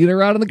me digging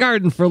around in the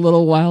garden for a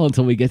little while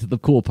until we get to the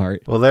cool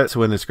part. Well, that's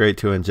when it's great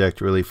to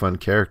inject really fun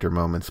character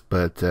moments,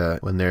 but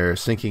when they're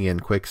sinking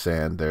in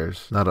quicksand,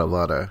 there's not a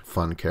lot of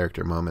fun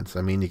character moments.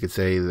 I mean, you could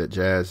say that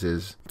Jazz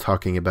is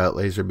talking about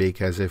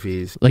Laserbeak as if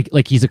he's...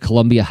 Like he's a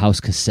Columbia House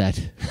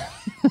cassette.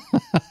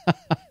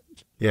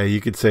 Yeah,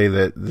 you could say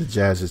that the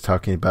Jazz is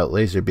talking about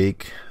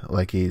Laserbeak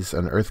like he's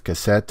an Earth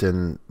cassette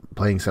and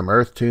playing some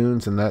Earth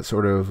tunes and that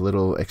sort of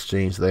little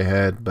exchange they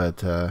had.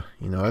 But,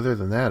 other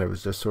than that, it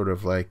was just sort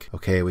of like,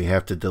 okay, we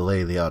have to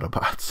delay the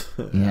Autobots.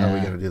 Yeah. How are we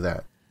going to do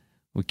that?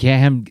 We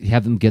can't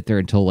have them get there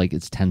until like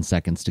it's 10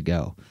 seconds to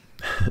go.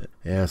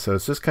 Yeah, so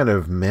it's just kind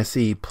of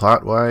messy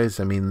plot-wise.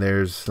 I mean,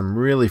 there's some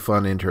really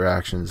fun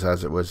interactions,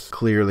 as it was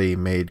clearly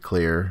made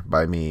clear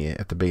by me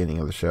at the beginning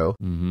of the show.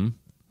 Mm-hmm.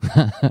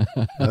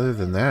 Other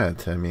than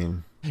that, I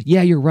mean...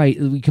 Yeah, you're right.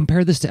 We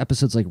compare this to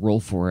episodes like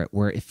Roll For It,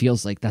 where it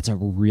feels like that's a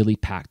really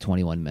packed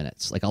 21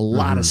 minutes. Like a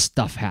lot of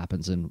stuff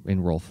happens in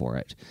Roll For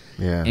It.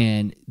 Yeah.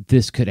 And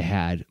this could have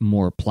had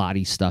more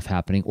plotty stuff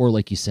happening. Or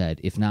like you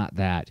said, if not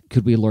that,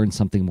 could we learn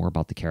something more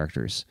about the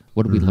characters?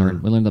 What did we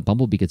learn? We learned that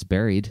Bumblebee gets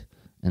buried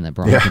and that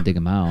Brawn can dig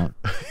him out.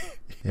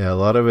 Yeah, a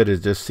lot of it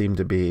is just seemed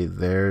to be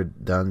they're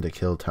done to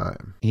kill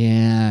time.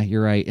 Yeah,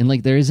 you're right. And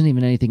like there isn't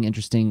even anything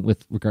interesting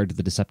with regard to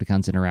the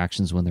Decepticons'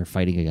 interactions when they're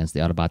fighting against the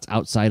Autobots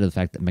outside of the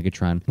fact that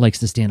Megatron likes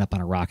to stand up on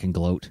a rock and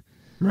gloat.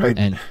 Right.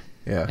 And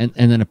yeah. And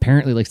then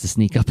apparently likes to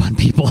sneak up on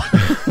people.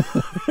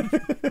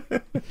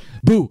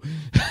 Boo.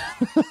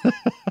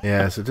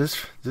 Yeah, so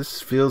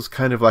this feels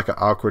kind of like an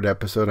awkward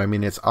episode. I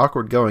mean, it's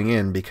awkward going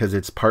in because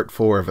it's part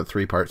 4 of a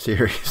 3-part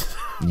series.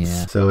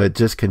 Yeah. So it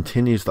just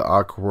continues the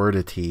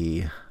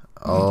awkwardity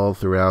all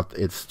throughout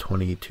its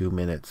 22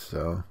 minutes.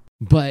 So,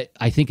 but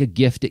I think a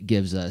gift it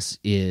gives us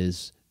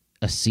is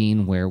a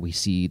scene where we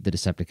see the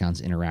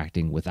Decepticons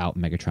interacting without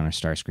Megatron or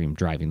Starscream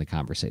driving the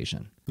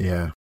conversation.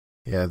 Yeah,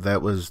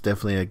 that was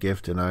definitely a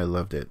gift, and I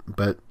loved it.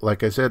 But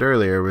like I said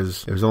earlier, it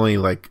was only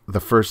like the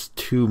first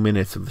 2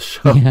 minutes of the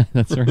show. Yeah,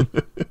 that's right.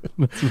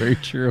 That's very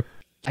true.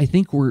 I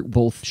think we're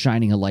both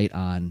shining a light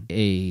on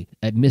a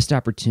missed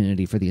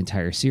opportunity for the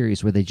entire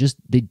series where they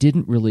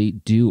didn't really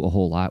do a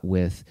whole lot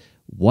with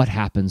what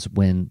happens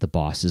when the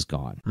boss is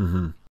gone.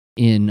 Mm-hmm.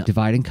 In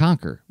Divide and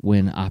Conquer,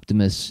 when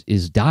Optimus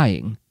is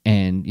dying,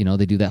 and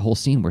they do that whole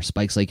scene where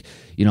Spike's like,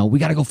 we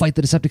got to go fight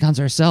the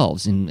Decepticons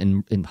ourselves,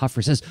 and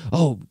Huffer says,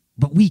 "Oh,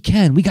 but we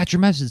got your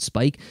message,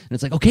 Spike." And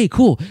it's like, okay,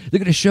 cool. They're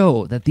going to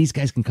show that these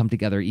guys can come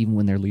together even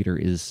when their leader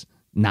is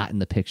not in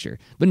the picture.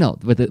 But no,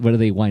 what do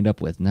they wind up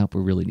with? Nope,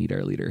 we really need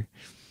our leader.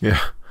 Yeah.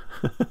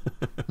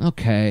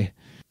 Okay.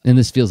 And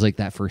this feels like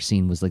that first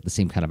scene was like the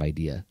same kind of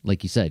idea.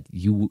 Like you said,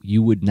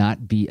 you would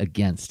not be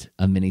against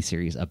a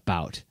miniseries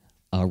about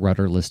a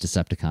rudderless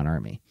Decepticon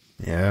army.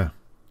 Yeah.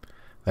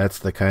 That's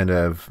the kind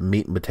of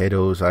meat and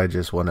potatoes I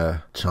just want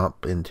to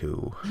chomp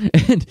into.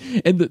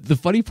 And the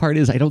funny part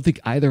is I don't think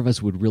either of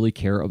us would really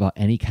care about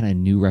any kind of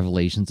new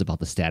revelations about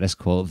the status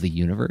quo of the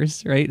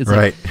universe, right? It's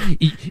right.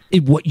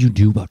 Like, what you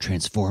do about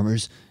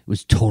Transformers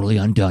was totally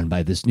undone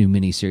by this new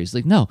miniseries.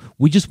 Like, no,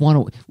 we just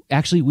want to...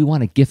 Actually, we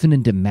want a Giffen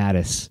and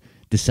DeMatteis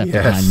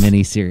Decepticon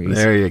miniseries.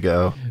 There you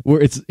go.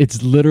 Where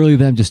it's literally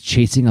them just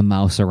chasing a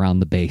mouse around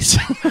the base.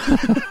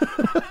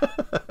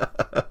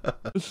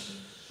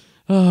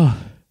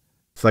 Oh.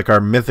 It's like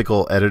our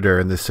mythical editor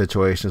in this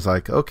situation is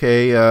like,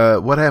 okay,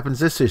 what happens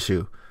this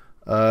issue?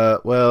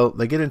 Well,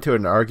 they get into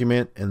an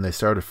argument and they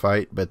start a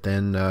fight, but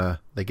then the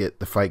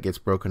fight gets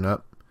broken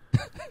up.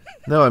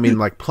 No, I mean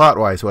like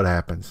plot-wise, what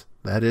happens?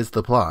 That is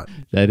the plot.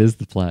 That is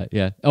the plot,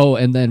 yeah. Oh,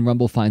 and then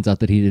Rumble finds out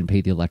that he didn't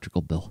pay the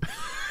electrical bill.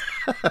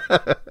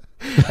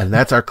 And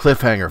that's our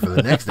cliffhanger for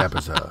the next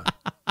episode.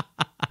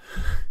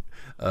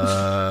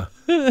 We're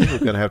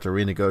going to have to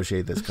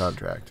renegotiate this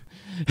contract.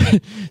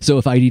 So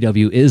if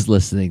IDW is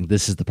listening,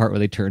 this is the part where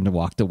they turned and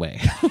walked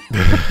away.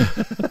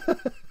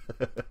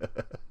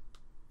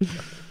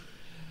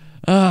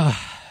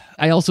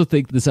 I also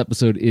think this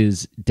episode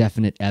is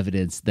definite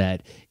evidence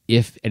that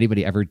if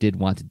anybody ever did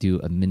want to do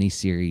a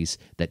miniseries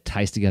that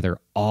ties together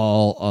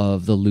all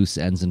of the loose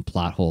ends and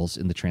plot holes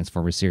in the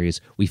Transformers series,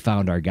 we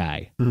found our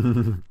guy.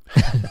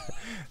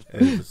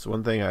 It's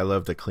one thing I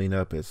love to clean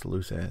up is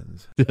loose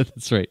ends.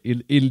 That's right,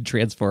 in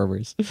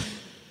Transformers.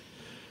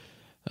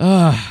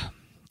 All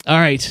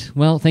right.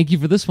 Well, thank you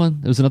for this one.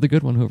 It was another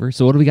good one, Hoover.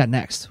 So what do we got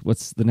next?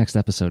 What's the next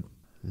episode?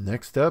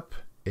 Next up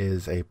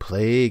is a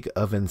plague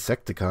of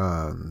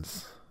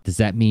Insecticons. Does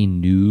that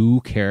mean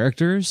new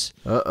characters?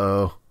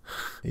 Uh-oh.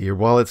 Your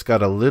wallet's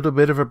got a little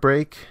bit of a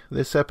break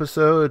this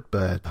episode,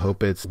 but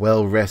hope it's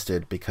well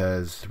rested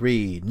because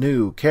 3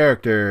 new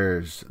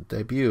characters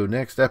debut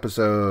next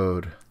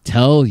episode.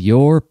 Tell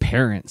your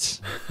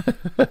parents.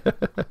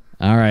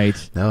 All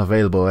right. Now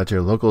available at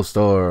your local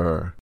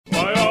store.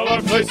 Buy all our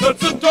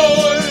playsets and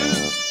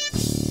toys!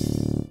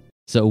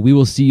 So we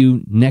will see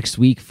you next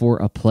week for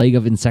a Plague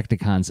of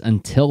Insecticons.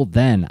 Until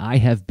then, I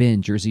have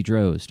been Jersey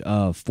Drozd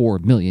of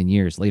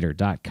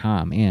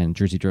 4millionyearslater.com and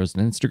Jersey Drozd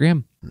on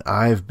Instagram.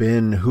 I've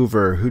been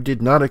Hoover, who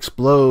did not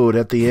explode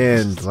at the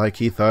end like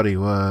he thought he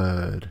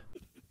would.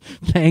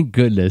 Thank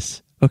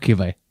goodness. Okay,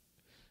 bye.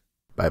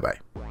 Bye-bye.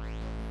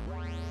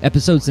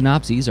 Episode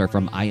synopses are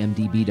from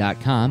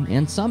imdb.com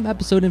and some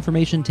episode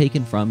information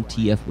taken from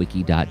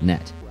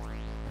tfwiki.net.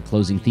 The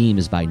closing theme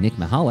is by Nick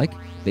Mihalik,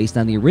 based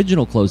on the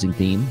original closing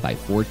theme by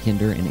Ford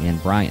Kinder and Ann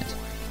Bryant.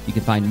 You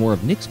can find more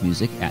of Nick's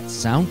music at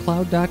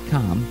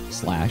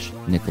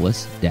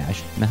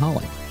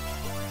soundcloud.com/Nicholas-Mihalik.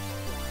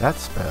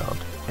 That's spelled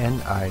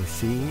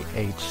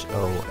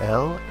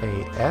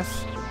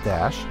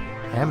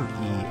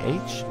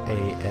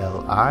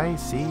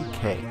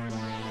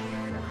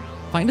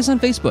NICHOLAS-MEHALICK. Find us on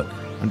Facebook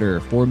under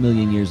 4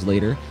 Million Years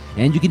Later,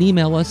 and you can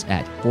email us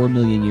at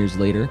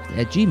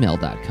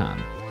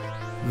 4millionyearslater@gmail.com.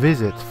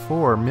 Visit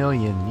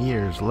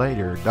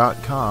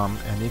 4millionyearslater.com,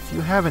 and if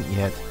you haven't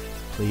yet,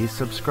 please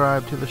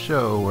subscribe to the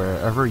show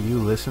wherever you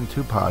listen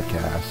to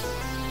podcasts.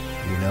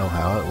 You know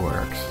how it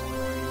works.